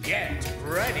choice. Get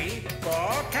ready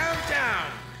for countdown.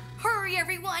 Hurry,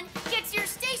 everyone. Get to your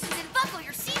stations and buckle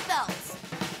your seatbelts.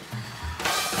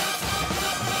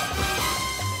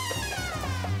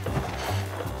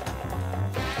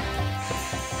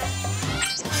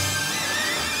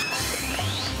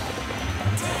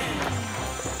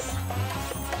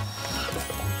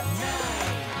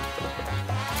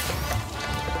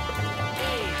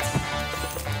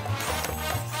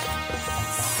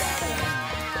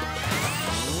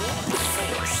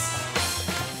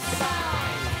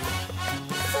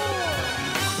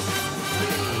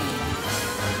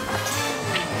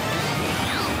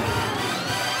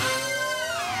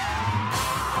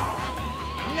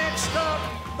 Next stop,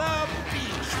 the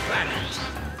beach planet.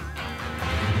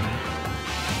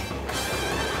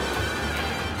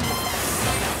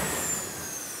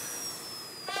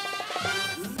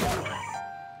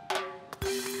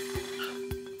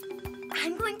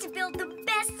 I'm going to build the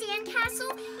best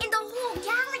sandcastle in the whole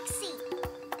galaxy.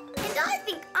 And I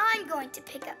think I'm going to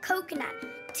pick a coconut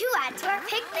to add to our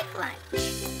picnic lunch.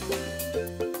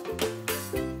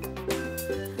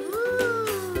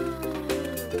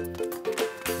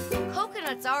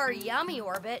 Coconuts are yummy,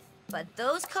 Orbit, but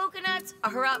those coconuts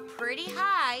are up pretty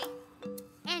high.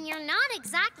 And you're not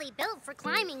exactly built for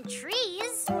climbing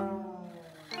trees.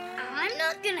 I'm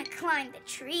not gonna climb the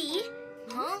tree.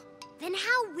 Huh? Then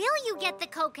how will you get the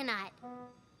coconut?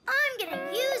 I'm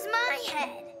gonna use my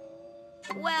head.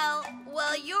 Well,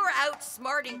 while you're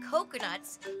outsmarting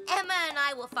coconuts, Emma and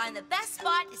I will find the best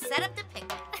spot to set up the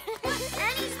picnic.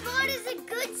 Any spot is a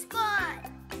good spot,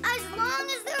 as long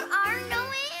as there are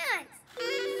no ants.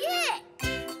 Yeah.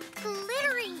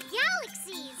 Glittering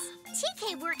galaxies!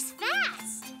 TK works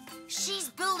fast. She's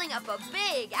building up a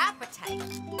big appetite.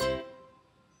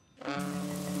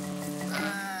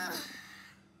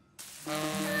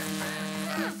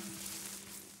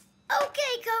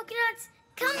 Okay, coconuts,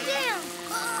 come down.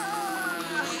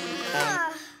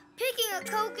 Picking a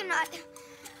coconut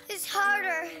is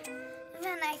harder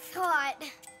than I thought.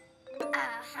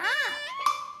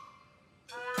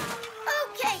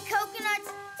 Okay, coconuts,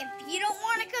 if you don't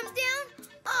want to come down,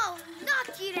 I'll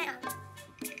knock you down.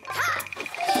 Ha!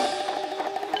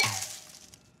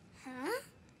 Huh?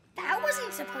 That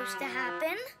wasn't supposed to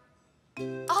happen.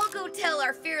 I'll go tell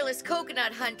our fearless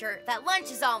coconut hunter that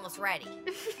lunch is almost ready.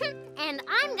 And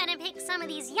I'm gonna pick some of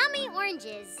these yummy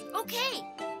oranges. Okay.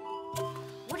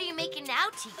 What are you making now,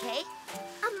 TK?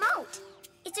 A moat.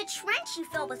 It's a trench you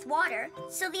fill with water,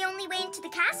 so the only way into the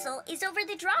castle is over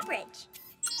the drawbridge.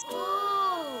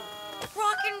 Oh,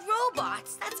 rockin'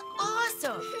 robots. That's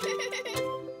awesome.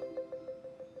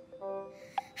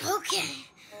 Okay,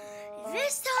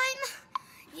 this time,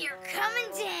 you're coming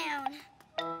down.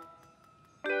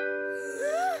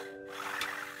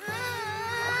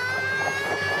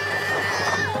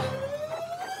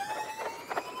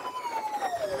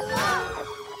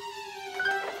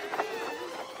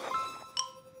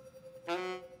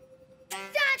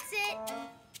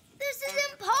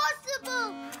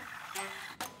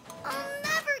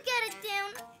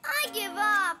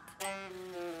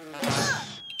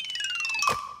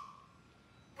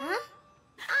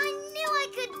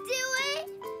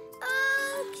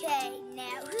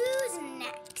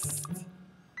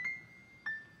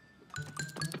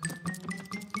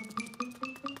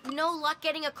 No luck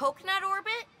getting a coconut,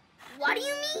 Orbit? What do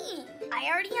you mean? I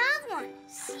already have one.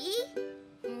 See?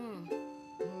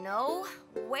 No.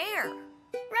 Where?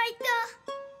 Right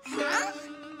Huh?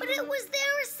 But it was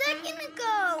there a second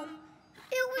ago.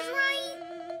 It was right...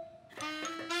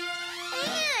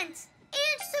 Ants!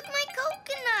 Ants took my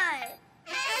coconut!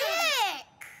 Heck!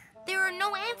 There are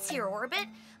no ants here, Orbit.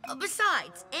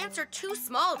 Besides, ants are too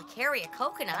small to carry a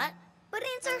coconut. But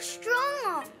ants are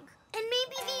strong. And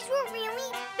maybe these were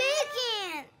really big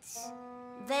ants.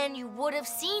 Then you would have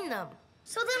seen them.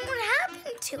 So then what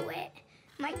happened to it?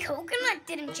 My coconut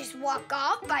didn't just walk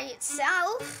off by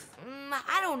itself.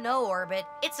 I don't know, Orbit.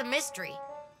 It's a mystery.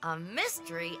 A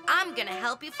mystery I'm gonna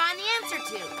help you find the answer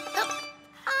to.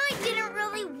 I didn't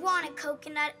really want a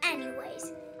coconut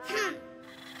anyways.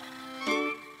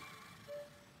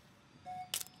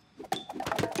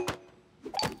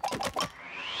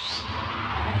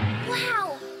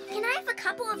 Wow! Can I have a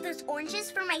couple of those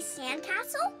oranges for my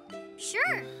sandcastle?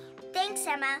 Sure. Thanks,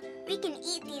 Emma. We can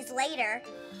eat these later.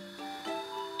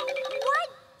 What?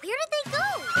 Where did they go?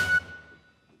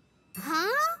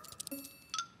 Huh?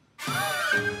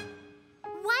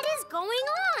 What is going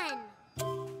on?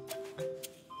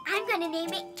 I'm gonna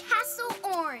name it Castle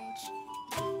Orange.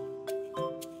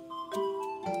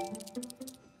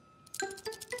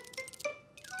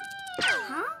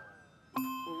 Huh?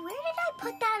 Where did I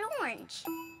put that orange?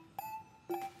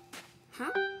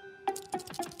 Huh?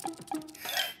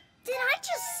 Did I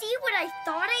just see what I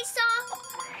thought I saw?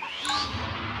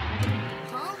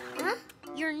 Huh?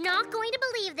 You're not going to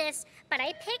believe this, but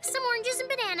I picked some oranges and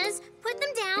bananas, put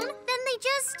them down, then they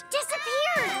just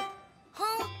disappeared.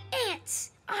 Huh?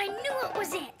 Ants. I knew it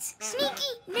was ants.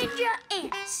 Sneaky ninja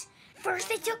ants. First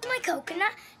they took my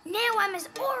coconut, now I'm as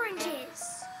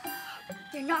oranges.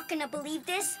 You're not gonna believe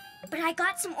this, but I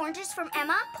got some oranges from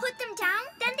Emma, put them down,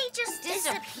 then they just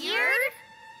Disappeared?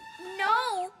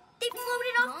 No, they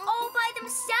floated off all by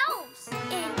themselves.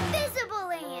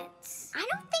 Invisible ants. I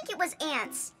don't think it was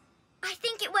ants. I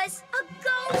think it was a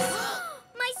ghost.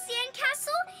 My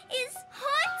sandcastle is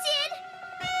haunted.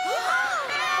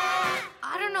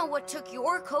 I don't know what took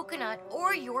your coconut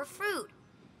or your fruit,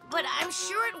 but I'm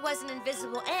sure it wasn't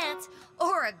invisible ants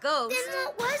or a ghost. Then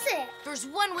what was it? There's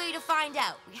one way to find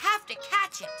out. We have to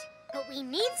catch it. But we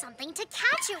need something to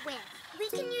catch it with. We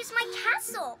can use my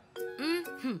castle.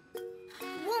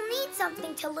 We'll need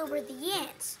something to lure the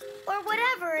ants, or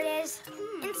whatever it is,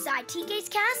 inside TK's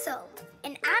castle.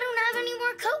 And I don't have any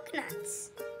more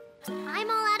coconuts. I'm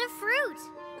all out of fruit.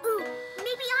 Ooh,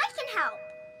 maybe I can help.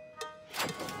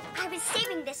 I was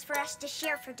saving this for us to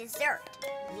share for dessert.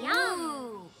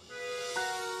 Yum!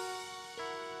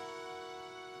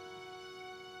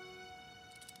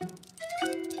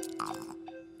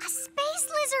 A space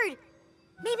lizard!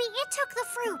 Maybe it took the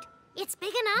fruit. It's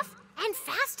big enough and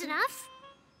fast enough.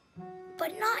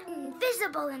 But not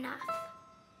invisible enough.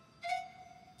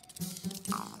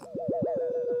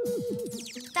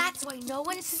 That's why no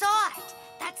one saw it.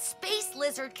 That space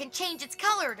lizard can change its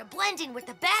color to blend in with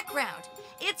the background.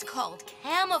 It's called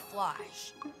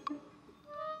camouflage.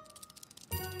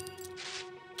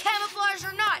 Camouflage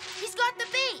or not, he's got the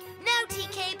bait. Now,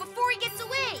 TK, before he gets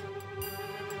away.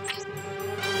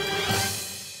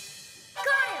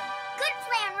 Got him! Good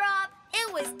plan, Rob! It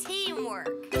was teamwork.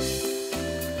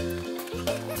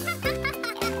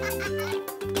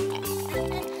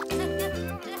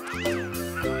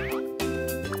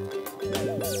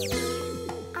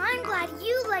 I'm glad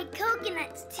you like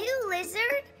coconuts too,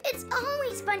 Lizard. It's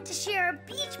always fun to share a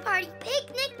beach party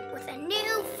picnic with a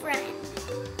new friend.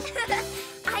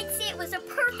 I'd say it was a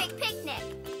perfect picnic.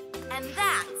 And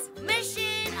that's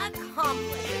mission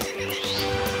accomplished.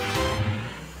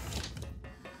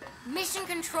 Mission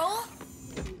Control?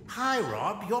 Hi,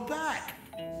 Rob, you're back.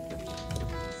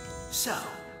 So,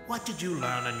 what did you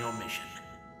learn on your mission?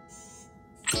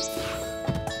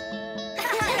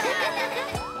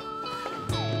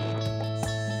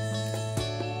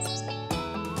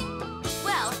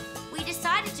 Well, we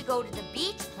decided to go to the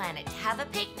beach planet to have a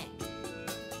picnic.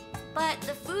 But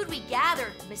the food we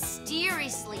gathered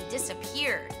mysteriously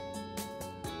disappeared.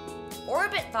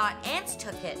 Orbit thought ants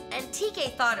took it, and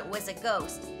TK thought it was a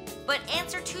ghost. But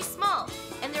ants are too small,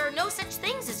 and there are no such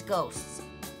things as ghosts.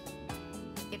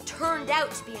 It turned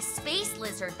out to be a space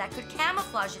lizard that could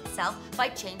camouflage itself by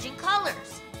changing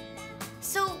colors.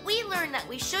 So we learned that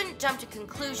we shouldn't jump to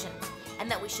conclusions,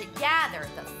 and that we should gather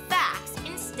the facts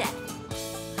instead.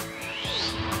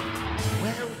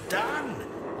 Well done.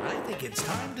 I think it's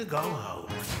time to go home.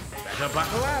 Better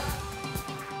buckle up.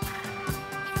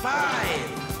 5,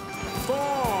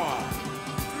 4,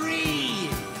 3,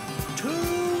 2,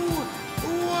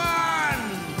 1.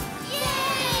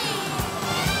 Yay!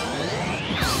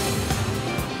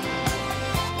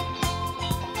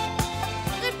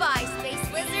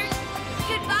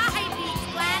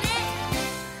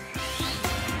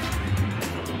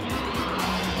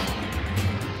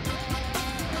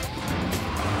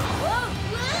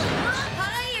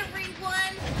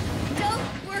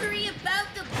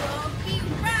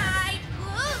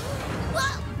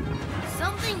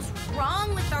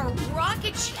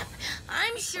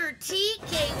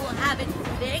 have it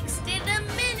fixed in a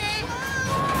minute.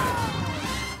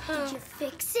 Did you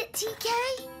fix it, TK?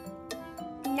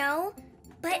 No,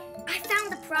 but I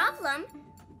found the problem.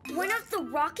 One of the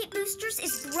rocket boosters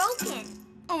is broken.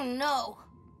 Oh, no.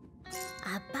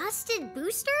 A busted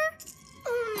booster?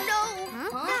 Oh,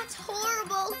 no. That's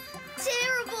horrible,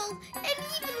 terrible, and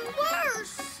even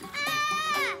worse.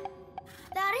 Ah!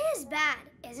 That is bad,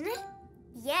 isn't it?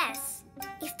 Yes.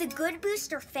 If the good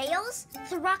booster fails,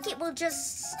 the rocket will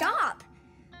just stop.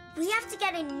 We have to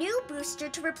get a new booster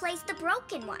to replace the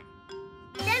broken one.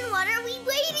 Then what are we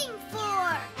waiting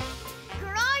for?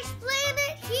 Garage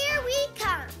Planet, here we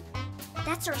come.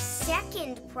 That's our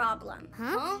second problem.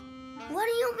 Huh? What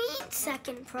do you mean,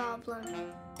 second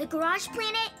problem? The Garage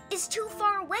Planet is too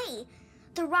far away.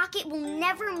 The rocket will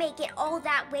never make it all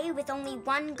that way with only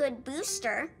one good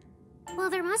booster. Well,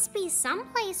 there must be some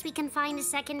place we can find a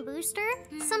second booster.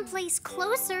 Someplace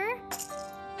closer.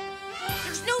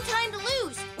 There's no time to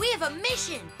lose. We have a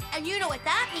mission, and you know what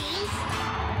that means.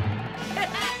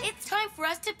 It's time for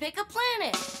us to pick a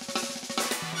planet.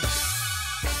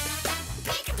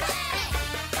 Pick a planet!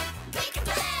 Pick a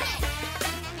planet!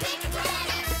 Pick a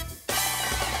planet!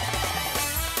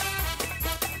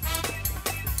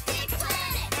 Pick a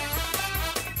planet!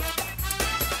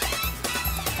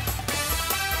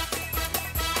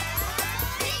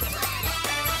 Pick a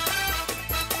planet!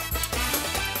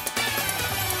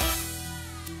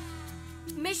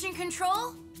 Mission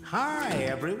Control? Hi,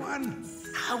 everyone.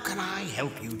 How can I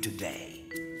help you today?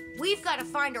 We've got to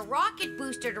find a rocket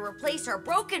booster to replace our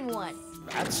broken one.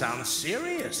 That sounds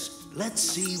serious. Let's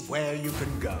see where you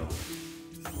can go.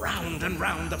 Round and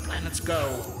round the planets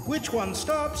go. Which one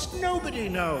stops, nobody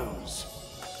knows.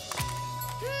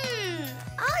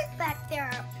 I bet there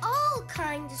are all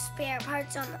kinds of spare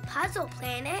parts on the puzzle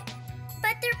planet.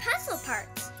 But they're puzzle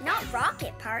parts, not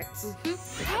rocket parts.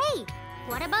 Hey,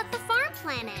 what about the farm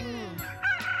planet?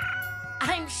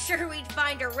 I'm sure we'd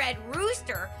find a red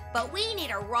rooster, but we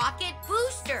need a rocket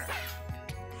booster.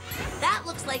 That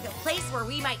looks like a place where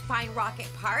we might find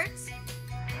rocket parts.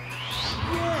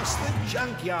 Yes, the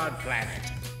junkyard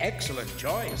planet. Excellent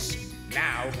choice.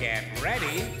 Now get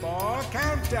ready for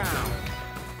countdown.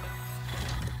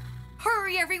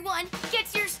 Hurry, everyone! Get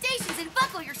to your stations and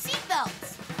buckle your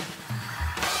seatbelts.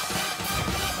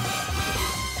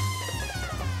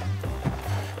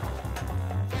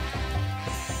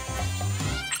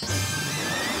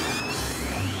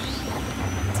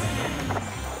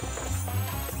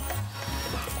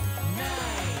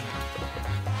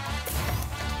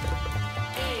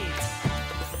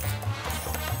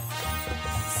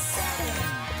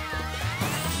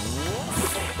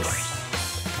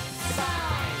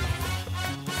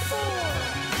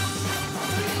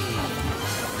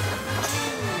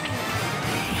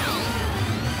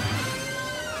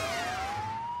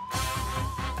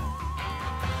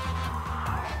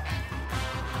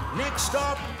 Next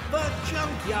stop, the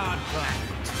junkyard planet.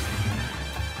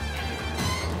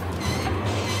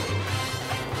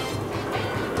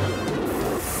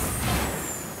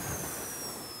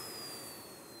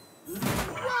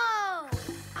 Whoa!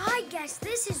 I guess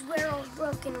this is where old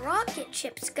broken rocket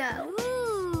ships go.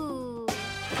 Ooh.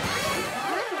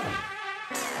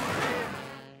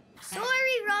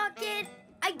 Sorry, Rocket.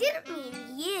 I didn't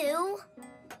mean you.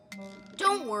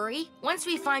 Don't worry. Once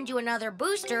we find you another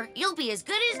booster, you'll be as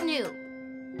good as new.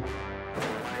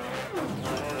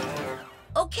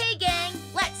 Okay, gang,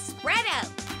 let's spread out.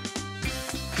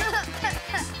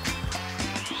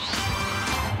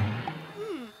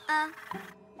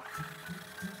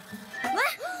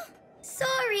 What?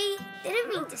 Sorry, didn't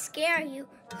mean to scare you.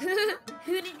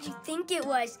 Who did you think it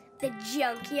was? The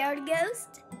junkyard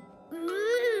ghost?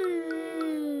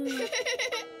 Ooh.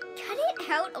 Cut it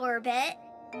out, Orbit.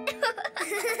 I'm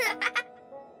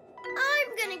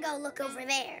gonna go look over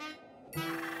there.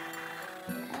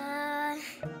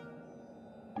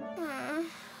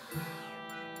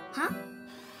 Huh?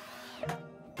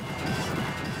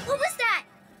 What was that?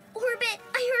 Orbit,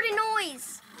 I heard a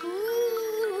noise.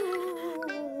 Ooh.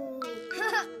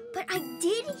 But I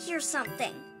did hear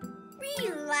something.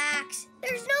 Relax.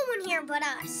 There's no one here but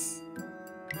us.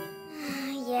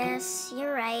 Yes,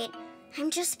 you're right. I'm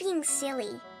just being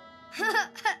silly.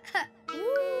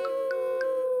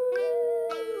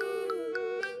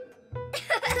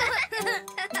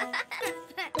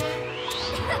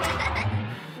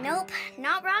 Nope,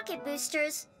 not rocket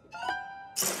boosters.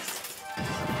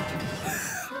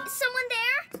 Someone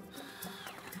there?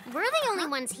 We're the only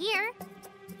ones here.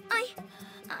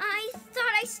 I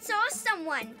thought I saw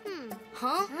someone.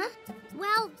 Huh?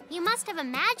 Well, you must have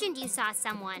imagined you saw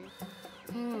someone.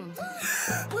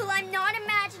 Well, I'm not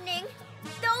imagining.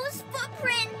 Those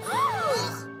footprints.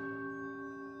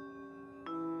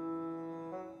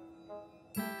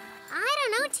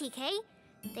 TK.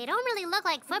 They don't really look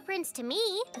like footprints to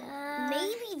me.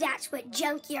 Maybe that's what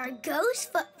Junkyard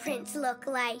Ghost footprints look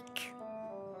like.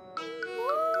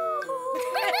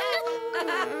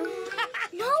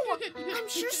 No, I'm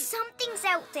sure something's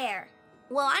out there.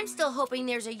 Well, I'm still hoping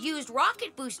there's a used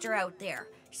rocket booster out there,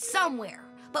 somewhere.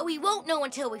 But we won't know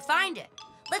until we find it.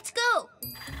 Let's go.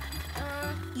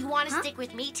 You want to stick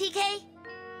with me, TK?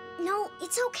 No,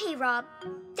 it's okay, Rob.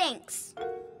 Thanks.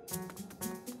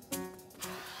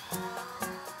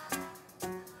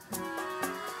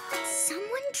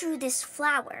 Someone drew this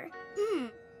flower. Ooh.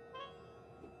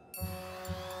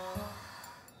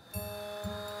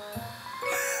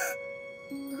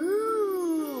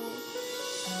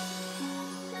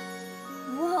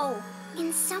 Whoa,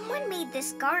 and someone made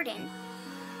this garden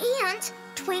and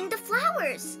twined the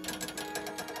flowers.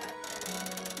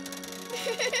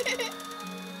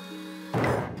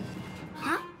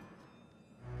 Huh?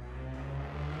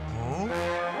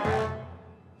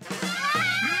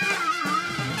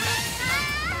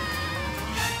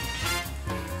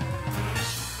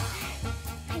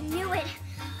 I knew it.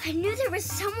 I knew there was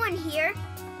someone here.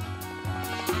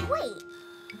 Wait,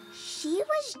 she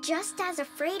was just as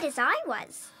afraid as I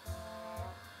was.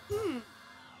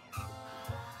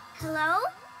 Hello?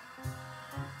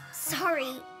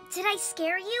 Sorry, did I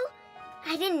scare you?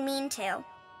 I didn't mean to.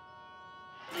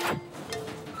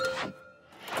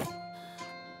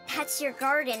 That's your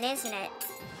garden, isn't it?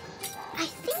 I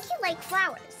think you like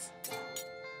flowers.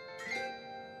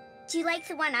 Do you like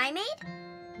the one I made?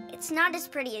 It's not as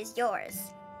pretty as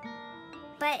yours.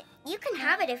 But you can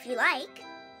have it if you like.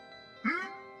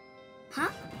 Huh?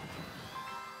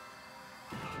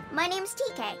 My name's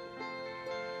TK.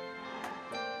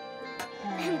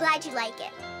 I'm glad you like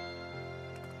it.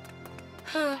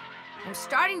 I'm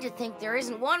starting to think there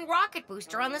isn't one rocket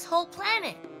booster on this whole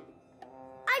planet.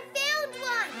 I found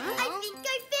one! I think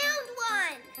I found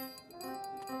one!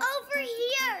 Over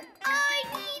here! I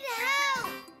need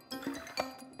help!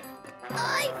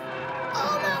 I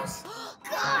almost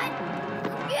got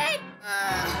it!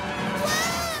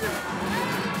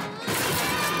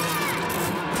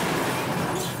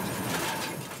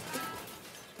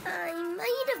 I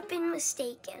might have been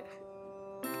mistaken.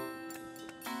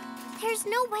 There's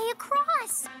no way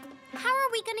across. How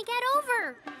are we gonna get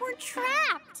over? We're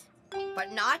trapped.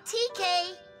 But not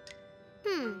TK.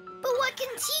 But what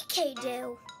can TK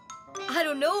do? I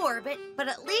don't know, Orbit, but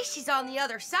at least she's on the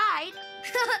other side.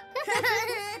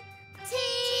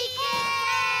 TK!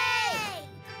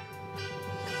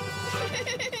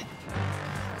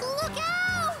 Look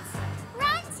out!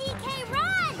 Run, TK,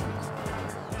 run!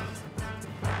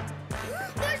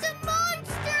 There's a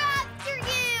monster after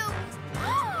you!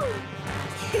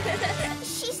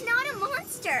 She's not a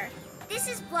monster. This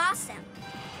is Blossom.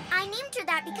 I named her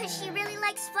that because she really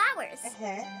likes flowers.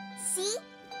 See?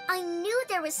 I knew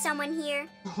there was someone here.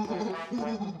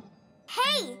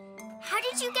 Hey! How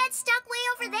did you get stuck way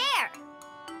over there?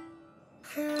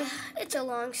 It's a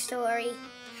long story.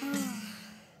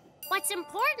 What's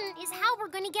important is how we're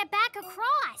gonna get back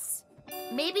across.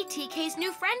 Maybe TK's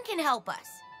new friend can help us.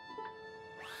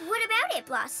 What about it,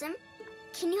 Blossom?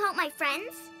 Can you help my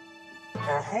friends?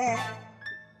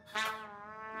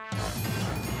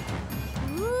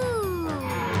 Ooh.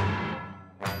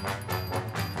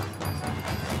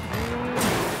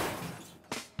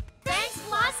 Thanks,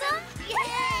 Blossom.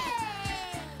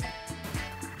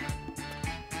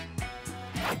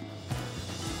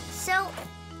 So,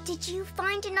 did you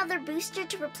find another booster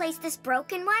to replace this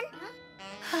broken one?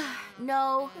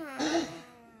 No.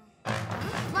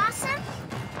 Blossom,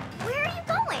 where are you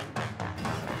going?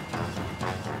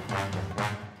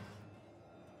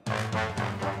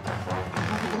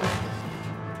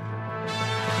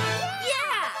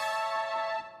 Yeah!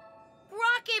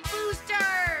 Rocket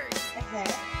boosters!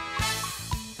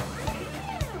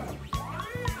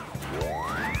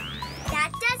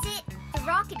 That does it. The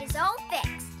rocket is all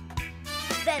fixed.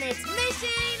 Then it's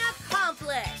mission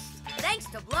accomplished. Thanks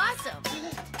to Blossom.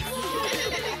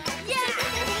 Yeah!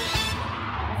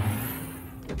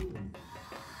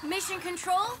 Mission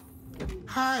control?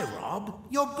 Hi, Rob.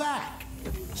 You're back.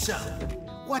 So,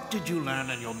 what did you learn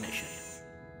on your mission?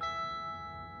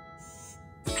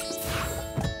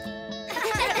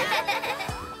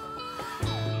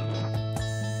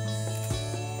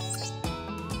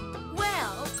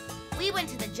 Well, we went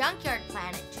to the junkyard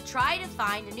planet to try to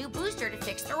find a new booster to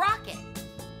fix the rocket.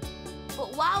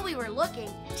 But while we were looking,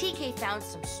 TK found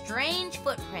some strange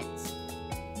footprints.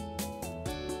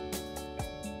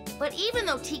 But even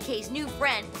though TK's new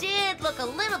friend did look a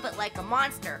little bit like a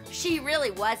monster, she really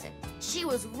wasn't. She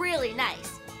was really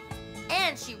nice.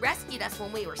 And she rescued us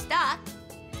when we were stuck.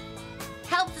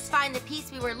 helped us find the piece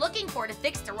we were looking for to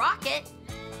fix the rocket,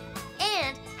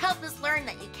 and helped us learn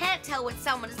that you can't tell what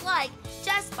someone is like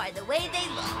just by the way they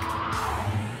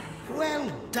look.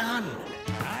 Well done.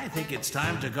 I think it's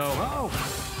time to go home.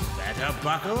 Better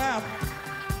buckle up.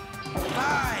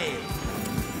 5,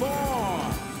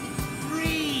 4,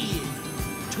 3,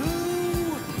 2,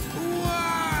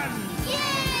 1.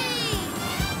 Yay!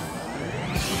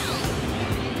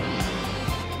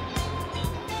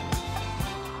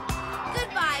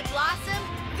 Goodbye, Blossom.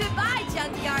 Goodbye,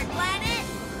 Junkyard Planet.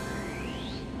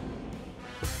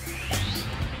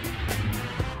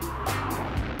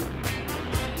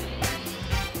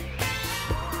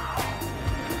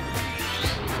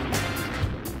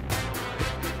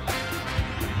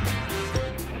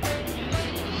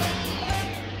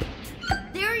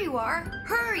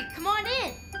 Hurry, come on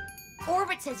in.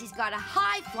 Orbit says he's got a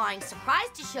high-flying surprise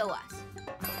to show us.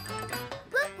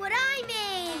 Look what I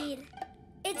made!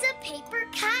 It's a paper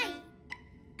kite.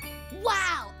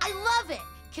 Wow, I love it.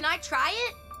 Can I try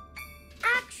it?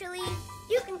 Actually,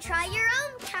 you can try your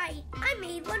own kite. I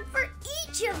made one for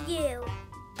each of you.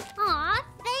 Aw,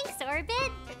 thanks,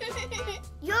 Orbit.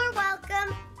 You're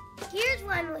welcome. Here's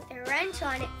one with a wrench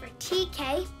on it for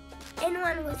TK, and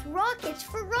one with rockets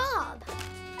for Rob.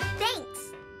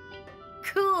 Thanks.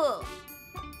 Cool.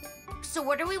 So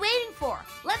what are we waiting for?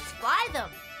 Let's fly them.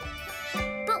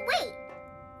 But wait,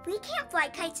 we can't fly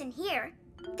kites in here.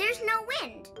 There's no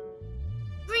wind.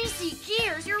 Greasy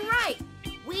gears, you're right.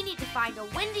 We need to find a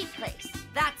windy place.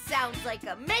 That sounds like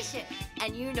a mission.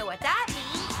 And you know what that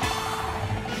means.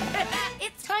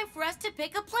 It's time for us to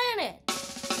pick a planet.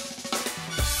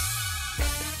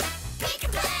 Pick a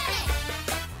planet!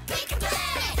 Pick a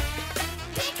planet!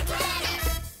 Pick a planet!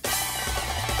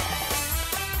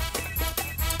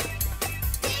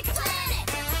 Pick a planet!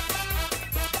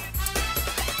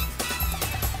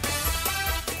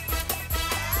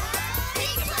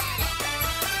 Pick a planet!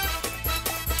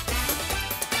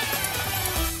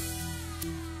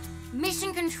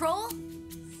 Mission control?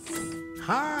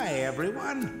 Hi,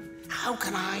 everyone. How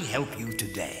can I help you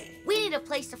today? We need a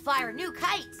place to fly our new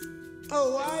kites.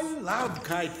 Oh, I love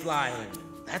kite flying.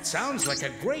 That sounds like a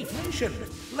great mission.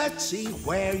 Let's see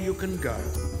where you can go.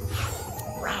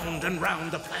 Round and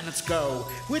round the planets go.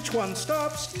 Which one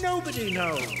stops, nobody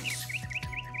knows.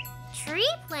 Tree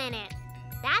Planet.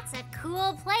 That's a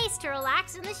cool place to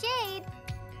relax in the shade.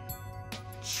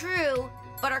 True,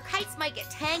 but our kites might get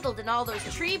tangled in all those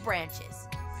tree branches.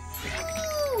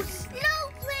 Ooh,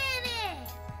 Snow Planet!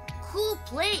 Cool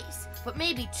place, but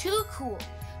maybe too cool.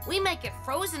 We might get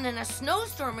frozen in a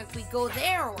snowstorm if we go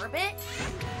there, Orbit.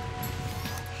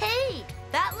 Hey,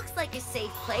 that looks like a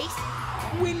safe place.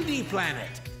 Windy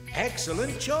Planet.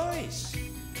 Excellent choice.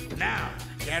 Now,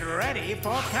 get ready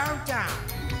for countdown.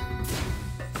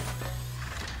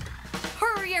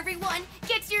 Hurry, everyone!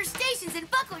 Get to your stations and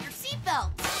buckle your seatbelts.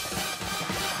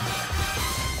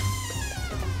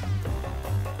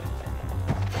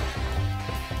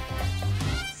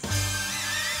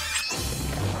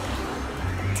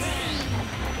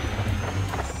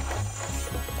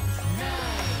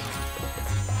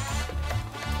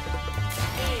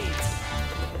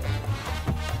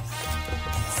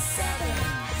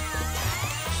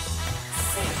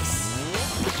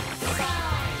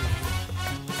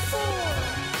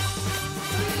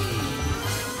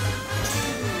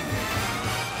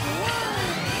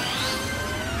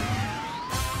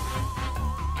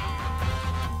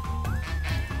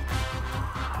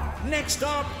 Next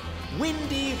stop,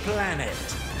 Windy Planet.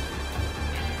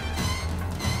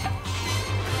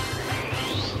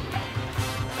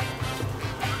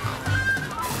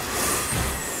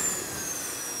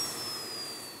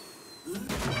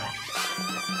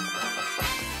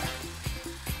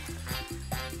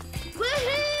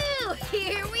 Woohoo!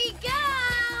 Here we go!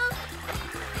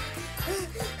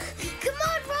 Come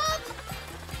on, Rob!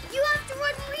 You have to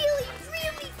run really,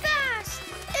 really fast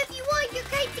if you want your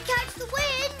kite to catch the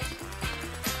wind.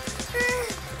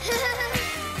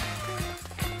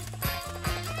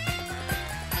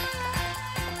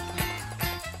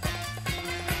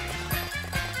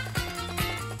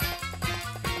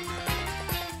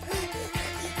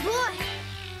 Boy,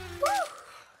 whew,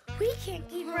 we can't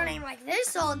keep running like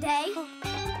this all day.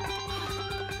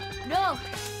 No.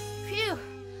 Phew.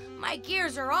 My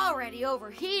gears are already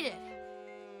overheated.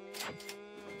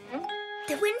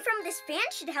 The wind from this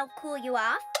fan should help cool you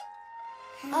off.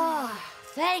 Oh,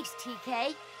 thanks,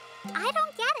 TK. I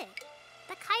don't get it.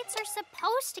 The kites are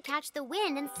supposed to catch the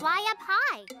wind and fly up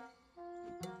high.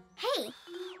 Hey,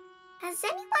 has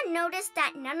anyone noticed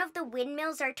that none of the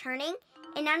windmills are turning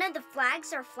and none of the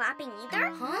flags are flapping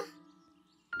either? Huh?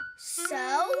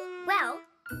 So, well,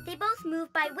 They both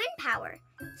move by wind power.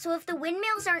 So if the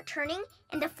windmills aren't turning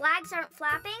and the flags aren't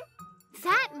flapping...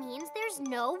 That means there's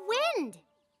no wind.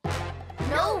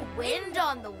 No wind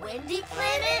on the windy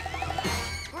planet?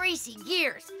 Greasy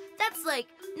gears. That's like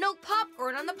no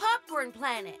popcorn on the popcorn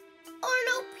planet. Or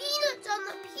no peanuts on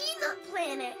the peanut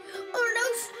planet. Or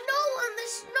no snow on the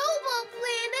snowball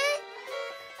planet.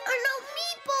 Or no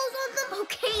meatballs on the...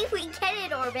 Okay, we get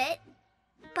it, Orbit.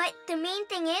 But the main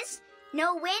thing is,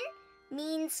 no wind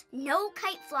means no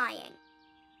kite flying.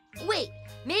 Wait,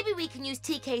 maybe we can use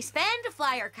TK's fan to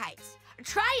fly our kites.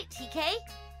 Try it, TK.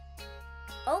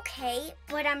 Okay,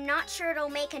 but I'm not sure it'll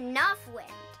make enough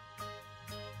wind.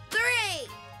 3,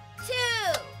 2,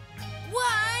 1,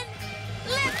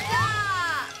 lift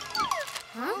off!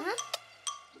 Huh?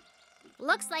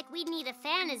 Looks like we'd need a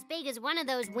fan as big as one of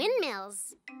those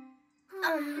windmills.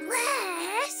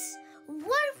 Unless...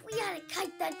 What if we had a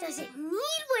kite that doesn't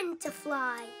need wind to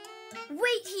fly?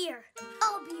 Wait here.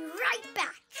 I'll be right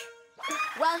back.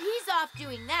 While he's off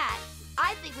doing that,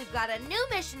 I think we've got a new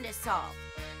mission to solve.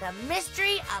 The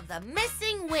mystery of the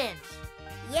missing wind.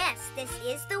 Yes, this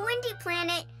is the windy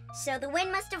planet, so the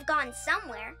wind must have gone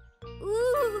somewhere.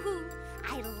 Ooh,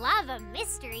 I love a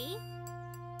mystery.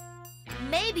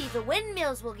 Maybe the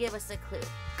windmills will give us a clue.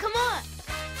 Come on.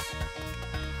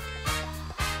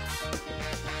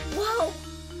 Whoa,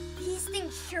 these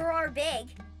things sure are big.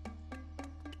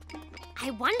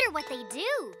 I wonder what they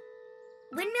do.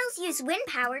 Windmills use wind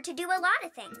power to do a lot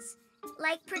of things,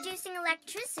 like producing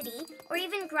electricity or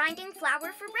even grinding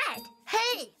flour for bread.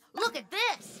 Hey, look at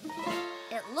this.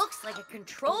 It looks like a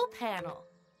control panel.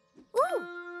 Ooh,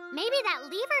 maybe that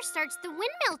lever starts the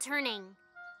windmill turning.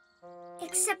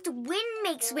 Except wind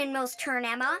makes windmills turn,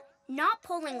 Emma, not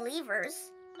pulling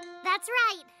levers. That's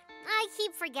right. I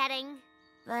keep forgetting.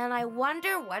 Then I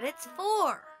wonder what it's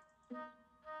for.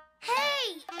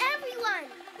 Hey, everyone!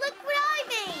 Look what I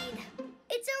made!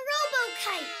 It's a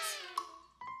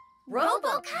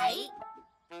Robo-kite?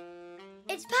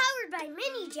 It's powered by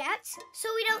mini jets,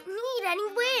 so we don't need any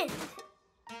wind.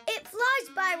 It flies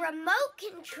by remote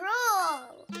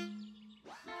control.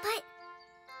 But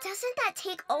doesn't that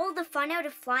take all the fun out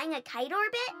of flying a kite,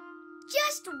 Orbit?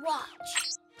 Just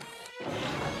watch.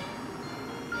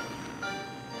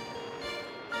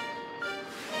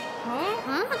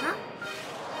 Huh?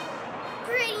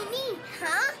 Pretty neat,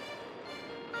 huh?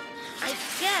 I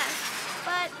guess,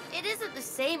 but it isn't the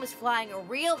same as flying a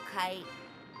real kite.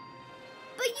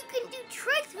 But you can do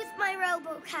tricks with my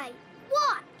robo-kite.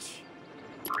 Watch.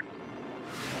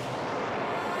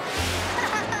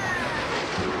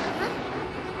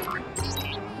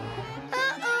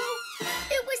 Uh-oh.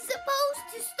 It was supposed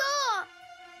to stop.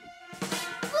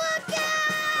 Look out!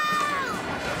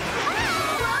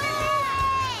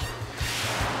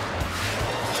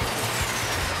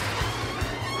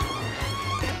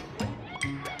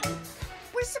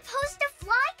 We're supposed to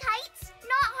fly kites,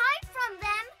 not hide from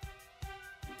them.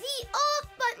 The off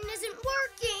button isn't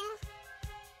working.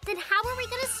 Then how are we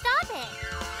going to stop it?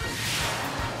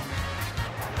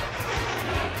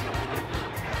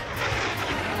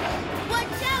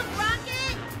 Watch out,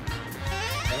 Rocket!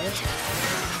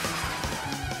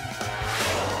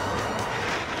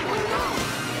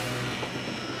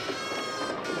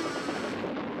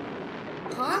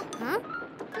 Huh?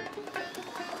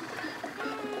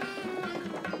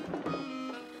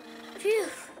 Phew,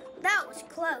 that was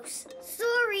close.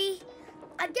 Sorry.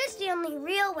 I guess the only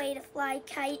real way to fly a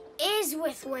kite is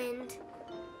with wind.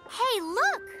 Hey,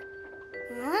 look!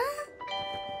 Huh?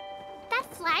 That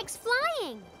flag's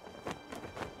flying.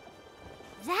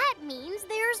 That means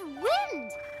there's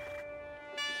wind.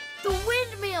 The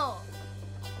windmill!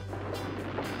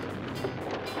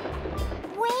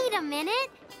 Wait a minute.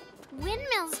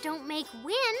 Windmills don't make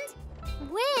wind.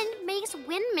 Wind makes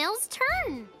windmills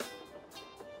turn.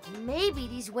 Maybe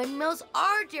these windmills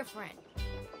are different.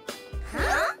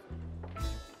 Huh?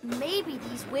 Maybe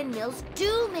these windmills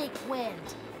do make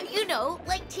wind. You know,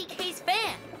 like TK's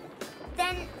fan.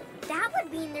 Then that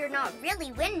would mean they're not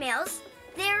really windmills.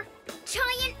 They're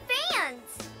giant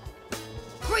fans.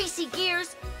 Greasy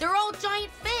gears, they're all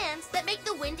giant fans that make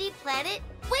the windy planet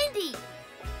windy.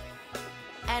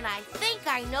 And I think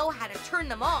I know how to turn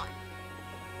them on.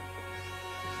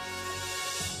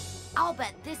 I'll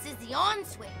bet this is the on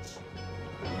switch.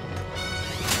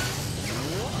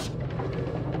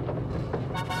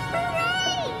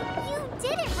 Hooray! You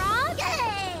did it, Rob!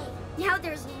 Yay! Now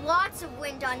there's lots of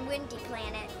wind on Windy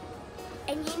Planet.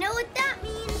 And you know what that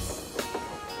means?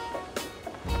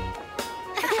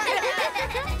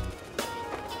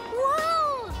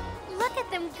 Whoa! Look at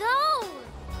them go!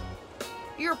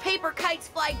 Your paper kites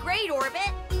fly great,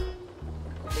 Orbit.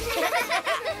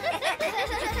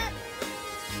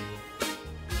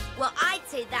 Well, I'd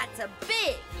say that's a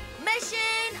big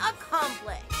mission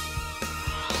accomplished.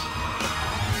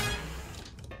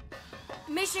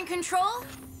 Mission Control?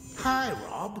 Hi,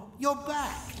 Rob. You're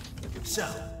back. So,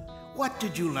 what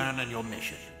did you learn on your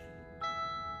mission?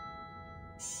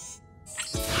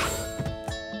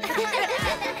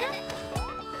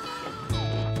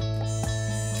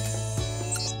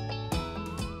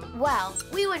 Well,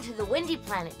 we went to the windy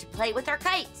planet to play with our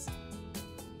kites.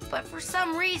 But for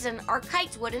some reason, our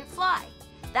kites wouldn't fly.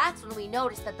 That's when we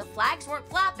noticed that the flags weren't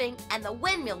flapping and the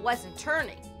windmill wasn't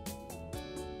turning.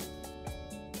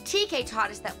 TK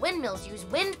taught us that windmills use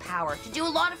wind power to do a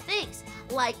lot of things,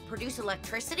 like produce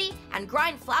electricity and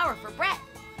grind flour for bread.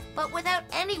 But without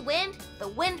any wind, the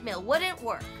windmill wouldn't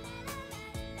work.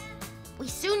 We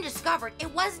soon discovered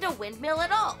it wasn't a windmill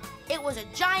at all. It was a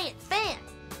giant fan.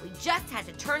 We just had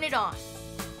to turn it on.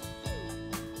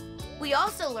 We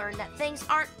also learned that things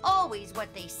aren't always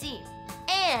what they seem.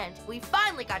 And we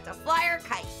finally got to fly our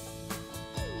kite.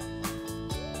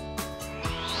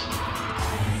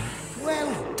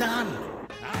 Well done.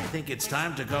 I think it's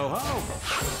time to go home.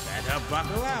 Better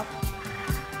buckle up.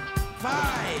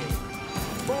 5,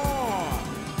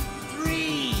 4,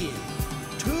 3,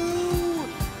 2, 1.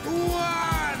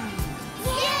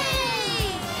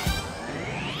 Yay!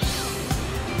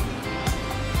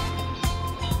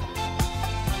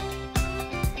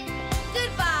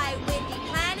 Goodbye, Windy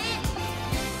Planet.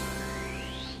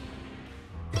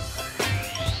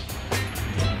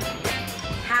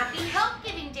 Happy Help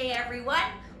Giving Day,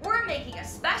 everyone. We're making a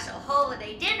special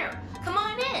holiday dinner. Come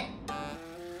on in.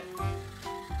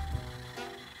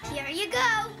 Here you go.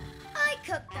 I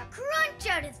cooked the crunch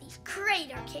out of these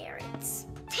crater carrots.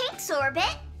 Thanks,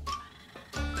 Orbit.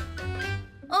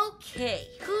 Okay,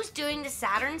 who's doing the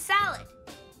Saturn salad?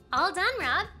 All done,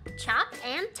 Rob. Chopped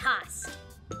and tossed.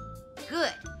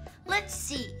 Good. Let's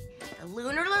see. The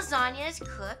lunar lasagna is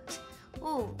cooked.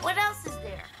 Ooh, what else is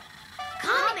there?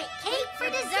 Comet cake for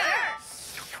dessert.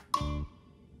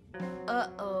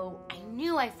 Uh-oh, I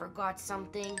knew I forgot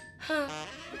something.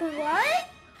 What?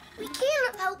 We can't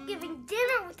have help giving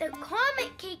dinner without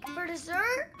comet cake for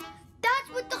dessert. That's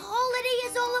what the holiday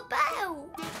is all about.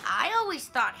 I always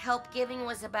thought help giving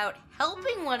was about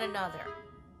helping one another.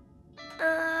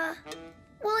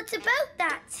 Well, it's about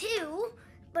that too,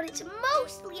 but it's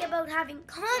mostly about having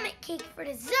comet cake for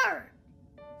dessert.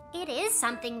 It is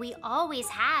something we always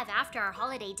have after our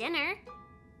holiday dinner.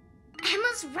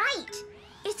 Emma's right.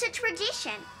 It's a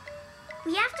tradition.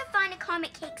 We have to find a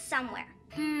comet cake somewhere.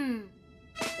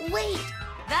 Wait,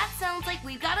 that sounds like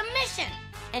we've got a mission.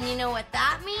 And you know what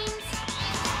that means?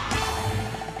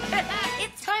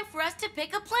 It's time for us to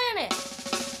pick a planet.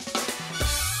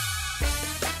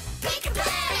 Pick a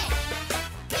planet!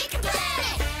 Pick a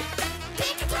planet!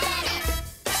 Pick a planet!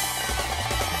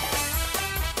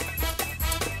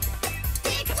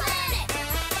 Pick a planet!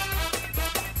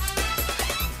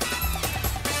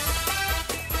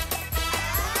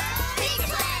 Pick a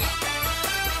planet!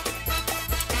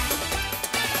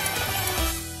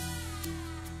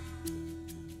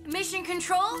 Mission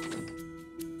Control?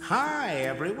 Hi,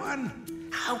 everyone.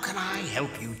 How can I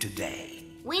help you today?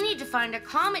 We need to find a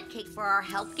comet cake for our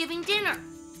help-giving dinner.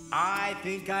 I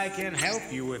think I can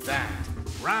help you with that.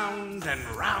 Round and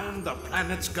round the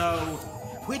planets go.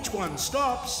 Which one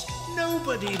stops,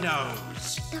 nobody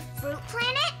knows. The fruit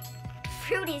planet?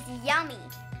 Fruit is yummy,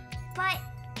 but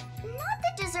not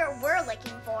the dessert we're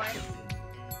looking for.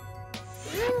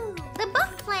 Ooh, the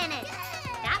book planet.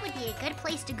 That would be a good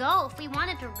place to go if we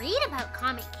wanted to read about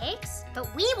comet cakes, but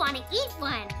we want to eat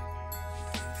one.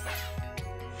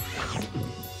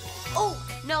 Oh,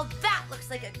 now that looks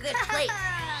like a good place.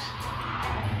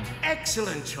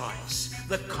 Excellent choice.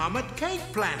 The Comet Cake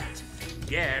Planet.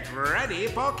 Get ready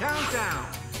for countdown.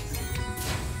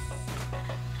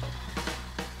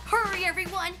 Hurry,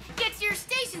 everyone. Get to your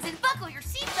stations and buckle your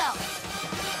seatbelts.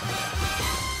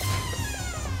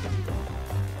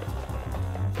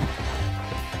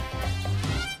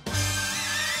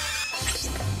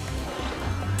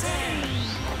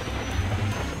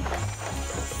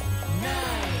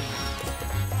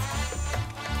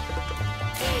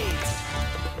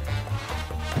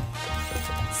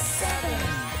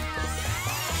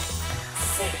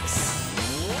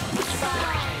 5,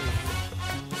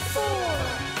 4,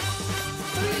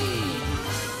 3,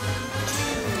 2,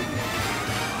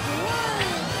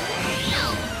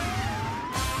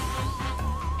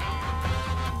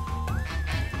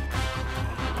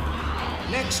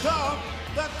 1. Next stop,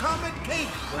 the Comet Cake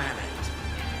Planet.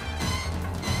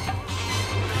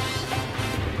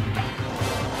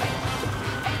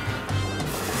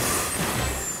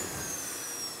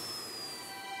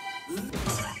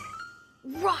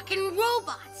 talking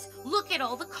robots. Look at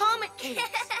all the comet cakes.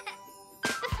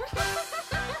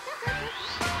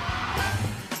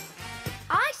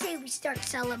 I say we start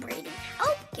celebrating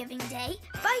Help Giving Day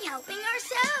by helping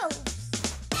ourselves.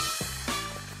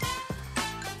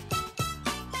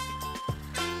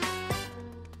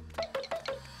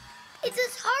 It's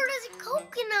as hard as a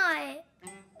coconut.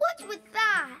 What's with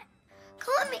that?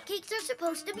 Comet cakes are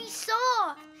supposed to be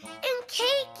soft and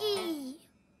cakey.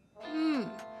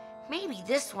 Maybe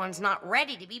this one's not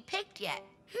ready to be picked yet.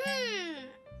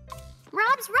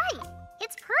 Rob's right.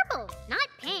 It's purple, not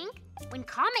pink. When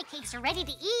comet cakes are ready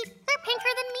to eat, they're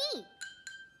pinker than me.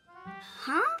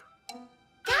 Huh?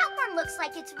 That one looks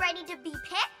like it's ready to be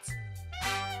picked.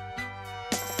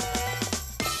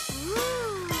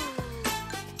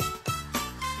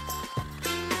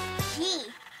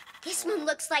 Gee, this one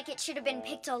looks like it should have been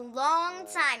picked a long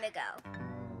time ago.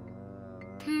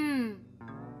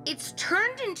 It's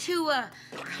turned into a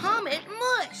comet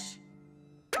mush.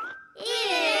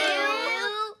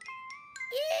 Ew!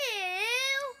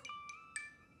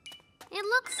 It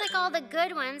looks like all the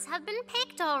good ones have been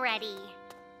picked already.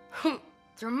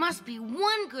 There must be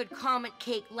one good comet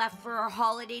cake left for our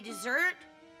holiday dessert.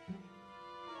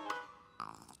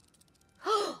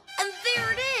 And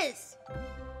there it is!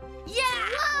 Yeah!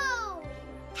 Whoa!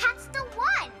 That's the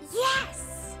one! Yes!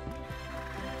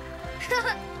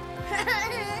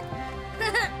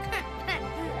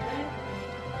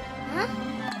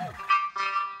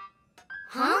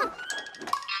 Huh?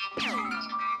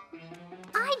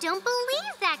 I don't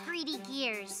believe that, Greedy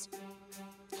Gears.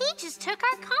 He just took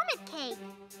our comet cake.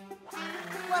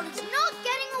 Well, he's not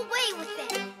getting away with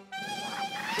it.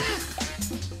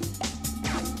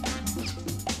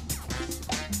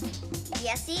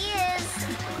 Yes, he is.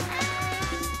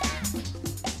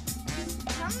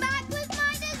 Come back with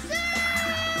my dessert!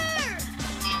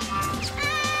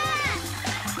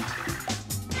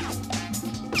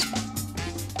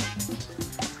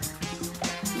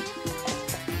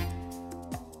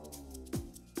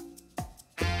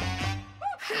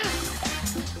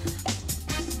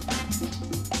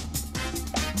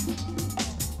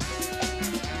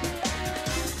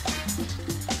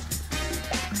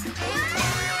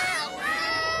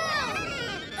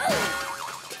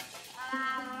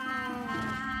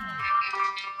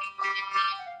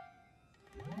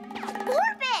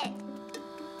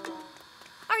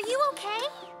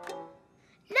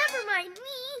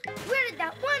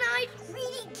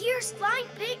 Slime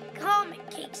Pig Comet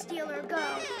Cake Stealer go?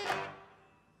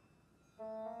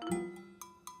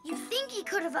 You think he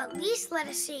could have at least let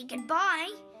us say goodbye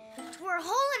to our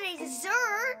holiday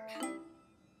dessert?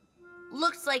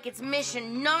 Looks like it's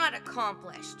mission not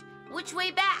accomplished. Which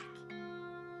way back?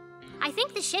 I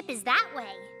think the ship is that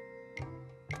way.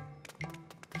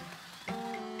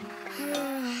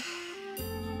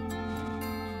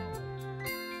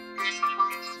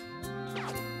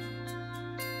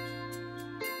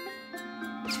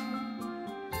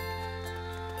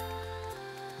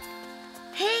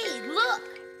 Hey, look!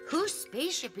 Whose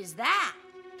spaceship is that?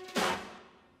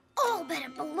 I'll bet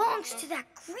it belongs to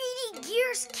that Greedy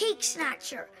Gears Cake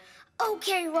Snatcher.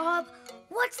 Okay, Rob,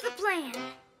 what's the plan?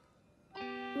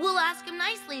 We'll ask him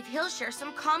nicely if he'll share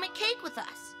some comet cake with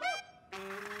us.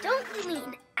 Don't you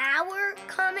mean our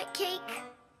comet cake?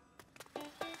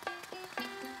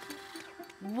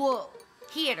 Whoa,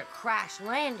 he had a crash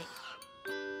landing.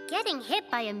 Getting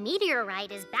hit by a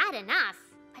meteorite is bad enough,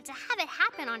 but to have it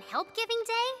happen on Help Giving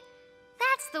Day?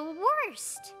 That's the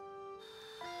worst.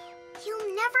 He'll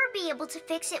never be able to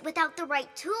fix it without the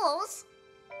right tools.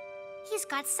 He's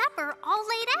got supper all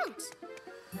laid out.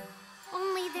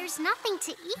 Only there's nothing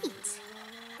to eat.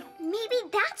 Maybe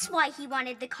that's why he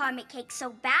wanted the comet cake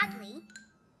so badly.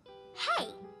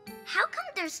 Hey, how come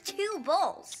there's 2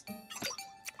 bowls?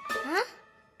 Huh?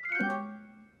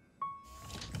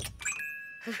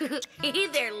 Hey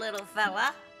there, little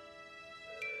fella.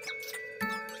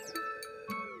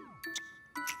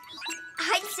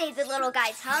 I'd say the little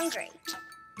guy's hungry.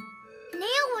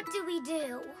 Now what do we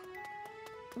do?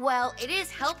 Well, it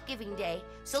is Help Giving Day,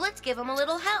 so let's give him a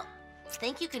little help.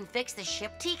 Think you can fix the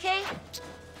ship, TK?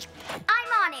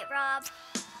 I'm on it, Rob.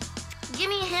 Give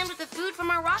me a hand with the food from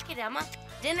our rocket, Emma.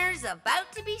 Dinner's about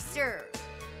to be served.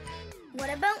 What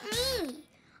about me?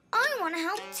 I want to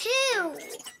help too.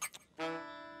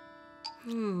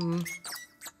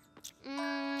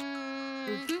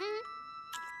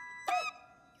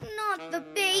 Not the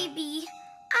baby.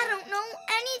 I don't know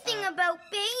anything about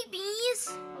babies.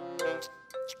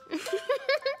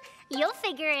 You'll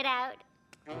figure it out.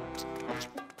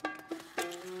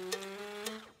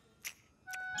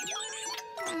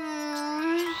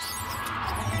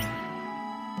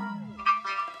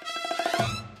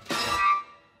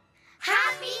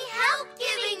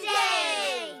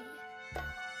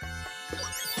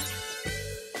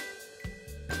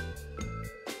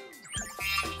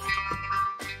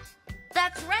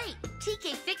 That's right.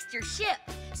 TK fixed your ship,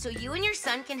 so you and your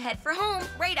son can head for home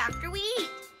right after we eat.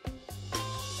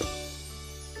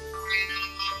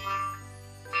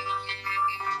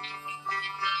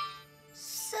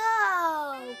 So,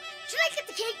 should I cut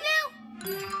the cake now?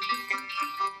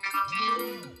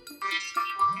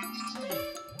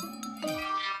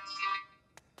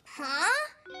 Huh?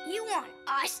 You want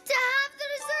us to have the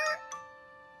dessert?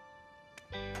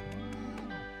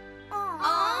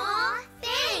 Aw,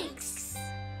 thanks.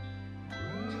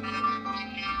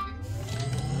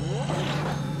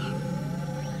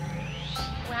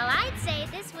 Well, I'd say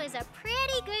this was a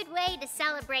pretty good way to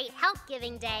celebrate Help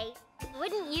Giving Day.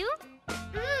 Wouldn't you?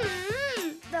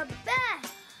 The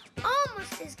best.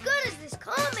 Almost as good as this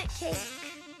comet cake.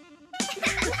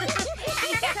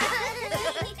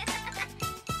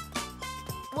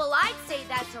 Well, I'd say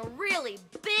that's a really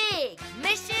big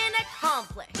mission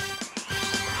accomplished.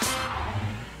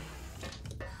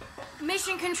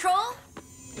 Mission Control?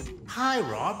 Hi,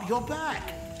 Rob, you're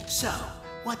back. So,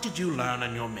 what did you learn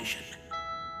on your mission?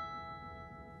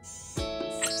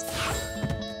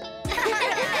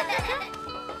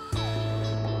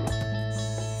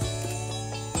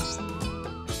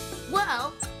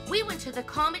 Well, we went to the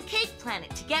Comet Cake Planet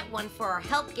to get one for our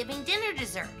help-giving dinner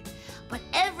dessert. But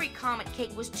every comet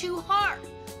cake was too hard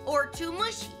or too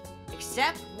mushy,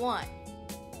 except one.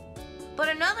 But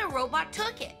another robot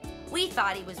took it. We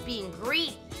thought he was being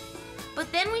greedy. But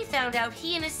then we found out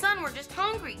he and his son were just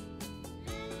hungry.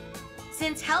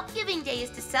 Since Help Giving Day is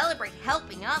to celebrate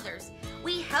helping others,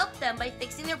 we helped them by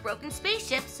fixing their broken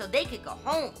spaceship so they could go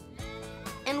home.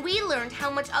 And we learned how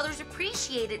much others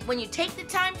appreciate it when you take the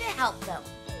time to help them.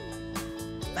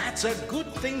 That's a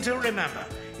good thing to remember,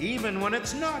 even when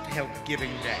it's not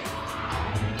Help-Giving Day.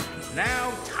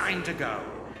 Now, time to go.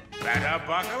 Better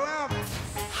buckle up.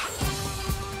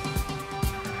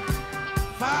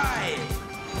 5,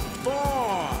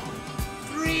 4,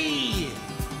 3,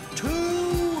 2,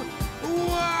 1.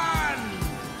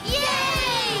 Yay!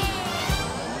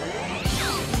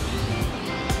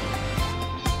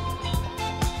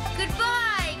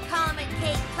 Goodbye, Comet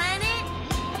Cake Planet.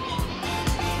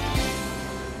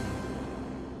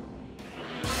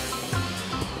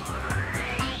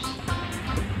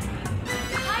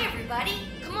 Hi, everybody.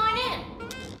 Come on in.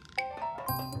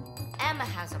 Emma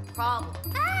has a problem.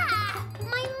 Ah!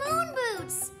 My moon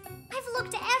boots! I've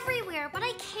looked everywhere, but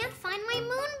I can't find my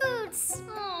moon boots.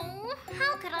 Oh,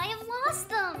 how could I have lost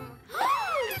them?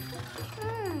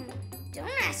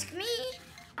 Don't ask me.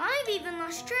 I've even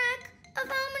lost track of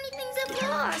how many things I've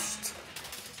lost.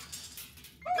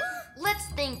 Let's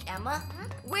think, Emma.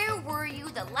 Where were you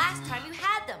the last time you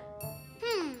had them?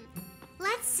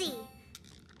 Let's see.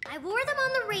 I wore them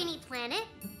on the rainy planet,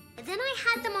 and then I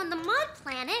had them on the mud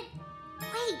planet.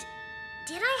 Wait,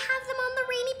 did I have them on the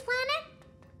rainy planet?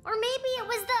 Or maybe it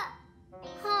was the...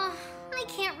 Oh, I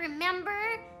can't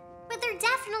remember. But they're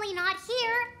definitely not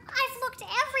here. I've looked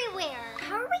everywhere.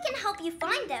 How are we going to help you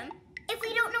find them if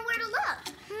we don't know where to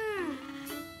look?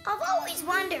 I've always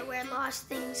wondered where lost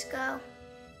things go.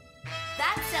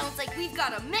 That sounds like we've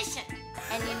got a mission.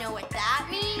 And you know what that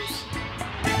means?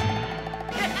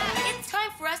 It's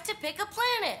time for us to pick a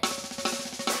planet.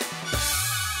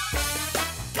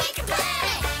 Pick a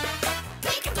planet!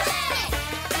 Pick a planet!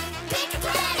 Pick a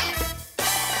planet!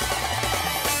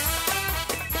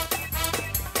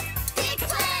 Pick a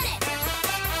planet!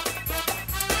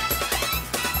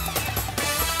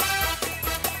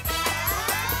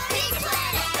 Pick a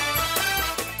planet!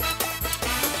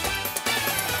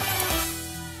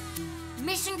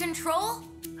 Mission Control?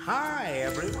 Hi,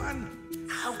 everyone.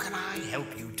 How can I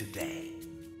help you today?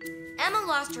 Emma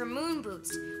lost her moon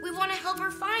boots. We want to help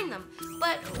her find them,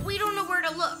 but we don't know where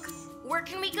to look. Where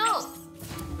can we go?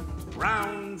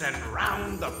 Round and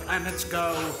round the planets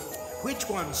go. Which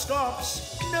one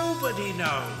stops, nobody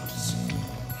knows.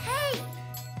 Hey,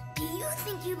 do you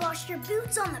think you lost your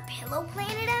boots on the pillow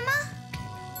planet, Emma?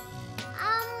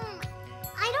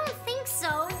 I don't think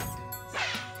so.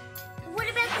 What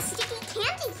about the sticky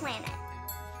candy planet?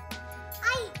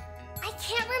 I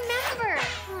can't remember.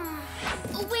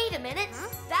 Oh, wait a minute.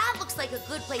 That looks like a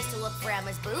good place to look for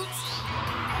Emma's boots.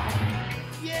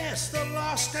 Yes, the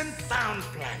Lost and Found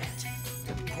planet.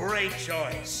 Great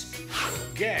choice.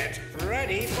 Get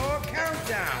ready for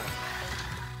countdown.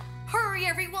 Hurry,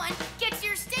 everyone. Get to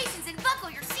your stations and buckle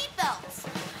your seatbelts.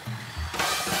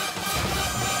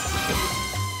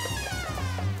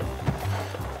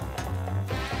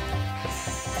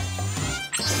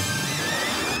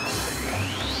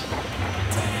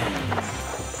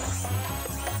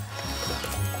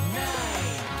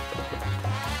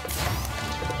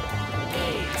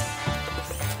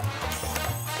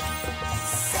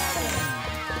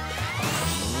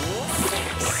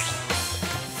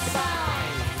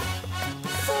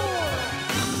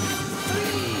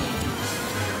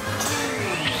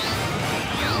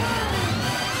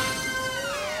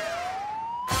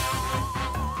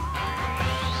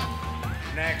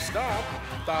 stop,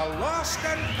 the Lost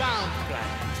and Found Planet.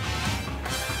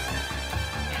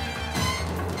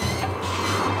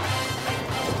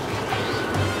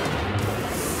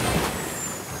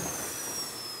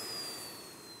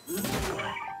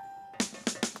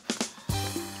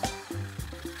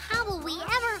 How will we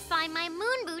ever find my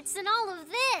moon boots in all of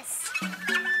this?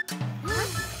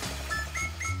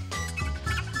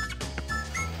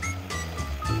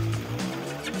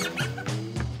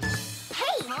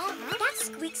 Hey, that's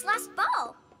Squeak's lost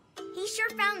ball. He sure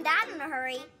found that in a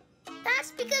hurry.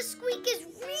 That's because Squeak is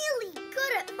really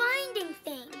good at finding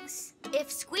things.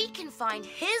 If Squeak can find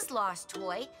his lost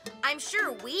toy, I'm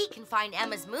sure we can find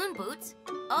Emma's moon boots.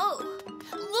 Oh,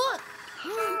 look!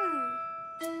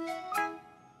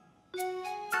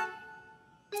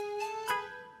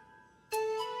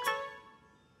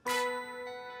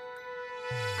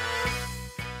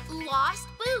 Lost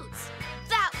boots.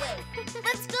 That way.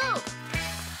 Let's go.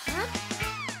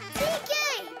 TK,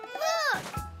 look!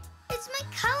 It's my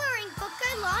coloring book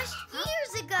I lost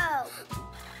years ago.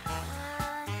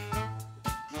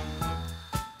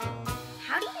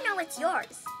 How do you know it's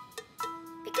yours?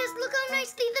 Because look how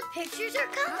nicely the pictures are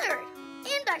colored.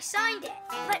 And I signed it.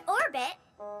 But Orbit,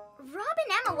 Rob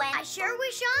and Emma went, I sure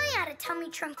wish I had a tummy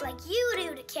trunk like you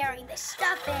do to carry this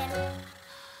stuff in.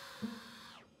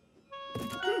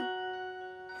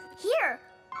 Here,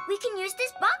 we can use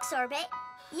this box, Orbit.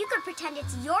 You could pretend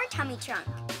it's your tummy trunk.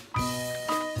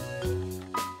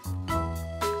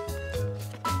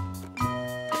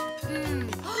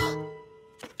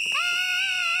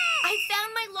 I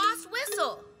found my lost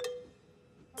whistle.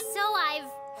 So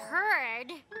I've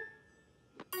heard.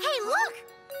 Hey, look!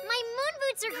 My moon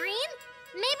boots are green.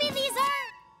 Maybe these are...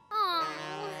 Oh.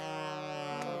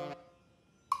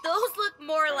 Those look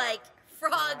more like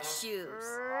frog shoes.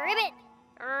 Ribbit!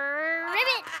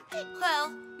 Ribbit!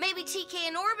 Well, maybe TK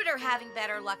and Orbit are having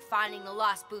better luck finding the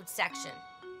lost boots section.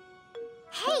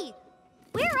 Hey,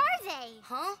 where are they?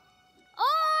 Huh?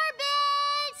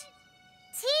 Orbit!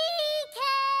 TK!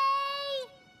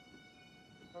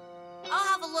 I'll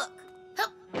have a look.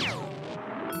 Hup.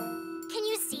 Can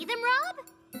you see them, Rob?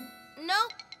 No,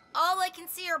 all I can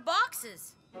see are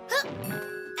boxes. Hup.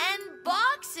 And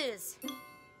boxes.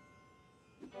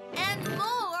 And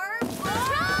more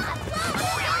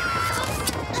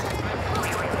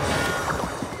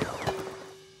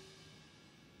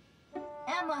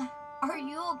Emma, are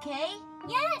you okay?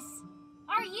 Yes.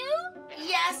 Are you?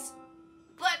 Yes,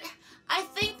 but I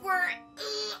think we're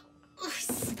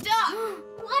stuck.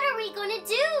 What are we gonna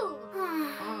do?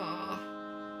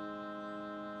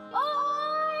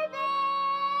 Orbit!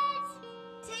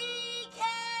 TK!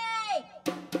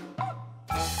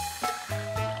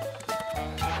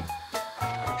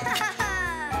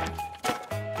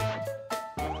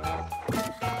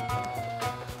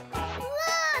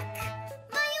 Look!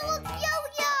 My old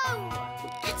yo-yo!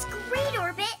 That's great,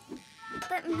 Orbit.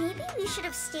 But maybe we should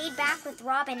have stayed back with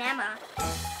Rob and Emma.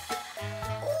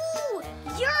 Ooh!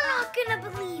 You're not gonna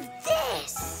believe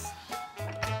this!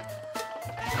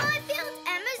 I found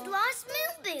Emma's lost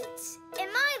moon boots. Am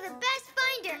I the best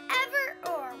finder ever,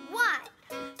 or what?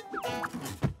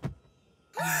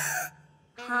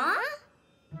 Huh?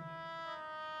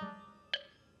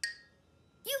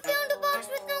 You found a box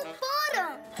with no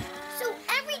bottom. So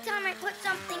every time I put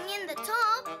something in the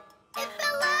top, it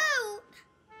fell out.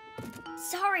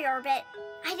 Sorry, Orbit.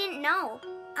 I didn't know.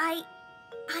 I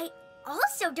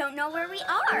also don't know where we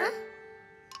are.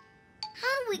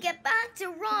 How do we get back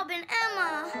to Rob and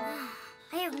Emma?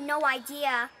 I have no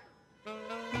idea.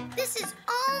 This is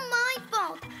all my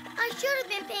fault. I should have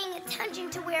been paying attention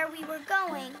to where we were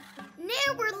going.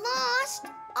 Now we're lost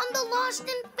on the Lost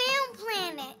and Found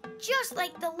planet. Just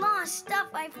like the lost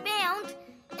stuff I found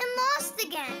and lost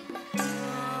again.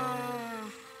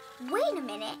 Wait a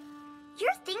minute.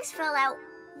 Your things fell out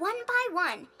one by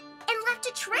one and left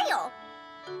a trail.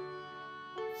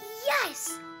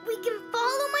 Yes! We can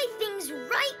follow my things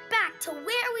right back to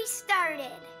where we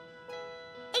started.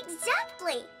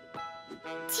 Exactly.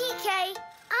 TK,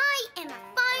 I am a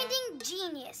finding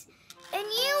genius. And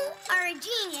you are a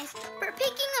genius for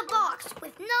picking a box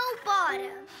with no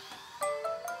bottom.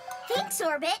 Thanks,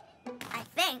 Orbit. I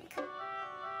think.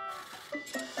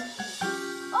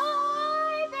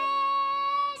 Orbit!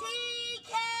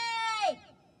 TK!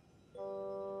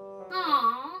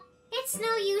 Aw, it's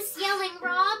no use yelling,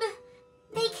 Rob.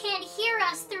 They can't hear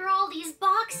us through all these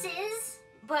boxes.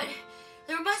 But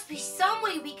there must be some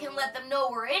way we can let them know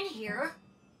we're in here.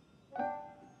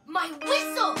 My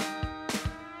whistle!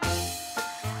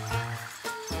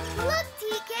 Look,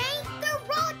 TK, the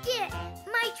rocket!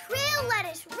 My trail led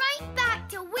us right back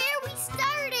to where we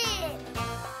started.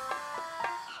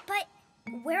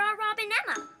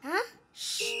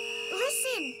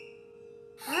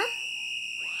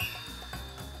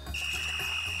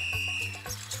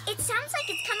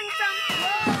 it's coming from...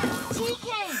 TK,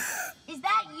 is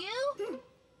that you?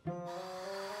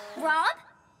 Rob?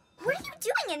 What are you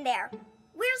doing in there?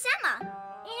 Where's Emma?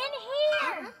 In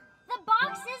here! The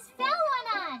boxes fell on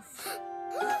us!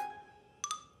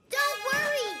 Don't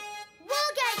worry!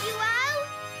 We'll get you out!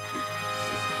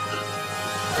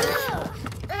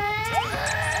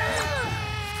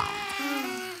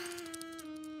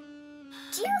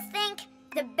 Do you think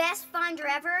the best finder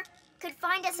ever could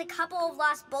find us a couple of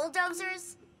lost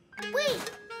bulldozers?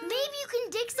 Wait, maybe you can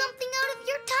dig something out of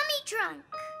your tummy trunk.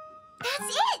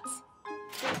 That's it!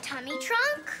 Your tummy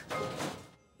trunk?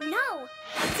 No,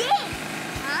 dig!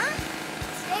 Huh?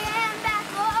 Stand back,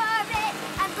 orbit!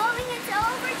 I'm going into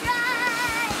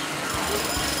overdrive!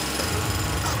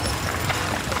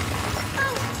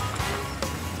 Oh!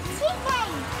 TK!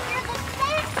 You're the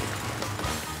best!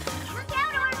 Look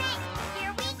out, orbit!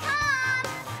 Here we come!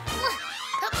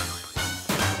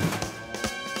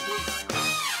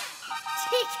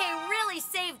 TK really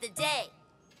saved the day.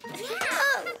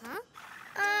 Yeah!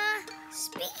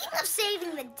 Speaking of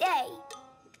saving the day,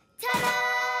 ta-da!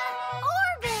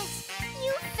 Orbit!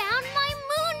 You found my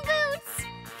moon boots!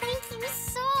 Thank you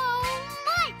so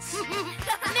much!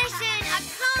 Mission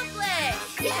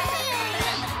accomplished! Yay!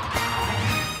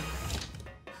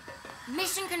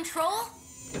 Mission control?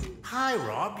 Hi,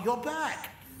 Rob, you're back.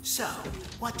 So,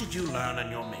 what did you learn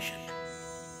on your mission?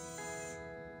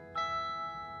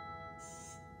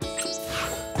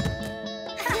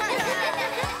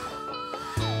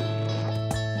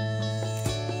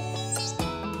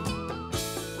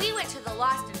 We went to the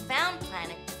Lost and Found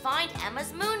planet to find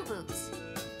Emma's moon boots.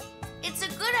 It's a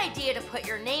good idea to put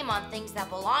your name on things that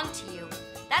belong to you.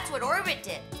 That's what Orbit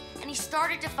did, and he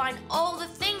started to find all the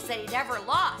things that he'd ever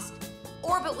lost.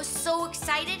 Orbit was so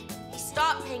excited, he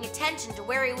stopped paying attention to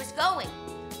where he was going.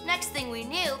 Next thing we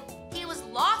knew, he was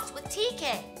lost with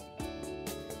TK.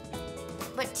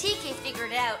 But TK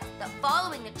figured out that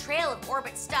following the trail of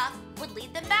Orbit's stuff would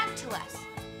lead them back to us.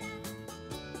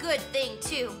 Good thing,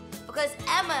 too, because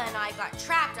Emma and I got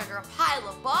trapped under a pile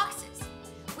of boxes.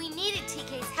 We needed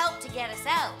TK's help to get us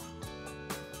out.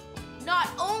 Not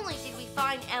only did we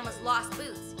find Emma's lost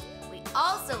boots, we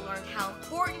also learned how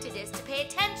important it is to pay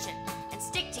attention and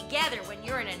stick together when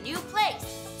you're in a new place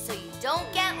so you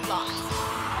don't get lost.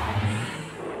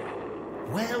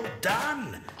 Well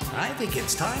done. I think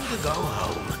it's time to go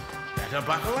home. Better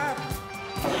buckle up.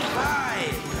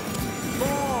 5,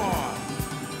 4,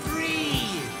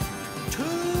 3, 2, 1.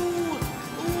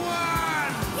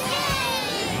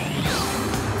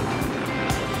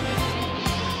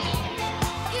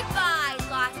 Goodbye,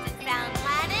 Lost and Found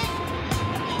Planet.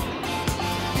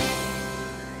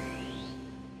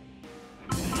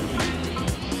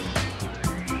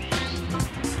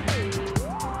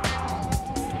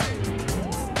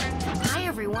 Hi,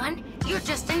 everyone. You're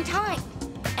just in time.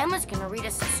 Emma's gonna read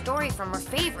us a story from her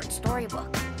favorite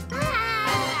storybook.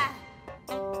 Ah!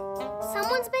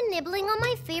 Someone's been nibbling on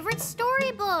my favorite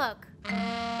storybook.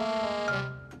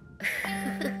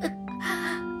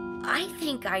 I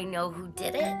think I know who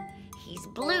did it. He's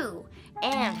blue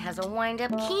and has a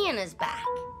wind-up key in his back.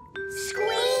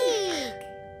 Squeak!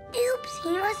 Oops,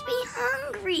 he must be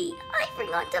hungry. I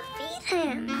forgot to feed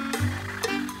him.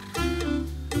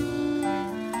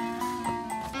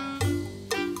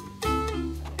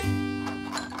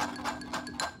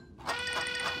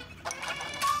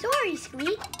 Sorry,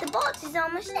 Squeak. The box is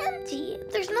almost empty.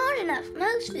 There's not enough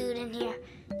mouse food in here,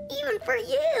 even for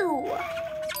you.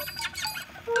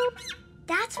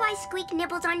 That's why Squeak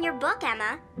nibbled on your book,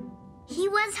 Emma. He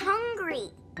was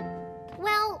hungry.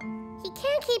 Well, he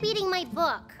can't keep eating my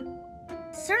book.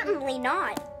 Certainly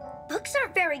not. Books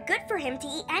aren't very good for him to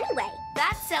eat anyway.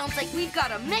 That sounds like we've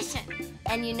got a mission.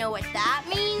 And you know what that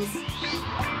means?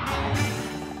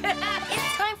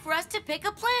 It's time for us to pick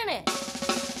a planet.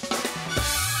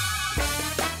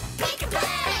 Pick a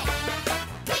planet!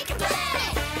 Pick a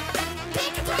planet!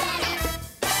 Pick a planet!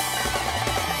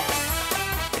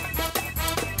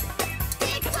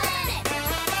 Pick a planet!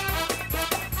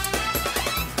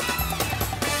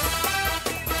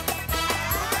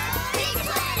 Pick a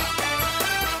planet!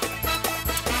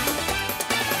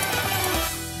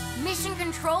 Mission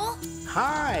control?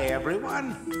 Hi,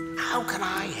 everyone. How can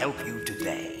I help you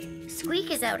today?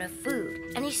 Squeak is out of food,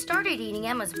 and he started eating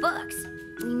Emma's books.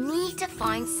 We need to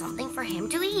find something for him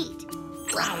to eat.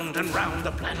 Round and round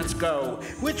the planets go.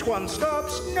 Which one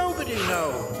stops, nobody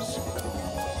knows.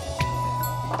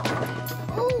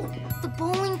 Oh, the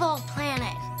bowling ball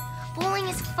planet. Bowling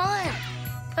is fun,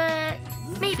 but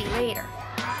maybe later.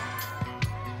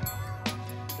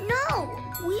 No,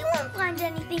 we won't find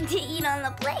anything to eat on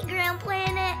the playground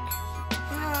planet.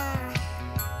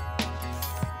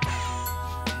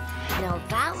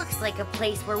 That looks like a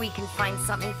place where we can find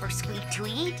something for Squeak to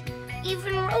eat.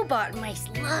 Even robot mice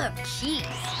love cheese.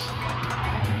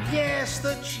 Yes,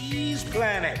 the cheese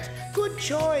planet. Good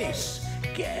choice.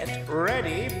 Get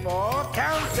ready for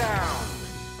countdown.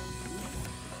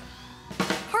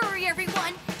 Hurry,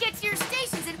 everyone! Get to your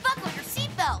stations and buckle your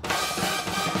seatbelt!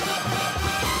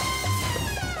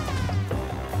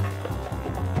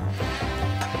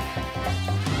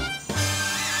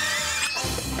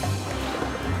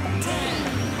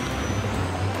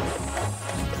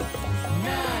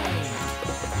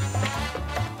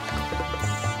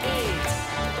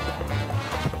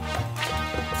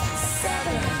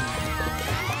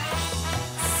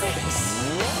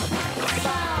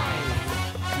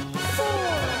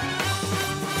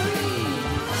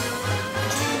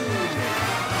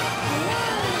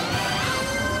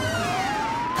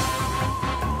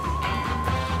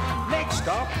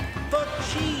 Stop the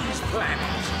cheese planet.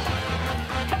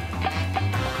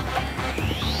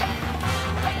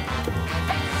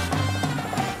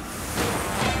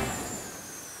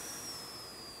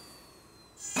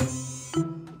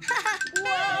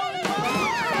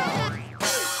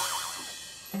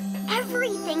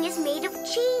 Everything is made of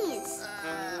cheese.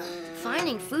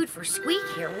 Finding food for Squeak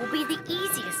here will be the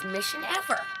easiest mission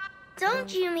ever.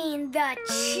 Don't you mean the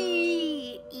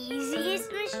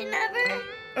easiest mission ever?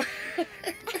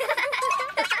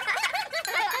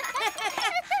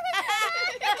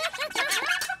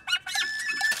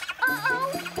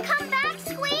 Uh-oh! Come back,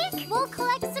 Squeak! We'll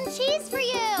collect some cheese for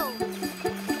you!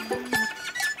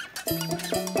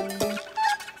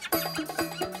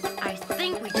 I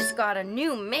think we just got a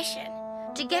new mission.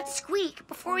 To get Squeak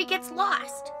before he gets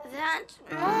lost. That's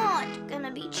not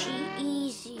gonna be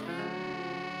easy.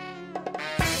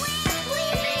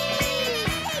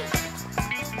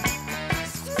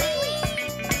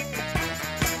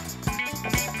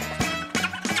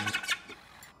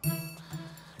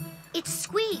 It's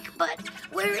Squeak, but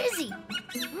where is he?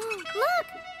 Look!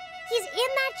 He's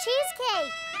in that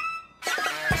cheesecake!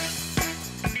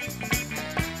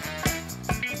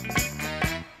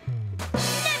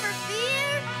 Never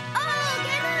fear! I'll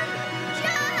get him!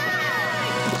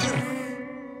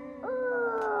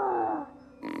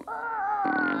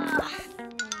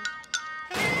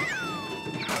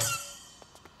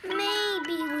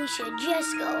 Maybe we should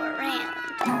just go around.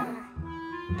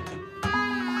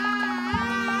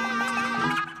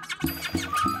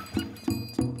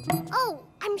 Oh,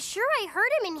 I'm sure I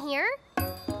heard him in here.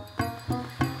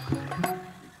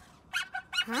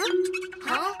 Huh?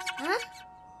 Huh?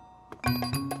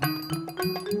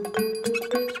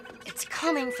 It's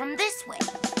coming from this way.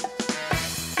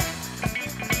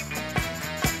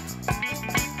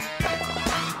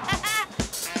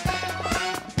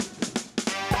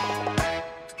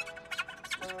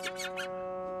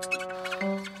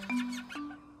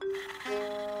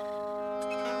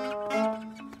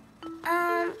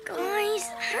 Guys,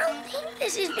 I don't think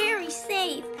this is very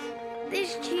safe.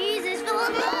 This cheese is full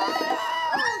of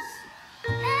holes!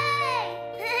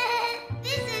 Hey!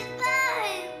 This is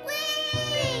fun!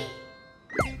 Whee!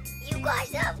 You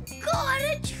guys have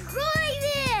gotta try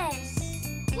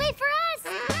this! Wait for us!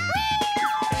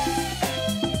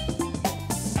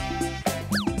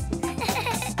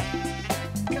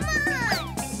 Come on!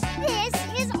 This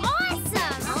is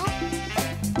awesome!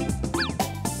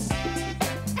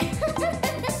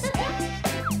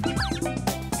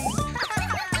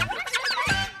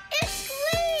 It's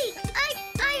Squeak!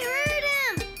 I heard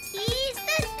him! He's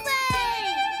this way!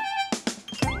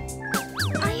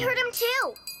 I heard him too!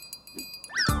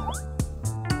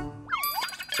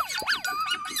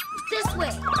 This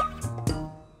way.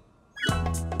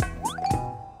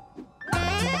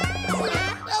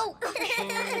 Oh!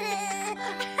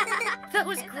 That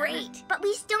was great. But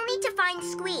we still need to find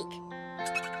Squeak.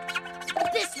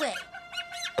 This way.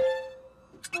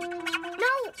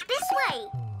 No, this way!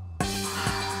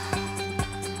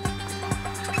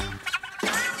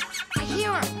 I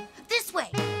hear him. This way.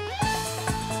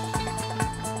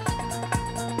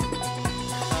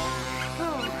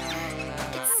 Oh,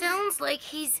 it sounds like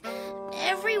he's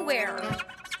everywhere.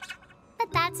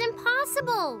 But that's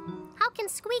impossible. How can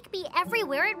Squeak be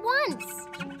everywhere at once?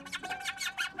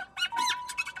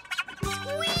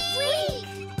 Squeak!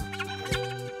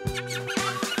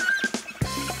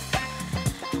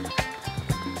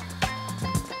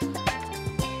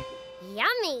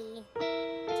 Yummy!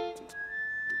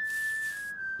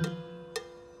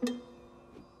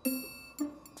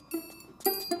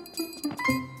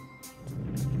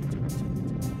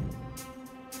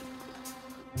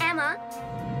 Emma,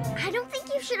 I don't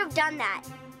think you should have done that.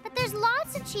 But there's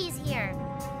lots of cheese here.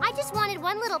 I just wanted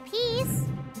one little piece.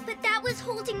 But that was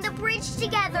holding the bridge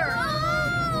together.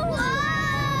 Whoa!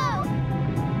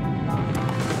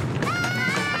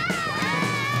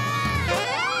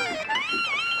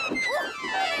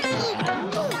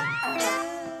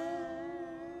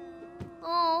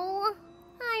 Oh,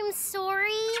 I'm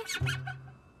sorry.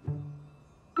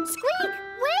 Squeak,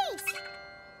 wait!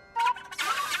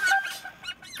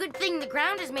 Good thing the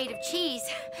ground is made of cheese.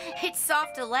 It's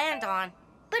soft to land on.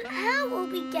 But how will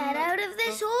we get out of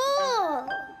this hole?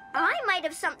 I might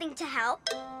have something to help.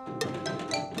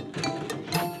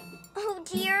 Oh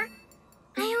dear,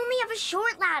 I only have a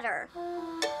short ladder.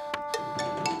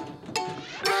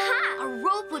 Aha! A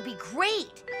rope would be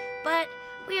great, but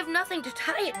we have nothing to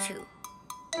tie it to.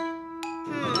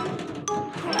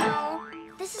 No,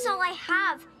 this is all I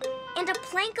have. And a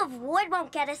plank of wood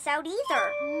won't get us out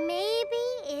either. Maybe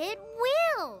it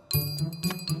will.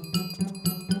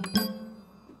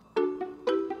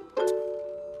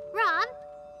 Rob,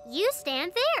 you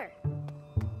stand there.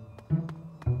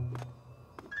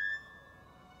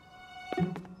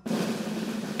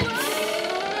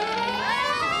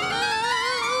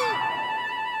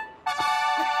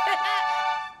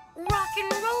 Rockin'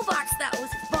 robots, that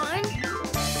was fun.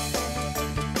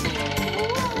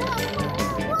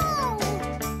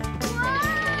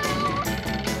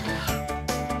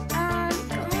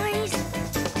 Guys.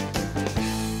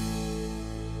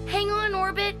 Hang on,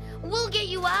 Orbit. We'll get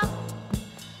you out.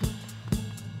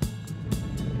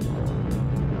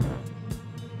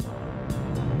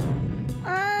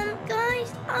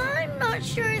 Guys, I'm not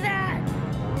sure that.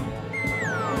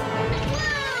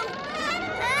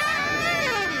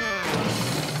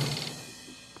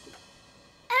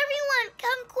 Everyone,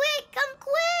 come quick, come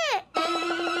quick!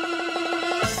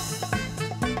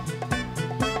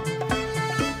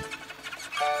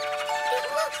 It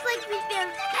looks like we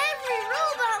found every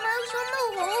robot mouse on the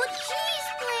whole cheese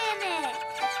planet.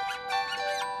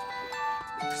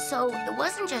 So it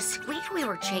wasn't just Squeak we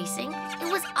were chasing.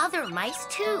 It was other mice,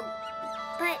 too.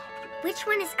 But which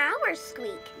one is ours,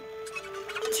 Squeak?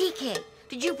 TK,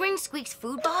 did you bring Squeak's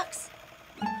food box?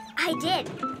 I did,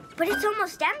 but it's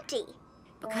almost empty.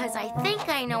 Because I think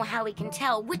I know how we can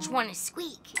tell which one is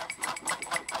Squeak.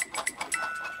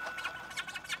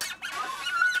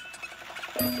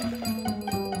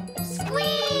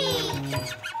 Squeak!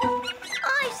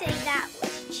 I say that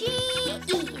was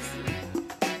cheese.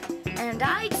 And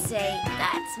I'd say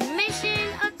that's mission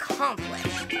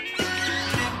accomplished.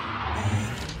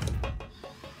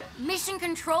 Mission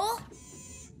control?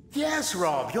 Yes,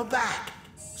 Rob, you're back.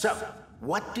 So,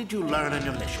 what did you learn on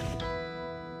your mission?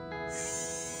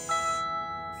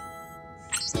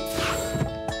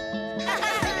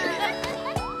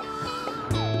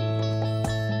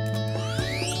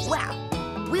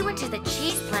 Well, we went to the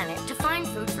cheese planet to find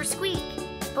food for Squeak.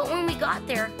 But when we got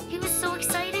there, he was so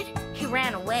excited, he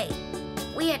ran away.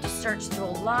 We had to search through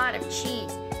a lot of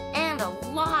cheese and a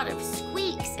lot of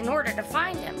Squeaks in order to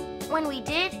find him. When we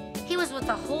did, he was with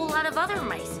a whole lot of other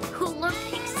mice who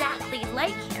looked exactly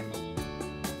like him.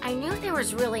 I knew there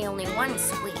was really only one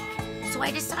Squeak, so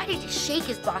I decided to shake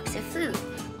his box of food,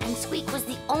 and Squeak was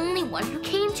the only one who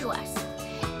came to us.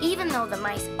 Even though the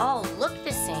mice all looked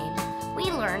the same, we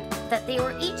learned that they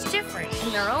were each different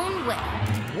in their own way.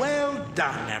 Well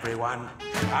done, everyone.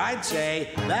 I'd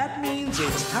say that means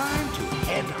it's time to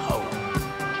head home.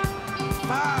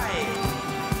 Bye.